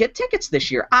almost didn't get tickets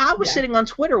this year. I was sitting on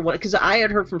Twitter because I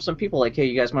had heard from some people like, hey,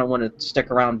 you guys might want to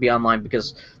stick around and be online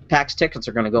because PAX tickets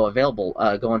are going to go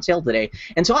on sale today.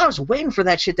 And so I was waiting for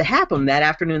that shit to happen. That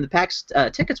afternoon, the PAX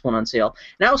tickets went on sale.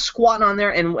 And I was squatting on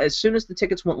there, and as soon as the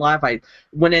tickets went live, I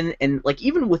went in, and like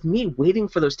even with me waiting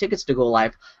for those tickets to go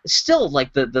live, still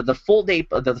like the full day,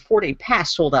 the 4-day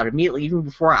pass sold out immediately, even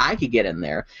before I could get in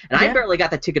there. And I barely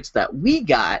got the tickets that we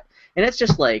got, and it's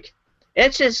just like...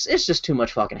 It's just too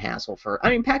much fucking hassle for...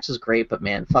 I mean, PAX is great, but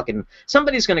man, fucking...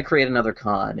 Somebody's going to create another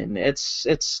con, and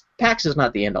PAX is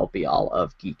not the end-all be-all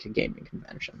of geek and gaming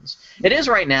conventions. It is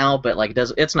right now, but like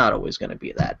it's not always going to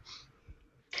be that.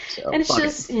 So, and it's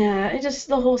just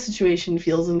the whole situation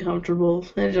feels uncomfortable.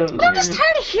 I'm just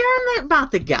tired of hearing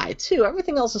about the guy, too.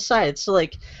 Everything else aside, it's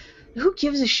like... Who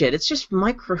gives a shit? It's just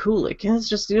Mike Rahulik, and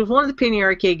it's one of the Penny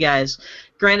Arcade guys.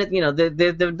 Granted,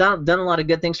 they've done a lot of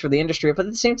good things for the industry, but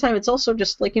at the same time, it's also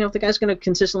just like, if the guy's going to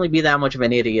consistently be that much of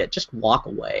an idiot, just walk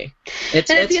away. And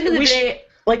at the end of the day,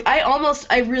 like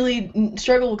I really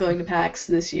struggled going to PAX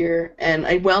this year, and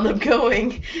I wound up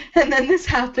going, and then this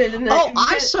happened. And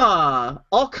I saw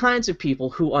all kinds of people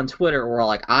who on Twitter were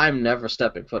like, "I'm never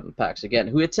stepping foot in PAX again."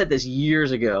 Who had said this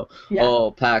years ago? Yeah.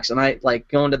 Oh, PAX, and I like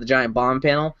going to the giant bomb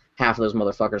panel. Half of those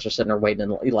motherfuckers are sitting there waiting,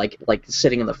 and like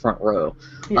sitting in the front row.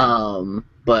 Yeah.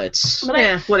 But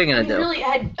yeah, what are you gonna do? Really,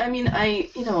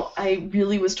 I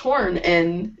really was torn,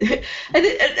 and when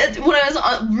I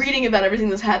was reading about everything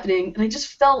that's happening, and I just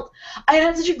felt I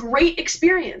had such a great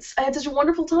experience. I had such a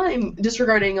wonderful time,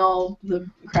 disregarding all the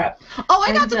crap. Oh,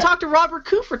 I got to talk to Robert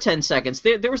Koo for 10 seconds.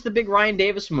 There was the big Ryan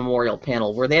Davis Memorial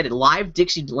panel where they had a live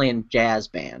Dixieland jazz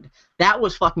band. That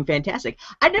was fucking fantastic.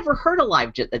 I'd never heard a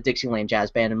live Dixieland jazz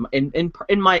band in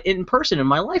person in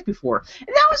my life before, and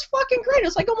that was fucking great. It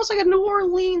was like almost like a New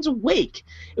Orleans wake.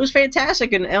 It was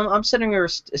fantastic, and I'm sitting there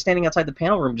standing outside the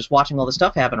panel room just watching all this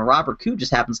stuff happen. And Robert Koo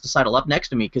just happens to sidle up next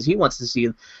to me because he wants to see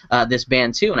this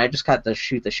band too, and I just got to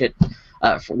shoot the shit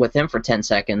with him for 10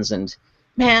 seconds and.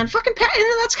 Man, fucking PAX,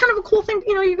 that's kind of a cool thing.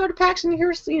 You go to PAX and you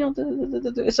hear,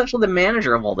 essentially the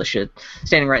manager of all this shit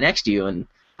standing right next to you, and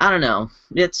I don't know.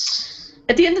 It's...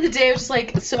 At the end of the day, I was just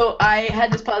like, so I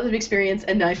had this positive experience,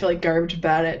 and now I feel like garbage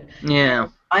about it. Yeah.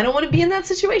 I don't want to be in that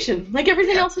situation. Like,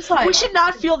 everything else is fine. We should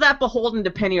not feel that beholden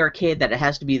to Penny Arcade that it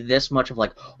has to be this much of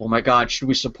like, oh my god, should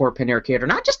we support Penny Arcade or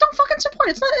not? Just don't fucking support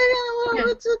it. It's not,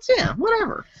 it's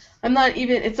whatever. I'm not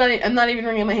even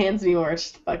wringing my hands anymore.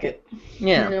 It's just fuck it.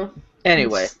 Yeah.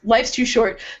 Anyway. Life's too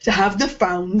short to have the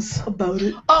frowns about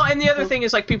it. Oh, and the other thing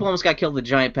is, like, people almost got killed at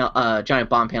the giant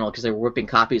bomb panel because they were whipping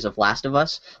copies of Last of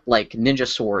Us, like ninja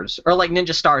swords, or like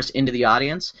ninja stars into the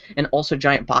audience, and also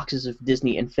giant boxes of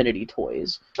Disney Infinity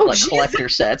toys, collector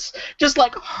sets, just,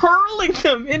 like, hurling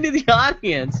them into the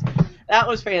audience. That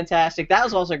was fantastic. That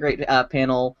was also a great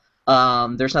panel.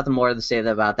 There's nothing more to say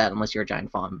about that unless you're a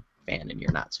giant fan and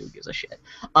you're not, so who gives a shit.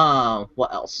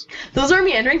 What else? Those are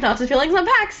meandering thoughts and feelings on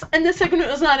PAX, and this segment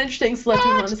was not interesting, so let's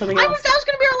move on to something else. That was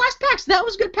going to be our last PAX. That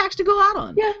was good PAX to go out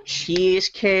on. Yeah.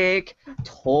 Cheesecake,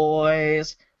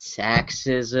 toys,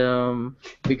 sexism.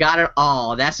 We got it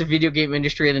all. That's the video game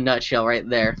industry in a nutshell right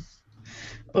there.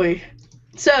 Oy.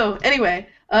 So, anyway,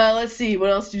 let's see.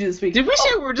 What else did you do this week? Did we say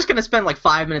we were just going to spend like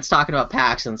 5 minutes talking about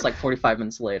PAX, and it's like 45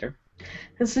 minutes later?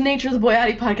 It's the nature of the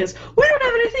Boyati podcast. We don't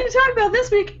have anything to talk about this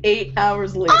week. 8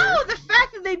 hours later. Oh, the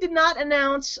fact that they did not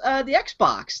announce the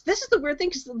Xbox. This is the weird thing,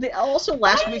 because they also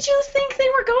last week... Why did you think they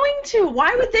were going to?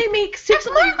 Why would they make... If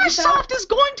Microsoft is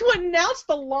going to announce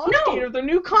the launch date of their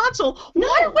new console,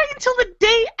 why wait until the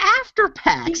day after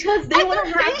PAX? Because they want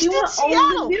to have you own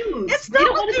the news. It's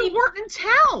not like they weren't in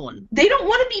town. They don't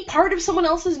want to be part of someone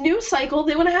else's news cycle.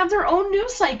 They want to have their own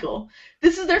news cycle.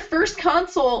 This is their first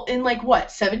console in, like,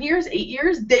 what, 7 years, 8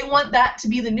 years? They want that to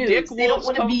be the news. They don't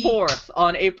want to be forth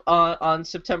on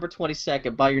September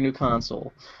 22nd. Buy your new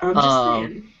console. I'm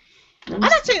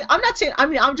just saying. I'm not saying. I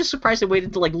mean, I'm just surprised they waited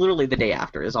until like literally the day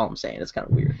after. Is all I'm saying. It's kind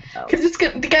of weird. Because it's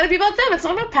got to be about them. It's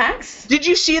not about PAX. Did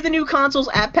you see the new consoles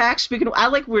at PAX? Speaking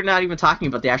of, we're not even talking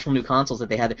about the actual new consoles that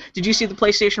they had. Did you see the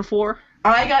PlayStation 4?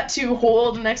 I got to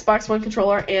hold an Xbox One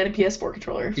controller and a PS4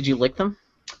 controller. Did you lick them?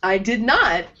 I did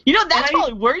not. That's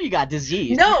probably where you got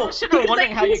disease. No, because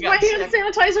I used my hand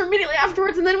sanitizer immediately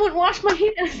afterwards and then went and washed my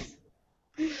hands.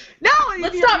 No,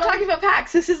 let's stop talking about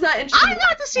PAX. This is not interesting.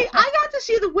 I got to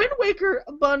see the Wind Waker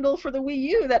bundle for the Wii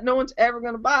U that no one's ever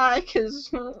gonna buy because.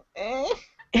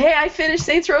 Hey, I finished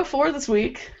Saints Row 4 this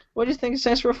week. What do you think of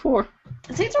Saints Row 4?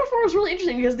 Saints Row 4 was really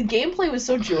interesting because the gameplay was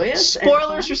so joyous.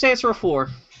 Spoilers for Saints Row 4.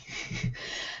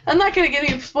 I'm not gonna give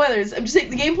you spoilers. I'm just saying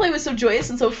the gameplay was so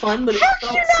joyous and so fun, but how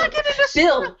can you not get into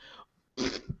Bill,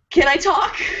 can I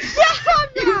talk?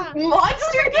 Yeah,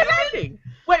 monster ending.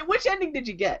 Wait, which ending did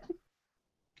you get?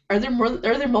 Are there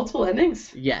multiple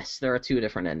endings? Yes, there are 2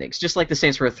 different endings, just like the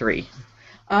Saints Row 3.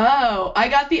 Oh, I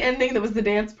got the ending that was the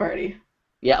dance party.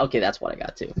 Yeah, okay, that's what I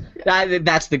got too. Yeah.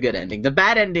 That's the good ending. The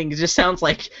bad ending just sounds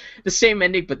like the same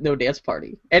ending but no dance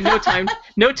party and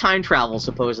no time travel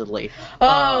supposedly.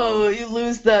 Oh, you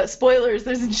lose the spoilers.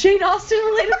 There's a Jane Austen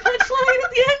related punchline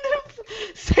at the end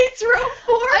of Saints Row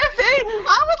 4.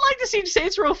 I would like to see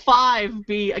Saints Row 5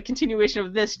 be a continuation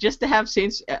of this, just to have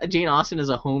Jane Austen as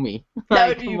a homie. That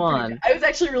would be come on. I was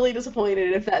actually really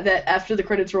disappointed if that after the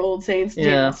credits rolled, Jane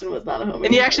Austen was not a homie.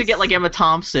 And you actually get like Emma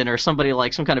Thompson or somebody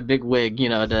like some kind of big wig,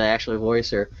 to actually voice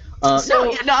her.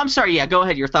 I'm sorry. Yeah, go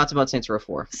ahead. Your thoughts about Saints Row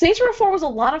 4. Saints Row 4 was a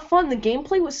lot of fun. The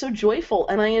gameplay was so joyful,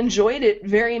 and I enjoyed it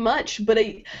very much. But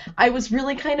I was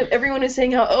really kind of everyone is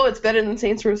saying how it's better than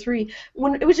Saints Row 3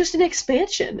 when it was just an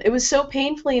expansion. It was so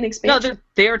painfully an expansion. No,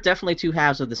 they are definitely 2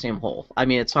 halves of the same whole. I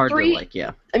mean, it's hard to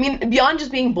yeah. I mean, beyond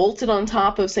just being bolted on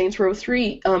top of Saints Row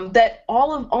 3, that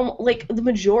the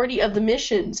majority of the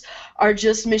missions are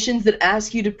just missions that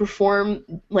ask you to perform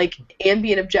like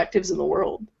ambient objectives in the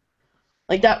world.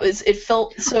 Like it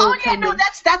felt so. Oh yeah, no,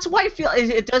 that's why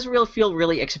it does really feel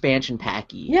really expansion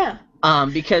packy. Yeah.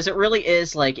 Because it really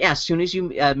is like as soon as you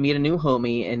meet a new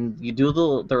homie and you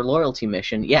do their loyalty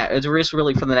mission, it's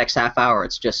really for the next half hour.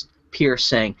 It's just Pierce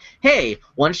saying, hey,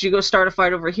 why don't you go start a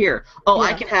fight over here? Oh,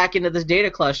 I can hack into this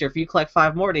data cluster if you collect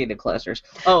 5 more data clusters.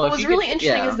 Oh, what's really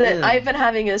interesting is that I've been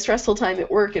having a stressful time at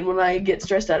work, and when I get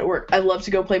stressed out at work, I love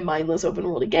to go play mindless open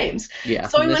world games. Yeah.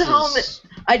 So I went home and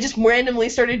I just randomly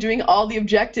started doing all the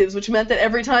objectives, which meant that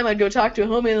every time I'd go talk to a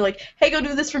homie and they're like, hey, go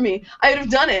do this for me, I would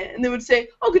have done it, and they would say,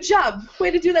 oh, good job,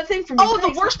 way to do that thing for me. Oh,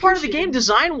 the worst part of the game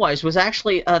design-wise was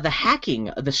actually the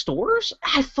hacking the stores.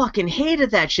 I fucking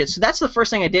hated that shit. So that's the first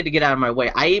thing I did to get out of my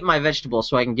way. I ate my vegetables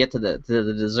so I can get to the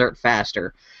dessert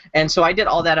faster. And so I did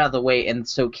all that out of the way, and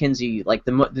so Kinsey, like,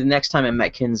 the next time I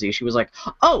met Kinsey, she was like,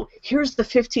 oh, here's the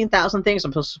 15,000 things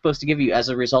I'm supposed to give you as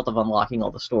a result of unlocking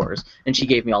all the stores. And she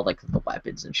gave me all, like, the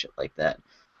weapons and shit like that.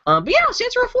 But yeah,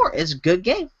 Saints Row 4 is a good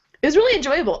game. It was really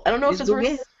enjoyable. I don't know if it's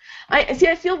worth...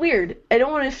 I feel weird. I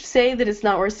don't want to say that it's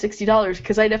not worth $60,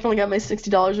 because I definitely got my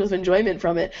 $60 worth of enjoyment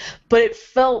from it, but it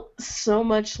felt so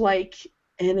much like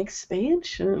an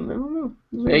expansion. I don't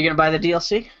know. Are you going to buy the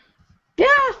DLC? Yeah,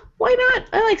 why not?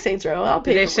 I like Saints Row. I'll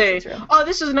pay for Saints Row. Oh,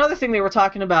 this is another thing they were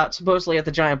talking about, supposedly, at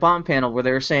the Giant Bomb panel, where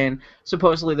they were saying,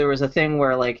 supposedly there was a thing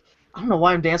where, like, I don't know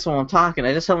why I'm dancing while I'm talking.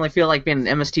 I just suddenly feel like being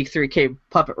an MST3K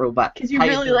puppet robot. Because you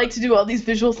really like to do all these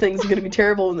visual things. Are going to be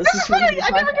terrible when this is I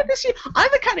never get to see. I'm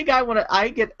the kind of guy when I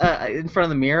get in front of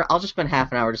the mirror, I'll just spend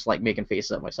half an hour just like making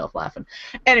faces at myself laughing.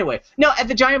 Anyway, no, at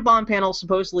the Giant Bomb panel,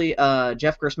 supposedly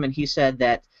Jeff Gerstmann, he said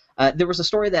that there was a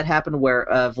story that happened where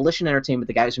Volition Entertainment,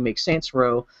 the guys who make Saints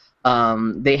Row,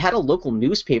 they had a local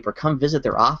newspaper come visit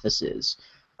their offices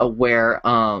where...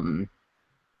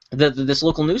 This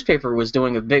local newspaper was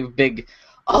doing a big,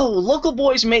 oh, local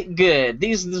boys make good.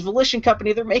 This Volition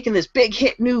company, they're making this big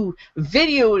hit new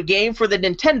video game for the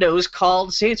Nintendos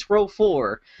called Saints Row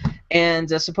 4.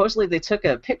 And supposedly they took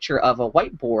a picture of a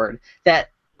whiteboard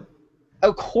that,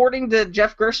 according to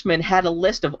Jeff Gerstmann, had a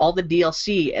list of all the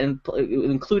DLC, and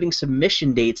including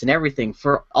submission dates and everything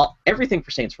for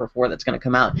Saints Row 4 that's going to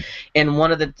come out. And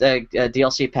one of the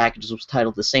DLC packages was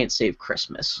titled The Saints Save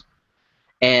Christmas.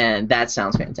 And that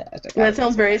sounds fantastic. That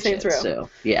sounds very Saints Row. So,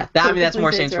 yeah. That's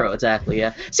more Saints Row, exactly,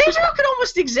 yeah. Saints Row could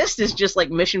almost exist as just, like,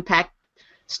 mission-packed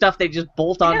stuff they just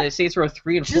bolt on to Saints Row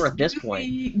 3 and 4 at this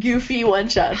point. Goofy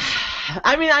one-shots.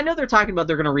 I mean, I know they're talking about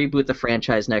they're going to reboot the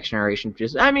franchise next generation.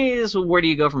 Where do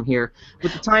you go from here?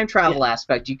 With the time travel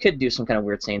aspect, you could do some kind of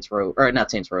weird Saints Row, or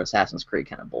not Saints Row, Assassin's Creed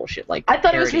kind of bullshit. Like I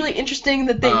thought it was really interesting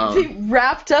that they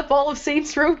wrapped up all of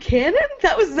Saints Row canon.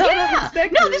 That was not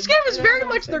unexpected. No, this game is very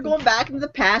much, they're going back into the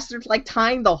past. They're like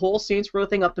tying the whole Saints Row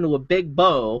thing up into a big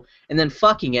bow and then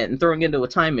fucking it and throwing it into a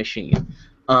time machine.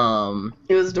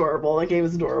 It was adorable. That game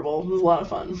was adorable. It was a lot of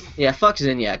fun. Yeah, fuck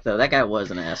Zinyak, though. That guy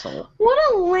was an asshole.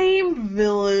 What a lame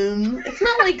villain. It's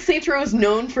not like Saints Row is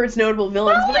known for its notable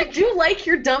villains, but I do like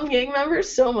your dumb gang members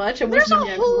so much. I wish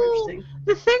Zinyak was more interesting.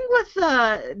 The thing with,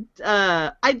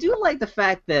 I do like the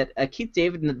fact that Keith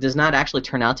David does not actually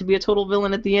turn out to be a total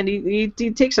villain at the end.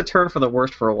 He takes a turn for the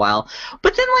worst for a while.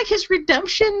 But then, like, his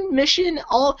redemption mission,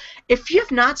 if you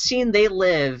have not seen They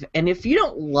Live, and if you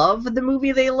don't love the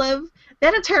movie They Live,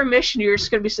 that entire mission, you're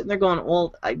just going to be sitting there going,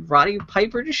 well, Roddy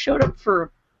Piper just showed up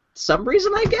for some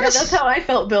reason, I guess. Yeah, that's how I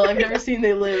felt, Bill. I've never seen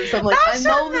They Live, so I'm like, I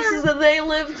know this is a They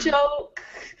Live joke.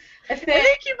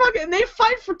 And they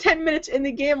fight for 10 minutes in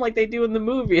the game like they do in the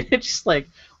movie, and it's just like,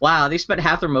 wow, they spent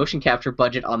half their motion capture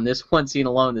budget on this one scene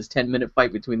alone, this 10-minute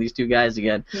fight between these two guys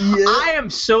again. Yeah. I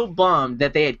am so bummed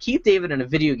that they had Keith David in a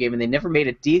video game, and they never made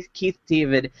a Keith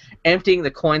David emptying the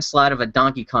coin slot of a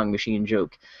Donkey Kong machine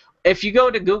joke. If you go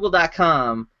to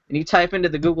google.com and you type into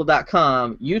the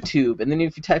google.com YouTube, and then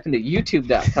if you type into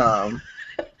youtube.com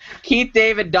Keith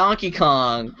David Donkey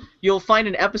Kong, you'll find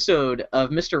an episode of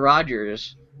Mr.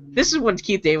 Rogers. This is when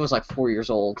Keith David was like 4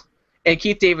 years old. And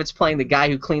Keith David's playing the guy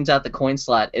who cleans out the coin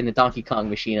slot in the Donkey Kong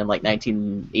machine in like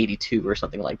 1982 or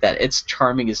something like that. It's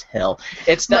charming as hell.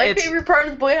 My favorite part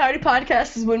of the Boy Howdy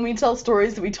podcast is when we tell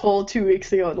stories that we told 2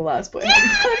 weeks ago in the last Boy Howdy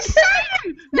podcast.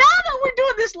 Now that we're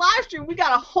doing this live stream, we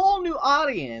got a whole new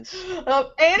audience.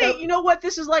 You know what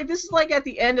this is like? This is like at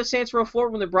the end of Saints Row 4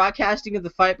 when they're broadcasting of the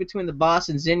fight between the boss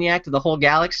and Zinyak to the whole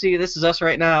galaxy. This is us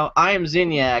right now. I am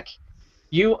Zinyak.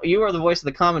 You are the voice of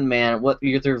the common man.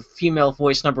 You're their female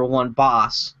voice number 1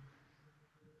 boss.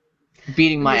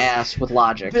 Beating my ass with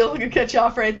logic. Bill could cut you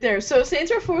off right there. So Saints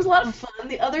Row 4 was a lot of fun.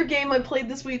 The other game I played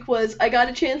this week was I got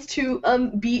a chance to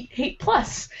beat Hate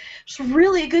Plus. It's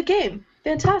really a good game.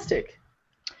 Fantastic.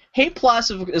 Hate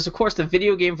Plus is, of course, the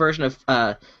video game version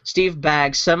of Steve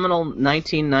Bagg's seminal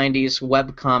 1990s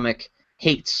webcomic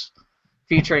Hates,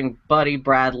 featuring Buddy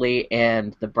Bradley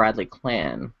and the Bradley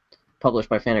Clan, published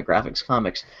by Fantagraphics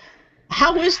Comics.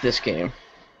 How is this game?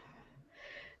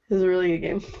 It was a really good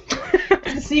game.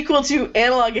 It's a sequel to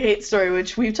Analog: A Hate Story,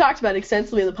 which we've talked about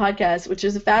extensively in the podcast, which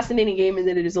is a fascinating game in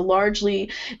that it is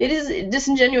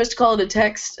disingenuous to call it a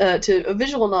text to a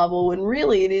visual novel, when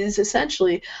really it is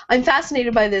essentially, I'm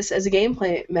fascinated by this as a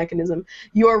gameplay mechanism.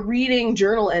 You're reading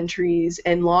journal entries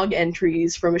and log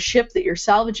entries from a ship that you're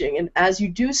salvaging, and as you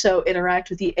do so, interact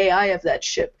with the AI of that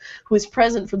ship, who is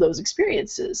present for those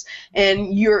experiences. And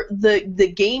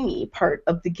the gamey part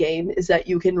of the game is that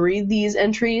you can read these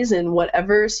entries in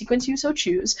whatever sequence you so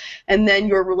choose, and then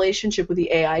your relationship with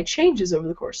the AI changes over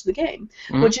the course of the game,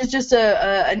 which is just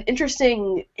an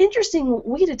interesting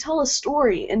way to tell a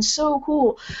story, and so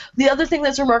cool. The other thing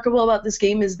that's remarkable about this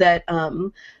game is that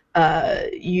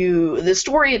the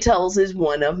story it tells is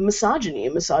one of misogyny,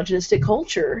 a misogynistic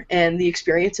culture, and the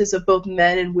experiences of both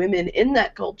men and women in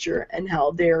that culture, and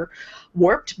how they're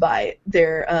warped by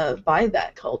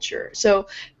that culture. So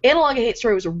Analog: A Hate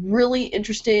Story was a really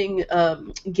interesting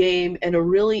game, and a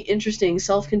really interesting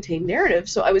self-contained narrative.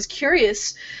 So I was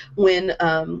curious when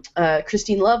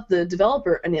Christine Love, the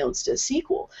developer, announced a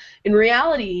sequel. In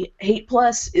reality, Hate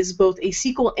Plus is both a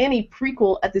sequel and a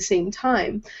prequel at the same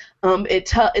time.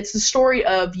 It's the story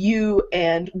of you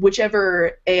and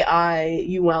whichever AI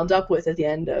you wound up with at the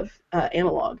end of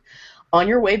Analog, on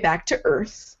your way back to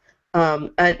Earth.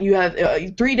 And you have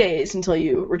 3 days until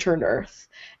you return to Earth.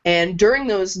 And during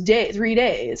those 3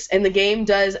 days, and the game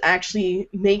does actually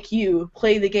make you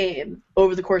play the game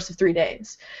over the course of 3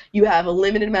 days, you have a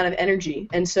limited amount of energy.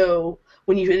 And so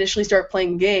when you initially start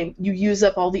playing the game, you use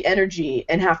up all the energy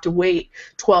and have to wait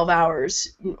 12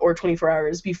 hours or 24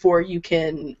 hours before you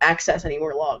can access any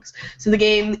more logs. So the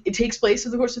game, it takes place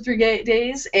over the course of 3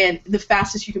 days, and the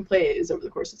fastest you can play it is over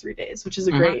the course of 3 days, which is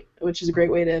a great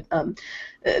way to.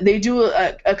 They do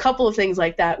a couple of things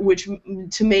like that, which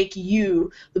to make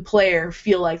you, the player,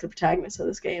 feel like the protagonist of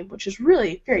this game, which is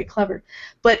really very clever.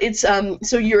 But it's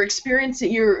so you're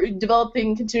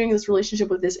continuing this relationship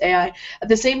with this AI. At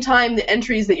the same time, the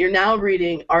entries that you're now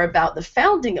reading are about the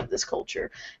founding of this culture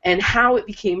and how it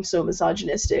became so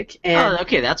misogynistic. And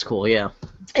okay, that's cool. Yeah.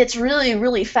 It's really,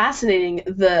 really fascinating.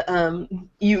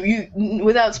 You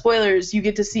without spoilers, you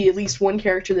get to see at least one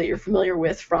character that you're familiar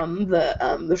with from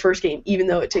the first game, even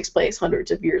though it takes place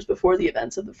hundreds of years before the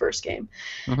events of the first game.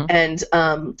 And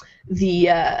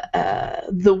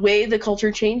the way the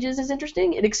culture changes is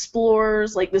interesting. It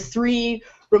explores like the 3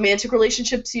 romantic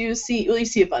relationships you see. Well, you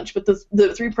see a bunch, but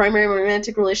the 3 primary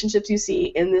romantic relationships you see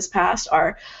in this past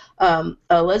are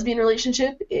a lesbian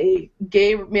relationship, a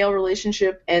gay male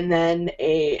relationship, and then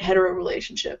a hetero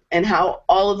relationship, and how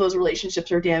all of those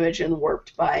relationships are damaged and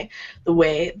warped by the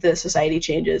way the society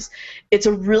changes. It's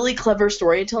a really clever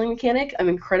storytelling mechanic. I'm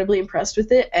incredibly impressed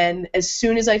with it, and as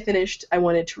soon as I finished, I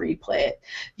wanted to replay it,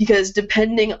 because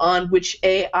depending on which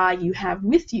AI you have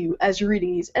with you as you're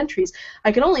reading these entries,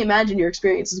 I can only imagine your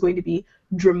experience is going to be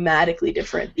dramatically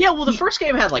different. Yeah, well, the first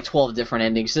game had like 12 different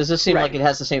endings. Does this seem like it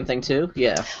has the same thing too?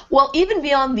 Yeah. Well, even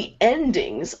beyond the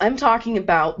endings, I'm talking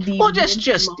about the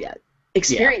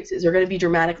experiences are going to be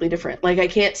dramatically different. Like, I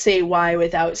can't say why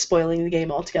without spoiling the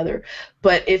game altogether,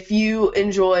 but if you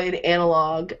enjoyed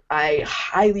Analog, I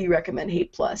highly recommend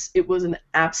Hate Plus. It was an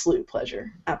absolute pleasure.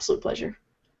 Absolute pleasure.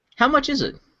 How much is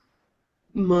it?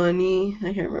 Money,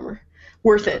 I can't remember.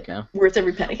 Worth it. Okay. Worth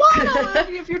every penny. Well, no,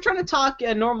 if you're trying to talk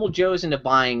normal Joes into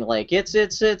buying, like, it's.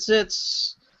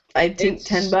 I think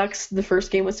 $10. The first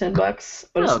game was $10.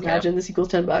 But just imagine the sequel's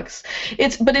 $10.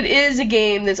 But it is a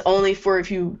game that's only for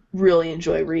if you really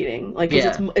enjoy reading. Like,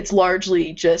 it's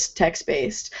largely just text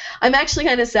based. I'm actually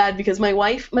kind of sad because my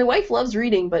wife loves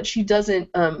reading, but she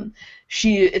doesn't.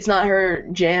 It's not her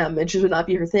jam. It just would not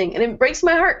be her thing, and it breaks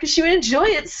my heart because she would enjoy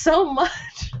it so much.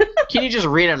 Can you just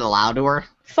read it aloud to her?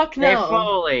 Fuck no. Hey,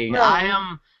 Foley, no. I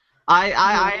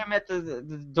am at the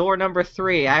door number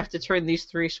 3. I have to turn these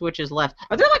 3 switches left.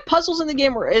 Are there like puzzles in the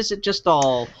game, or is it just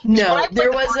all? No,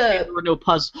 there were no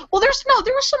puzzles. Well, there was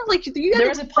some like you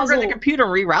had to program the computer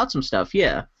and reroute some stuff.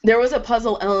 Yeah. There was a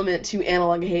puzzle element to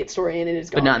Analog: A Hate Story, and it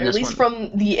is gone. But not in at this least one.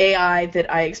 From the AI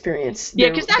that I experienced. Yeah,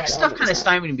 because that stuff kind of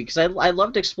stymied me because I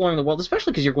loved exploring the world,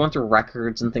 especially because you're going through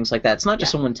records and things like that. It's not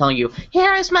just someone telling you,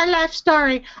 "Here is my life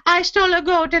story. I stole a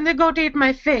goat and the goat ate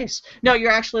my face." No,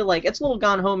 you're actually like it's a little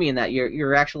Gone Homey in that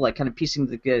you're actually like kind of piecing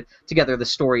together the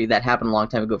story that happened a long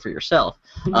time ago for yourself.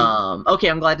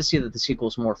 Okay, I'm glad to see that the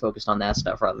sequel's more focused on that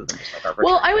stuff rather than just like our.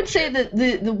 Well, I would say that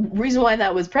the reason why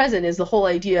that was present is the whole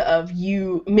idea of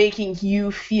you making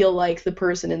you feel like the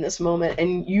person in this moment,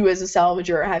 and you as a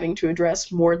salvager are having to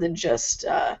address more than just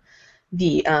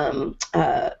the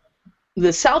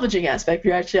salvaging aspect.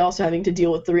 You're actually also having to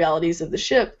deal with the realities of the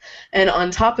ship, and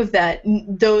on top of that,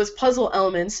 those puzzle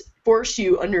elements force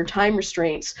you under time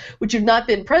restraints, which have not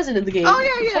been present in the game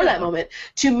before that moment,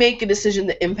 to make a decision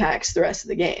that impacts the rest of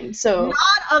the game. So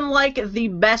not unlike the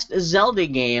best Zelda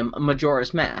game,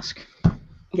 Majora's Mask.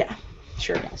 Yeah,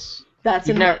 sure. Yes. That's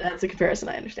a comparison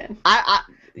I understand.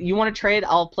 You want to trade?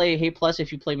 I'll play Hey Plus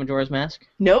if you play Majora's Mask.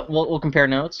 Nope. We'll compare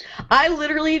notes. I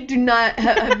literally do not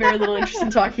have very little interest in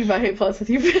talking about Hey Plus with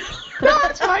you. No,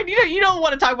 that's fine. You don't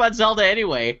want to talk about Zelda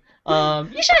anyway.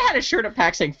 You should have had a shirt at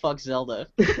PAX saying "Fuck Zelda."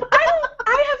 I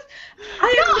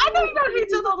know you don't hate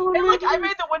Zelda. And like, I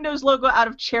made the Windows logo out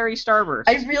of cherry Starburst.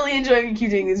 I really enjoy when you keep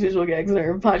doing these visual gags in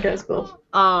our podcast, Bill.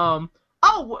 Oh,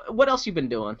 what else you been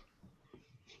doing?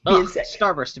 Being sick.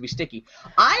 Starburst to be sticky.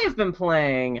 I have been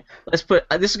playing. This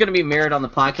is going to be mirrored on the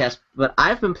podcast, but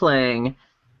I've been playing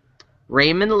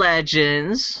Rayman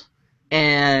Legends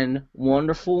and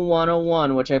Wonderful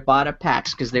 101, which I bought at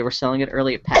PAX because they were selling it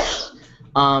early at PAX.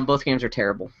 Both games are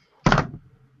terrible.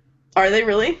 Are they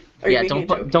really? Yeah,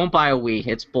 don't buy a Wii.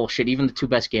 It's bullshit. Even the two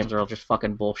best games are all just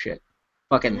fucking bullshit.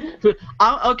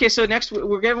 Okay, so next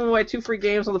we're giving away 2 free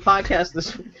games on the podcast.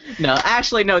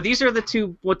 No. These are the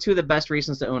two of the best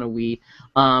reasons to own a Wii.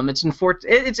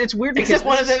 It's weird because except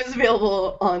one of them is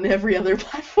available on every other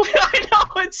platform. I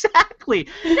know, exactly.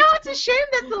 No, it's a shame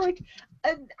that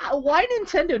why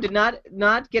Nintendo did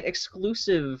not get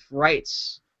exclusive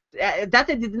rights. That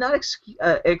they did not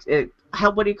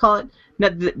what do you call it?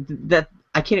 That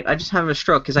I just have a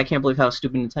stroke because I can't believe how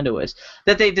stupid Nintendo is.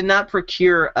 That they did not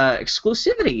procure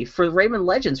exclusivity for Rayman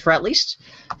Legends for at least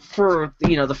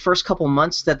the first couple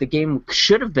months that the game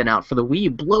should have been out for the Wii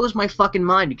U blows my fucking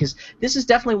mind because this is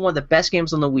definitely one of the best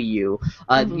games on the Wii U.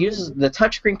 Uses the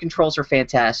touchscreen controls are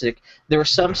fantastic. There are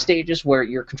some stages where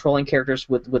you're controlling characters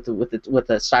with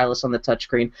a stylus on the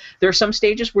touchscreen. There are some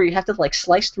stages where you have to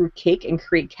slice through cake and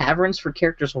create caverns for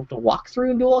characters to walk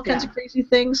through and do all kinds of crazy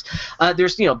things.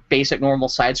 There's basic normal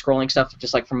side-scrolling stuff,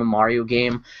 just like from a Mario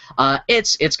game.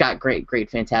 It's got great,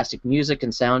 fantastic music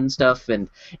and sound and stuff, and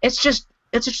it's just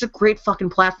a great fucking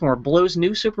platform. Blows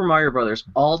New Super Mario Brothers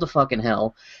all to fucking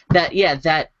hell. That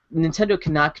Nintendo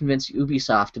cannot convince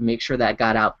Ubisoft to make sure that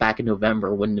got out back in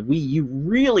November when the Wii U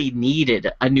really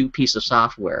needed a new piece of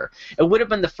software. It would have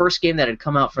been the first game that had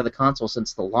come out for the console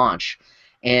since the launch.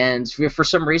 And for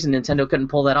some reason, Nintendo couldn't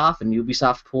pull that off, and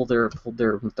Ubisoft pulled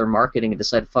their marketing and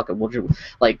decided, fuck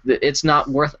it, it's not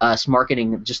worth us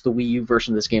marketing just the Wii U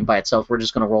version of this game by itself. We're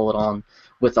just going to roll it on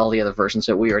with all the other versions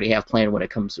that we already have planned when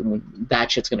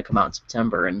that shit's going to come out in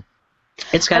September. And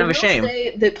it's kind of a shame. I will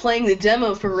say that playing the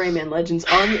demo for Rayman Legends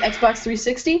on the Xbox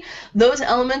 360, those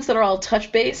elements that are all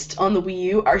touch-based on the Wii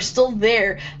U are still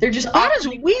there. They're just that is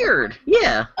weird.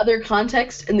 Yeah. Other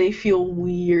context, and they feel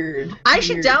weird. I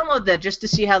should download that just to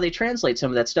see how they translate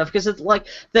some of that stuff, because it's like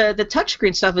the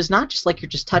touchscreen stuff is not just like you're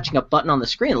just touching a button on the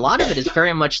screen. A lot of it is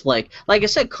very much like I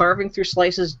said, carving through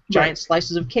giant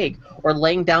slices of cake, or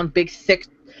laying down big, thick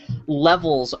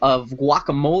levels of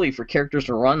guacamole for characters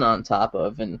to run on top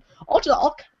of, and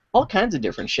all kinds of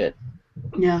different shit.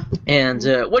 Yeah. And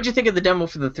what'd you think of the demo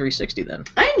for the 360 then?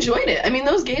 I enjoyed it. I mean,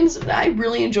 those games, I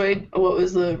really enjoyed. What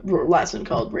was the last one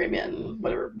called? Rayman,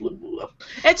 whatever. Blah, blah, blah.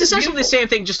 It's essentially the same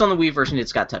thing, just on the Wii version.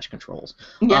 It's got touch controls.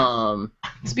 Yeah.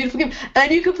 It's a beautiful game,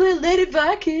 and you can play Lady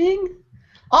Viking.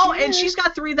 Oh, and she's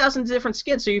got 3,000 different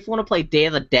skins, so if you want to play Day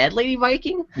of the Dead Lady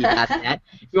Viking, you got that.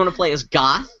 If you want to play as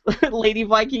Goth Lady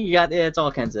Viking, you got it. It's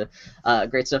all kinds of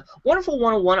great stuff. Wonderful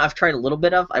 101, I've tried a little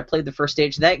bit of. I played the first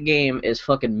stage. That game is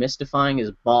fucking mystifying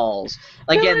as balls.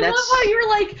 Again, I love how you're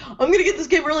like, I'm going to get this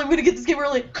game early, I'm going to get this game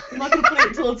early. I'm not going to play it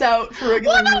until it's out for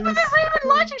regular release. Well, no, but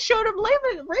Rayman Legends showed up.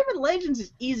 Rayman Legends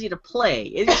is easy to play.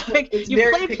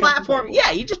 You play platform.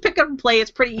 Yeah, you just pick up and play.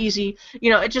 It's pretty easy.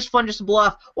 It's just fun just to blow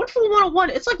off. Wonderful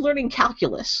 101, it's like learning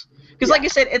calculus. Because, like I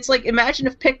said, it's like, imagine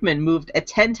if Pikmin moved at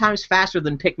 10 times faster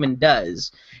than Pikmin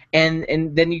does, and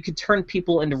then you could turn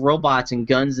people into robots and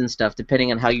guns and stuff,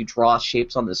 depending on how you draw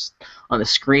shapes on the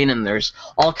screen, and there's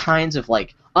all kinds of,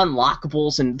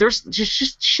 unlockables, and there's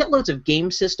just shitloads of game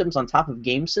systems on top of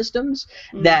game systems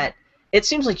that it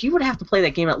seems like you would have to play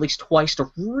that game at least twice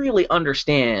to really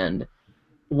understand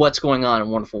what's going on in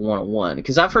Wonderful 101.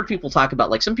 Because I've heard people talk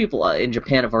about, some people in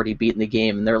Japan have already beaten the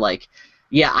game, and they're like,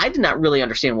 yeah, I did not really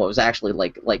understand what was actually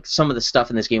like some of the stuff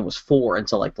in this game was for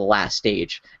until the last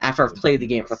stage after I've played the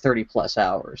game for 30+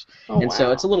 hours.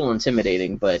 So it's a little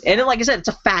intimidating, and like I said, it's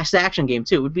a fast action game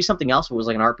too. It would be something else if it was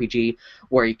like an RPG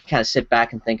where you can kind of sit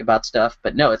back and think about stuff,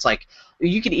 but no, it's like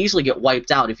you could easily get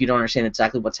wiped out if you don't understand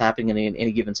exactly what's happening in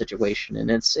any given situation. And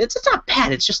it's not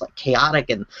bad. It's just like chaotic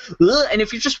and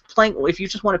if you're just playing, if you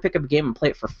just want to pick up a game and play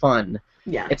it for fun,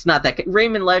 Yeah. it's not that.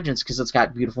 Rayman Legends, because it's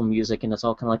got beautiful music and it's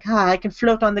all kind of like, I can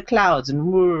float on the clouds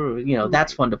and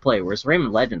that's fun to play. Whereas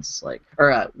Rayman Legends is like,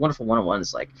 or Wonderful 101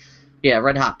 is like, yeah,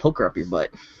 red hot poker up your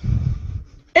butt.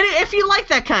 And if you like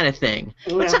that kind of thing.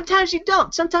 Yeah. But sometimes you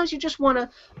don't. Sometimes you just want a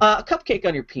cupcake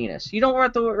on your penis. You don't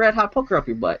want the red hot poker up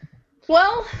your butt.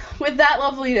 Well, with that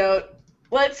lovely note,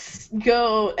 let's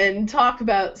go and talk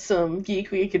about some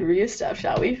Geek Week and review stuff,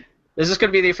 shall we? Is this going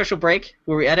to be the official break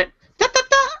where we edit?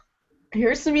 Da-da-da!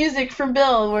 Here's some music from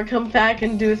Bill, and we'll come back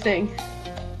and do a thing.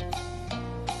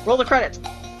 Roll the credits.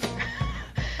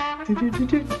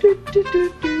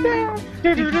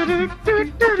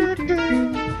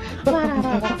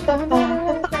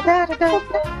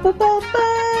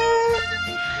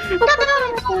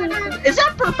 Is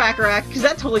that per Baccarat? Because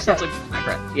that totally sounds like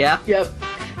Baccarat. Yeah? Yep.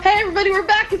 Hey everybody, we're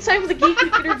back. It's time for the Geek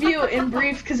Week review in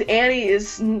brief because Annie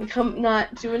is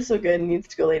not doing so good and needs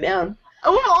to go lay down.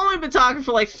 We've only been talking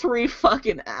for like 3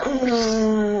 fucking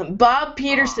hours. Bob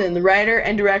Peterson, the writer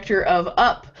and director of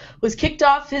Up, was kicked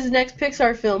off his next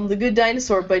Pixar film, The Good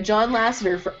Dinosaur, by John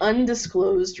Lasseter for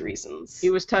undisclosed reasons. He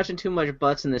was touching too much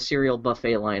butts in the cereal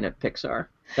buffet line at Pixar.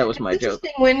 That was my joke.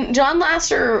 When John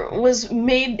Lasseter was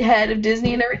made head of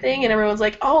Disney and everything, and everyone's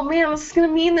like, oh man, this is going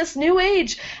to mean this new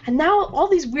age. And now all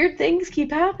these weird things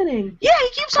keep happening. Yeah, he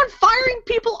keeps on firing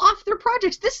people off their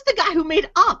projects. This is the guy who made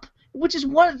Up, which is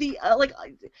one of the,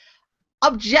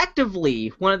 objectively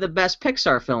one of the best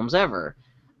Pixar films ever.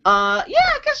 I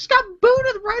guess got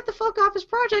booted right the fuck off his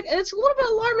project, and it's a little bit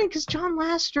alarming because John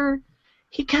Lasseter,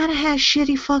 he kind of has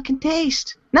shitty fucking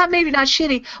taste. Maybe not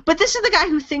shitty, but this is the guy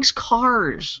who thinks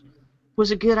Cars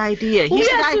was a good idea. Well,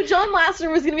 so John Lasseter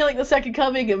was going to be like the second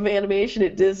coming of animation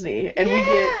at Disney, and we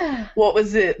get, what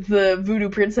was it, the Voodoo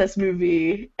Princess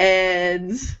movie,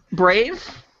 and... Brave,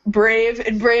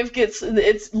 and Brave gets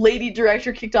its lady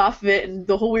director kicked off of it, and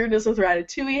the whole weirdness with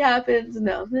Ratatouille happens, and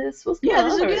now this was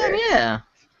this is again, yeah.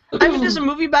 I mean, does a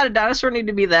movie about a dinosaur need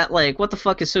to be that, like, what the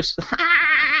fuck is so...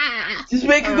 Just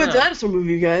make a good dinosaur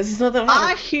movie, you guys. It's not that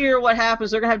hard. I hear what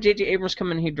happens. They're going to have J.J. Abrams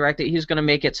come in and he direct it. He's going to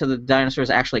make it so the dinosaurs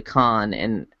actually con,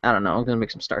 and I don't know, I'm going to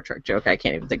make some Star Trek joke I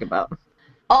can't even think about.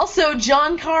 Also,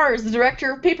 John Cars, the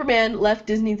director of Paperman, left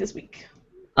Disney this week.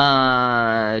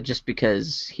 Just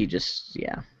because he just,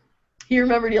 yeah. He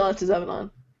remembered he left his oven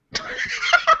on.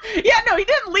 Yeah, no, he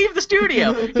didn't leave the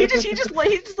studio. He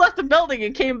just left the building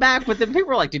and came back. But then people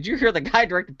were like, "Did you hear the guy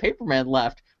directed Paperman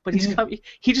left?" But he's coming.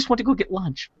 He just went to go get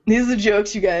lunch. These are the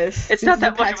jokes, you guys. It's not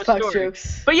that much of a PAX story.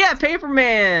 Jokes. But yeah,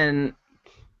 Paperman.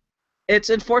 It's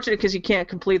unfortunate because he can't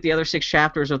complete the other 6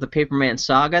 chapters of the Paperman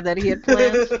saga that he had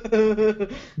planned.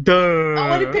 Duh. Oh,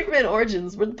 what did Paperman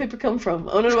Origins? Where did the paper come from?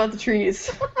 I know about the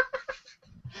trees.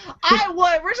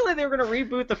 Originally they were going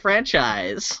to reboot the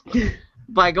franchise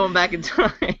by going back in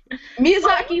time.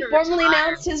 Miyazaki formally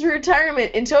announced his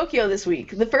retirement in Tokyo this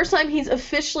week. The first time he's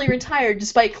officially retired,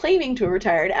 despite claiming to have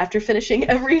retired after finishing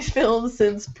every film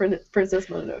since Princess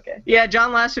Mononoke. Yeah,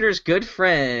 John Lasseter's good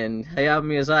friend, Hayao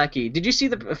Miyazaki. Did you see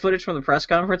the footage from the press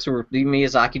conference where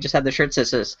Miyazaki just had the shirt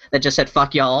that just said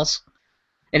 "fuck y'alls,"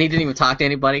 and he didn't even talk to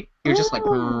anybody? He was just like.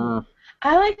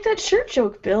 I like that shirt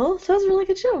joke, Bill. That was a really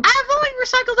good joke. I've only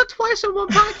recycled it twice in one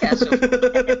podcast.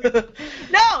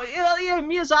 No,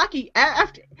 Miyazaki,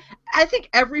 I think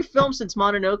every film since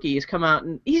Mononoke has come out,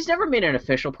 and he's never made an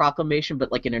official proclamation,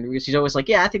 but like in interviews, he's always like,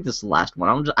 yeah, I think this is the last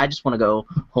one. I just want to go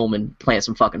home and plant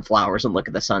some fucking flowers and look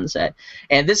at the sunset.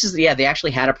 And this is, they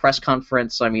actually had a press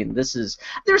conference. So, I mean, there's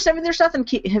nothing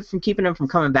keeping him from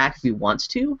coming back if he wants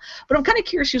to, but I'm kind of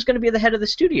curious who's going to be the head of the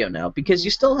studio now, because you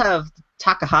still have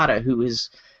Takahata, who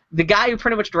is the guy who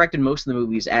pretty much directed most of the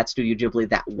movies at Studio Ghibli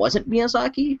that wasn't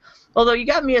Miyazaki. Although you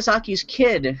got Miyazaki's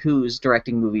kid who's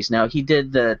directing movies now. He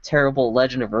did the terrible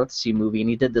Legend of Earthsea movie, and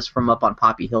he did this From Up on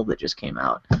Poppy Hill that just came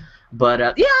out. But,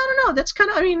 I don't know. That's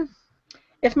kind of,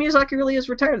 if Miyazaki really is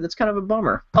retired, that's kind of a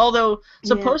bummer. Although,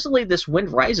 supposedly this Wind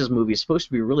Rises movie is supposed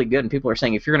to be really good, and people are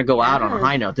saying if you're going to go out on a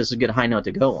high note, this is a good high note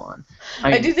to go on.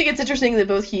 I do think it's interesting that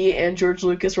both he and George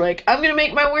Lucas were like, I'm going to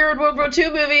make my weird World War II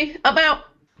movie. I'm out.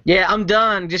 Yeah, I'm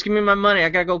done. Just give me my money. I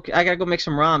gotta go make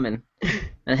some ramen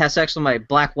and have sex with my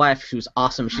black wife, who's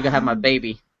awesome. She's gonna have my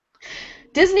baby.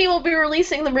 Disney will be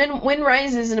releasing The Wind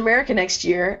Rises in America next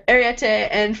year. Ariete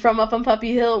and From Up on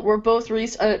Puppy Hill were both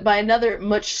released by another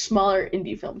much smaller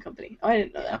indie film company. Oh, I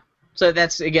didn't know that. So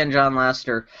that's, again, John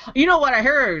Lasseter. You know what I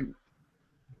heard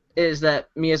is that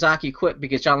Miyazaki quit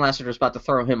because John Lasseter was about to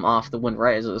throw him off The Wind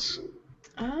Rises.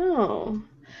 Oh,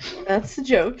 that's a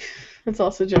joke. That's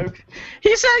also a joke.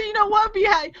 He said, you know what?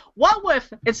 What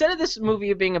if, instead of this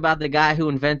movie being about the guy who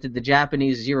invented the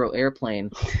Japanese Zero airplane,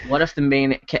 what if the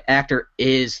main actor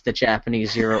is the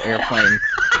Japanese Zero airplane?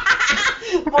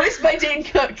 Voiced by Dane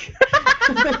Cook.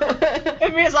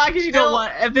 I mean, as long as you don't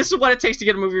want, if this is what it takes to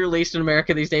get a movie released in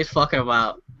America these days, fuck him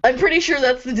out. I'm pretty sure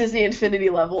that's the Disney Infinity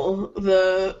level.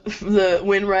 The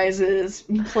wind rises,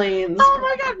 planes. Oh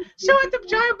my god! So at the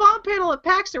giant bomb panel at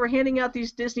PAX, they were handing out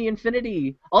these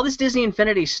all this Disney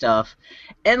Infinity stuff,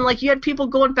 and like you had people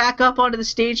going back up onto the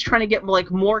stage trying to get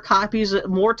like more copies,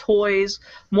 more toys,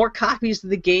 more copies of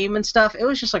the game and stuff. It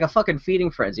was just like a fucking feeding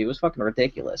frenzy. It was fucking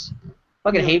ridiculous.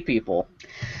 Fucking hate people.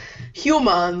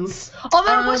 Humans.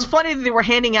 Although it was funny that they were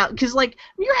handing out, because like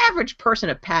your average person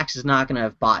at PAX is not going to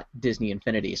have bought Disney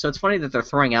Infinity, so it's funny that they're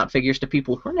throwing out figures to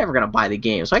people who are never going to buy the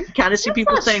game. So I can kind of see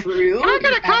people saying, "Can I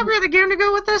get a copy of the game to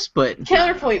go with this?" But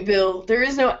counterpoint, Bill, there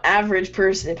is no average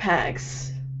person at PAX.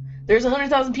 There's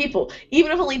 100,000 people.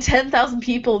 Even if only 10,000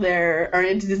 people there are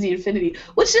into Disney Infinity,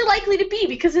 which they're likely to be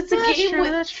because it's a game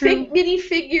with mini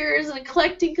figures and a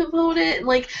collecting component, and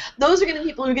like those are going to be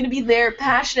people who are going to be there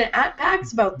passionate at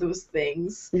PAX about those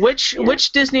things.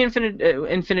 Which Disney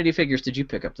Infinity figures did you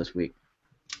pick up this week?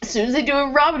 As soon as they do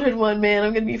a Robin Hood one, man,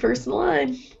 I'm going to be first in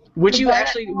line. Would you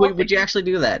actually do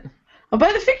that? I'll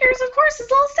buy the figures, of course.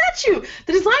 It's all statue.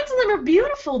 The designs of them are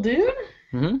beautiful, dude.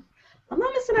 Mm-hmm. I'm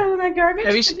not missing out on that garbage.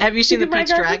 Have you seen the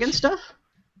Pete's Dragon stuff?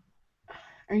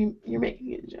 You're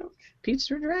making a joke. Pete's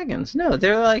Dragons? No,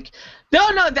 they're like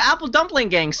no. The Apple Dumpling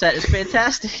Gang set is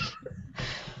fantastic.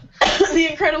 The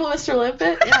Incredible Mr.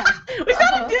 Limpet. Yeah. Was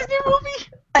that a Disney movie?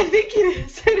 I think it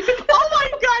is. Oh my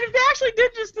god! If they actually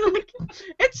did just like,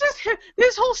 it's just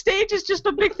this whole stage is just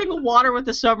a big thing of water with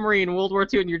a submarine in World War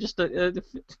II, and you're just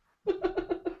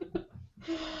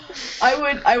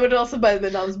I would also buy the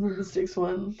Madam's Movement Sticks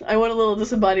one. I want a little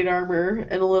disembodied armor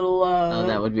and a little. Oh,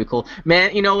 that would be cool,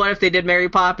 man. You know what? If they did Mary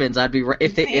Poppins, I'd be.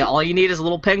 All you need is a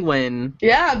little penguin.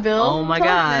 Yeah, Bill. Oh my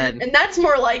god. And that's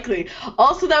more likely.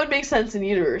 Also, that would make sense in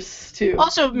universe too.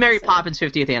 Also, Mary Poppins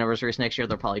 50th anniversary is next year.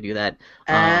 They'll probably do that.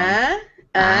 Yeah.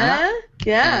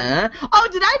 Oh,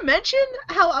 did I mention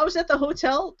how I was at the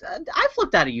hotel? I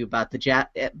flipped out at you about the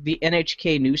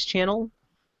NHK News Channel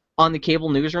on the cable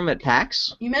newsroom at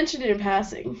PAX. You mentioned it in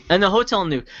passing. And the hotel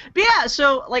knew. But yeah,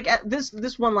 so like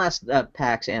this one last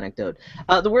PAX anecdote.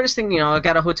 The weirdest thing, I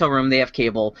got a hotel room. They have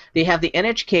cable. They have the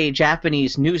NHK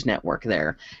Japanese news network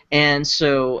there, and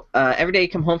so every day you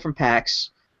come home from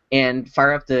PAX and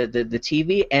fire up the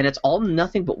TV, and it's all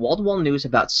nothing but wall-to-wall news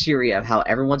about Syria, how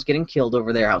everyone's getting killed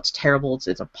over there, how it's terrible,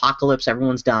 it's apocalypse,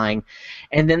 everyone's dying,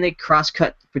 and then they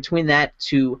cross-cut between that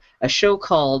to a show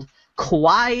called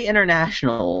Kawaii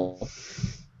International,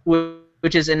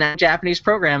 which is a Japanese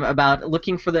program about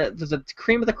looking for the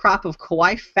cream of the crop of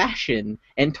kawaii fashion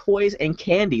and toys and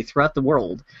candy throughout the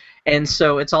world. And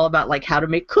so it's all about like how to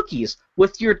make cookies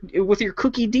with your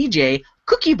cookie DJ,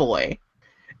 Cookie Boy.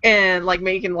 And like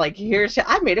making like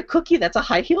I made a cookie that's a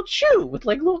high-heeled shoe with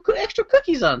like little extra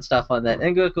cookies on stuff on that,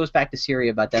 and it goes back to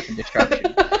Syria about death and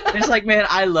destruction. It's like, man,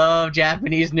 I love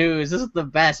Japanese news. This is the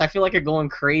best. I feel like I'm going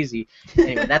crazy.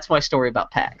 Anyway, that's my story about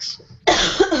PAX.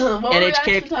 What were we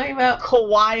actually talking about?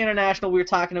 Kawaii International. We were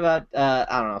talking about I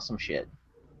don't know, some shit.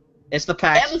 It's the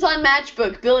PAX. Amazon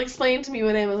Matchbook. Bill, explain to me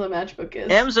what Amazon Matchbook is.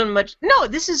 No,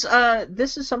 this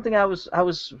is something I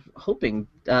was hoping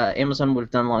Amazon would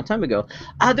have done a long time ago.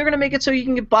 They're gonna make it so you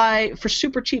can buy for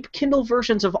super cheap Kindle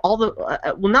versions of all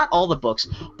the not all the books,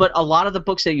 but a lot of the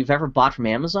books that you've ever bought from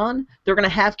Amazon. They're gonna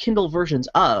have Kindle versions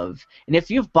of, and if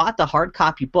you've bought the hard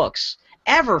copy books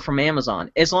ever from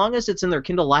Amazon, as long as it's in their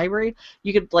Kindle library,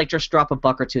 you could like just drop $1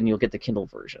 or $2 and you'll get the Kindle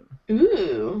version.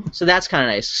 Ooh. So that's kind of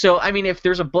nice. So I mean, if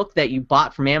there's a book that you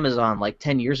bought from Amazon like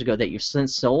 10 years ago that you've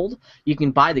since sold, you can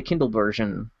buy the Kindle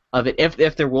version of it.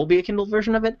 If there will be a Kindle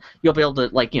version of it, you'll be able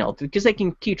to because they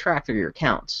can keep track of your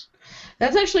accounts.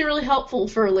 That's actually really helpful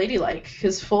for Ladylike,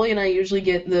 because Foley and I usually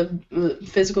get the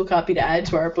physical copy to add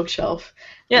to our bookshelf.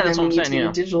 Yeah, that's what I'm saying.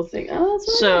 The digital thing. Oh,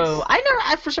 that's really nice.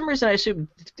 I for some reason I assumed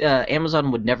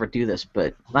Amazon would never do this,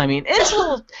 but I mean, it's a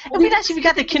little. It'd be nice if you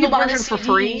got the Kindle version for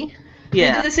free.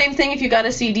 Yeah. They did the same thing. If you got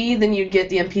a CD, then you'd get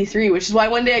the MP3, which is why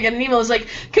one day I got an email. It was like,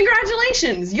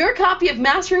 "Congratulations, your copy of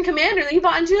Master and Commander that you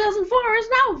bought in 2004 is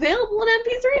now available in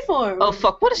MP3 form." Oh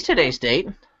fuck! What is today's date?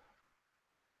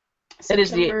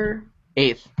 September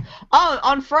 8th. Oh,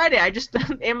 on Friday,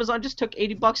 Amazon just took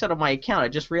 $80 out of my account. I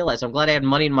just realized. I'm glad I had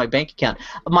money in my bank account.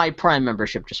 My Prime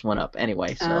membership just went up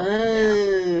anyway. So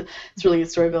yeah. It's a really good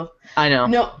story, Bill. I know.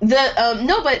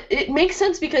 No, but it makes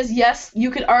sense because yes,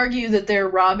 you could argue that they're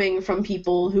robbing from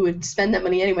people who would spend that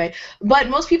money anyway. But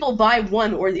most people buy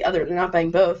one or the other. They're not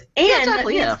buying both. And that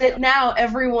means that now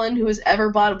everyone who has ever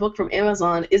bought a book from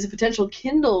Amazon is a potential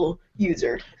Kindle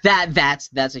user. That's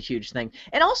a huge thing.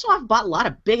 And also, I've bought a lot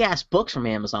of big ass books from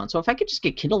Amazon. So if I could just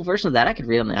get Kindle version of that, I could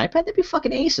read on the iPad. That'd be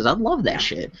fucking aces. I'd love that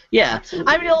shit. Yeah.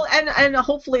 Absolutely. I mean, and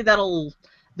hopefully that'll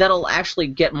actually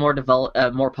get more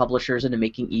publishers into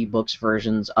making ebooks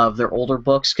versions of their older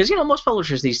books, because most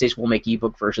publishers these days will make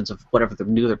ebook versions of whatever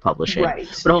they're publishing. Right.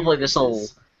 But hopefully this'll.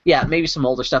 Yeah, maybe some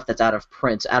older stuff that's out of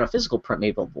physical print,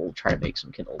 maybe we'll try to make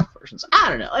some Kindle versions. I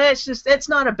don't know. It's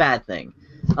not a bad thing.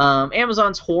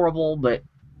 Amazon's horrible, but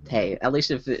hey, at least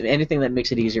if anything that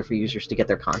makes it easier for users to get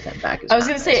their content back. I was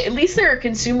going to say, at least they're a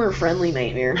consumer-friendly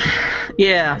nightmare.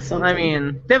 Yeah, I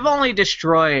mean, they've only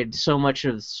destroyed so much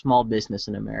of small business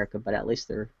in America, but at least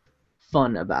they're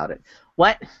fun about it.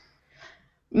 What?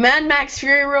 Mad Max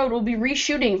Fury Road will be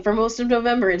reshooting for most of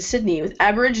November in Sydney with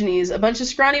Aborigines, a bunch of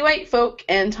scrawny white folk,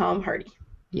 and Tom Hardy.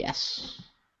 Yes.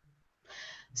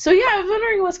 So yeah, I was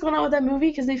wondering what's going on with that movie,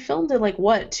 because they filmed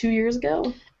it 2 years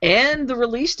ago? And the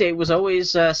release date was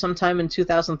always sometime in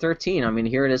 2013. I mean,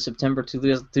 here it is, September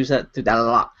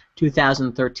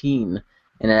 2013.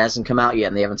 And it hasn't come out yet,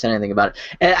 and they haven't said anything about it.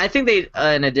 And I think they,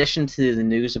 in addition to the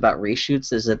news about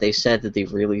reshoots, is that they said that the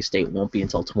release date won't be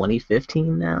until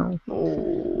 2015 now.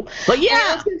 Oh, but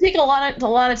yeah, it's gonna take a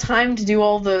lot of time to do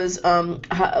all those. They're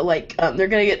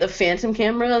gonna get the Phantom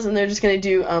cameras, and they're just gonna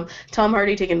do Tom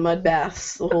Hardy taking mud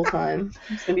baths the whole time.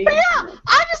 It's gonna be. But yeah,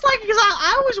 I just like, because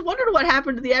I always wondered what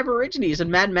happened to the Aborigines in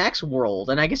Mad Max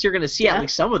world, and I guess you're gonna see at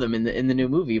least some of them in the new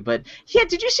movie. But yeah,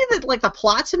 did you see that the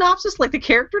plot synopsis, the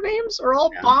character names are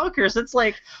all bonkers? It's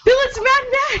like, Bill, it's Mad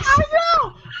Max! I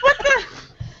know! What the...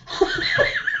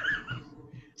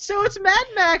 So it's Mad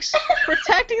Max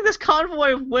protecting this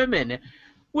convoy of women,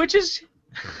 which is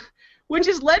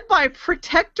led by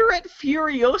Protectorate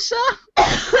Furiosa.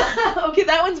 Okay,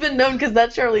 that one's been known because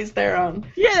that's Charlize Theron.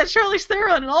 Yeah, that's Charlize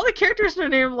Theron, and all the characters are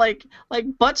named like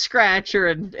Butt Scratcher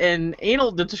and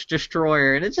Anal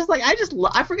Destroyer, and it's just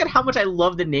I forget how much I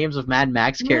love the names of Mad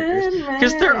Max characters,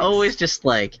 because they're always just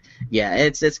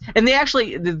it's and they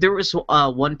actually, there was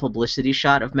one publicity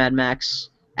shot of Mad Max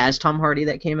as Tom Hardy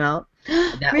that came out.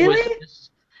 That really?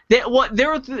 There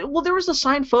was a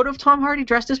signed photo of Tom Hardy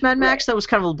dressed as Mad Max that was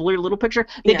kind of a blurry little picture.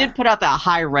 They did put out that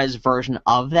high-res version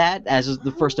of that as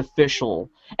the first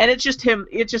official, and it's just him.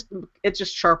 It's just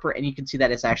sharper, and you can see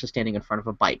that it's actually standing in front of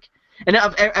a bike. And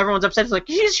everyone's upset. It's like,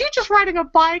 is he just riding a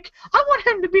bike? I want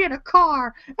him to be in a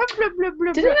car. Blah, blah,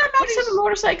 blah, Did he not have a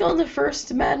motorcycle in the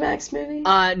first Mad Max movie?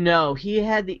 No. He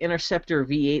had the Interceptor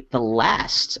V8, the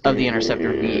last of the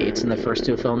Interceptor V8s in the first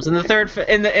two films. In the third,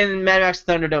 in Mad Max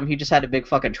Thunderdome, he just had a big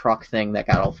fucking truck thing that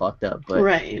got all fucked up. But,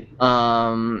 right.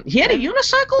 He had a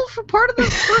unicycle for part of the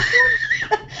first one.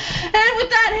 And with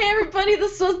that, hey everybody,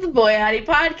 this was the Boy Howdy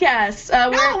podcast.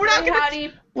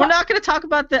 We're not going to talk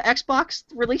about the Xbox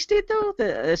release date, though?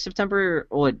 The September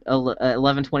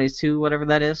 11/22, whatever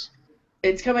that is?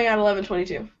 It's coming out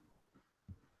 11/22.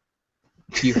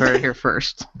 You heard it here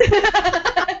first. No!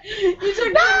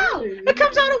 It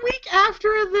comes out a week after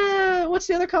the... What's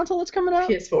the other console that's coming out?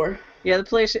 PS4. Yeah, the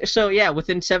PlayStation. So, yeah,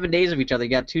 within 7 days of each other, you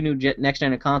got two new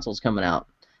next-gen consoles coming out.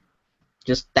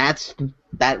 Just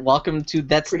welcome to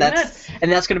that's nuts.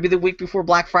 And that's gonna be the week before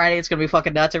Black Friday. It's gonna be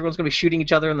fucking nuts. Everyone's gonna be shooting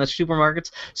each other in the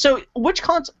supermarkets. So which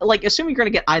console? Assuming you're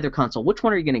gonna get either console, which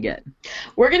one are you gonna get?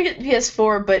 We're gonna get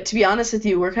PS4, but to be honest with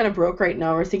you, we're kind of broke right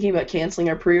now. We're thinking about canceling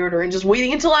our pre-order and just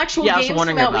waiting until actual games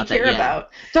come out we care about.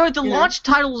 So the launch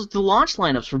titles, the launch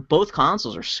lineups for both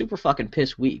consoles are super fucking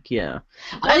piss weak. Yeah.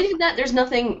 Other than that, there's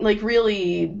nothing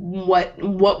really what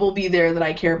will be there that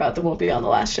I care about that won't be on the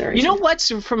last generation. You know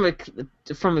what's from a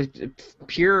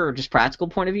pure, just practical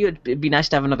point of view, it'd be nice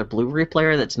to have another Blu-ray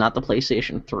player that's not the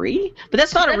PlayStation 3. But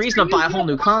that's not a reason to buy a whole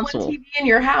new console. One TV in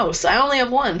your house. I only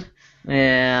have one.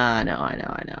 Yeah, I know.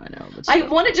 But I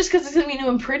want it just because it's going to be new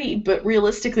and pretty, but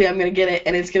realistically I'm going to get it,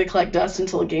 and it's going to collect dust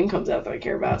until a game comes out that I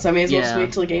care about. So I may as well just wait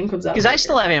until a game comes out. Because I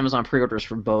still have Amazon pre-orders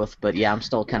for both, but yeah, I'm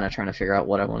still kind of trying to figure out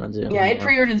what I want to do. Yeah, I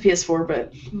pre-ordered the PS4,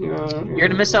 but... You're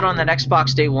going to miss out on that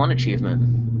Xbox Day 1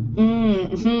 achievement.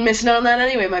 Missing out on that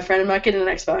anyway, my friend. I'm not getting an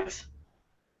Xbox.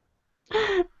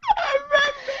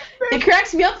 It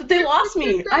cracks me up that they lost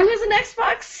me. I was an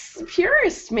Xbox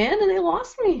purist, man, and they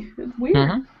lost me. It's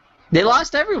weird. They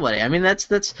lost everybody. I mean, that's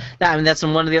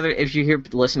one of the other. If you hear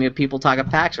listening to people talk at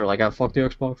PAX, or like, "Oh, fuck the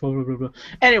Xbox." Blah, blah, blah, blah.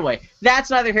 Anyway, that's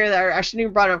neither here nor there. I shouldn't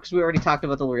even brought it up because we already talked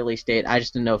about the release date. I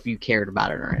just didn't know if you cared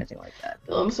about it or anything like that.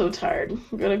 Oh, I'm so tired.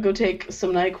 I'm gonna go take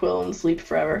some NyQuil and sleep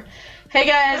forever. Hey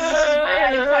guys, this is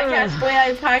Boy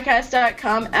Howdy Podcast,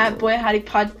 boyhowdypodcast.com, at Boy Howdy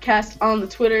Podcast on the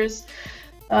Twitters.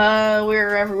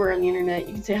 We're everywhere on the internet.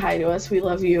 You can say hi to us. We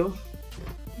love you.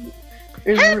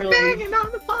 Headbanging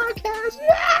on the podcast.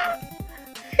 Yeah!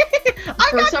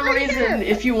 For some reason,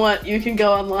 if you want, you can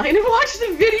go online and watch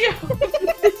the video.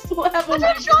 This will have a link.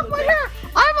 My hair.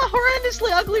 I'm a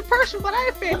horrendously ugly person, but I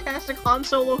have fantastic Han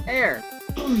Solo hair.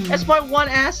 That's my one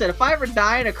asset. If I ever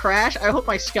die in a crash, I hope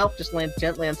my scalp just lands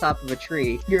gently on top of a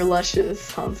tree. Your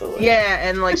luscious Han Solo. Yeah,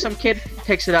 and like some kid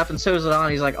picks it up and sews it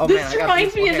on. He's like, "Oh man, I got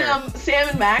reminds me hair." of Sam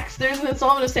and Max. There's an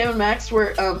installment of Sam and Max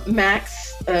where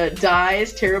Max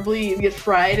dies terribly and gets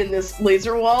fried in this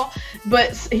laser wall, but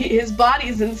his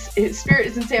spirit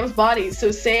is in Sam's body. So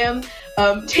Sam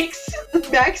takes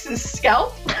Max's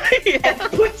scalp and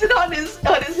puts it on his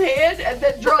hand, and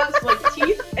then draws like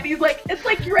teeth. And he's like, "It's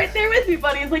like you're right there with me,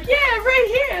 buddy." He's like, "Yeah, I'm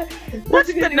right here."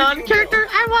 What's the non-character?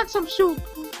 I want some soup.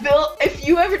 Bill, if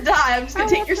you ever die, I'm just gonna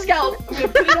take your scalp, I'm gonna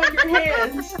put it on your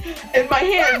hands, in my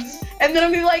hands, and then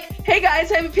I'm gonna be like, "Hey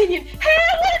guys, I have an opinion. Hey,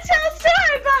 I wanna tell a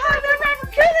story about how I never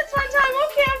could this one time.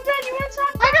 Okay, I'm done. You wanna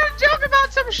talk? I got a joke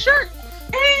about some shirt.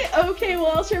 Hey, okay,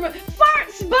 well, I'll share my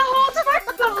farts, buttholes.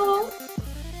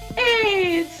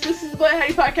 Hey, this is the Boy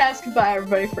Howdy Podcast. Goodbye,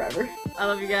 everybody, forever. I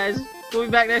love you guys. We'll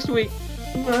be back next week.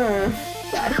 Bye.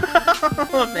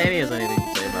 If Annie has anything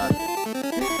to say about it.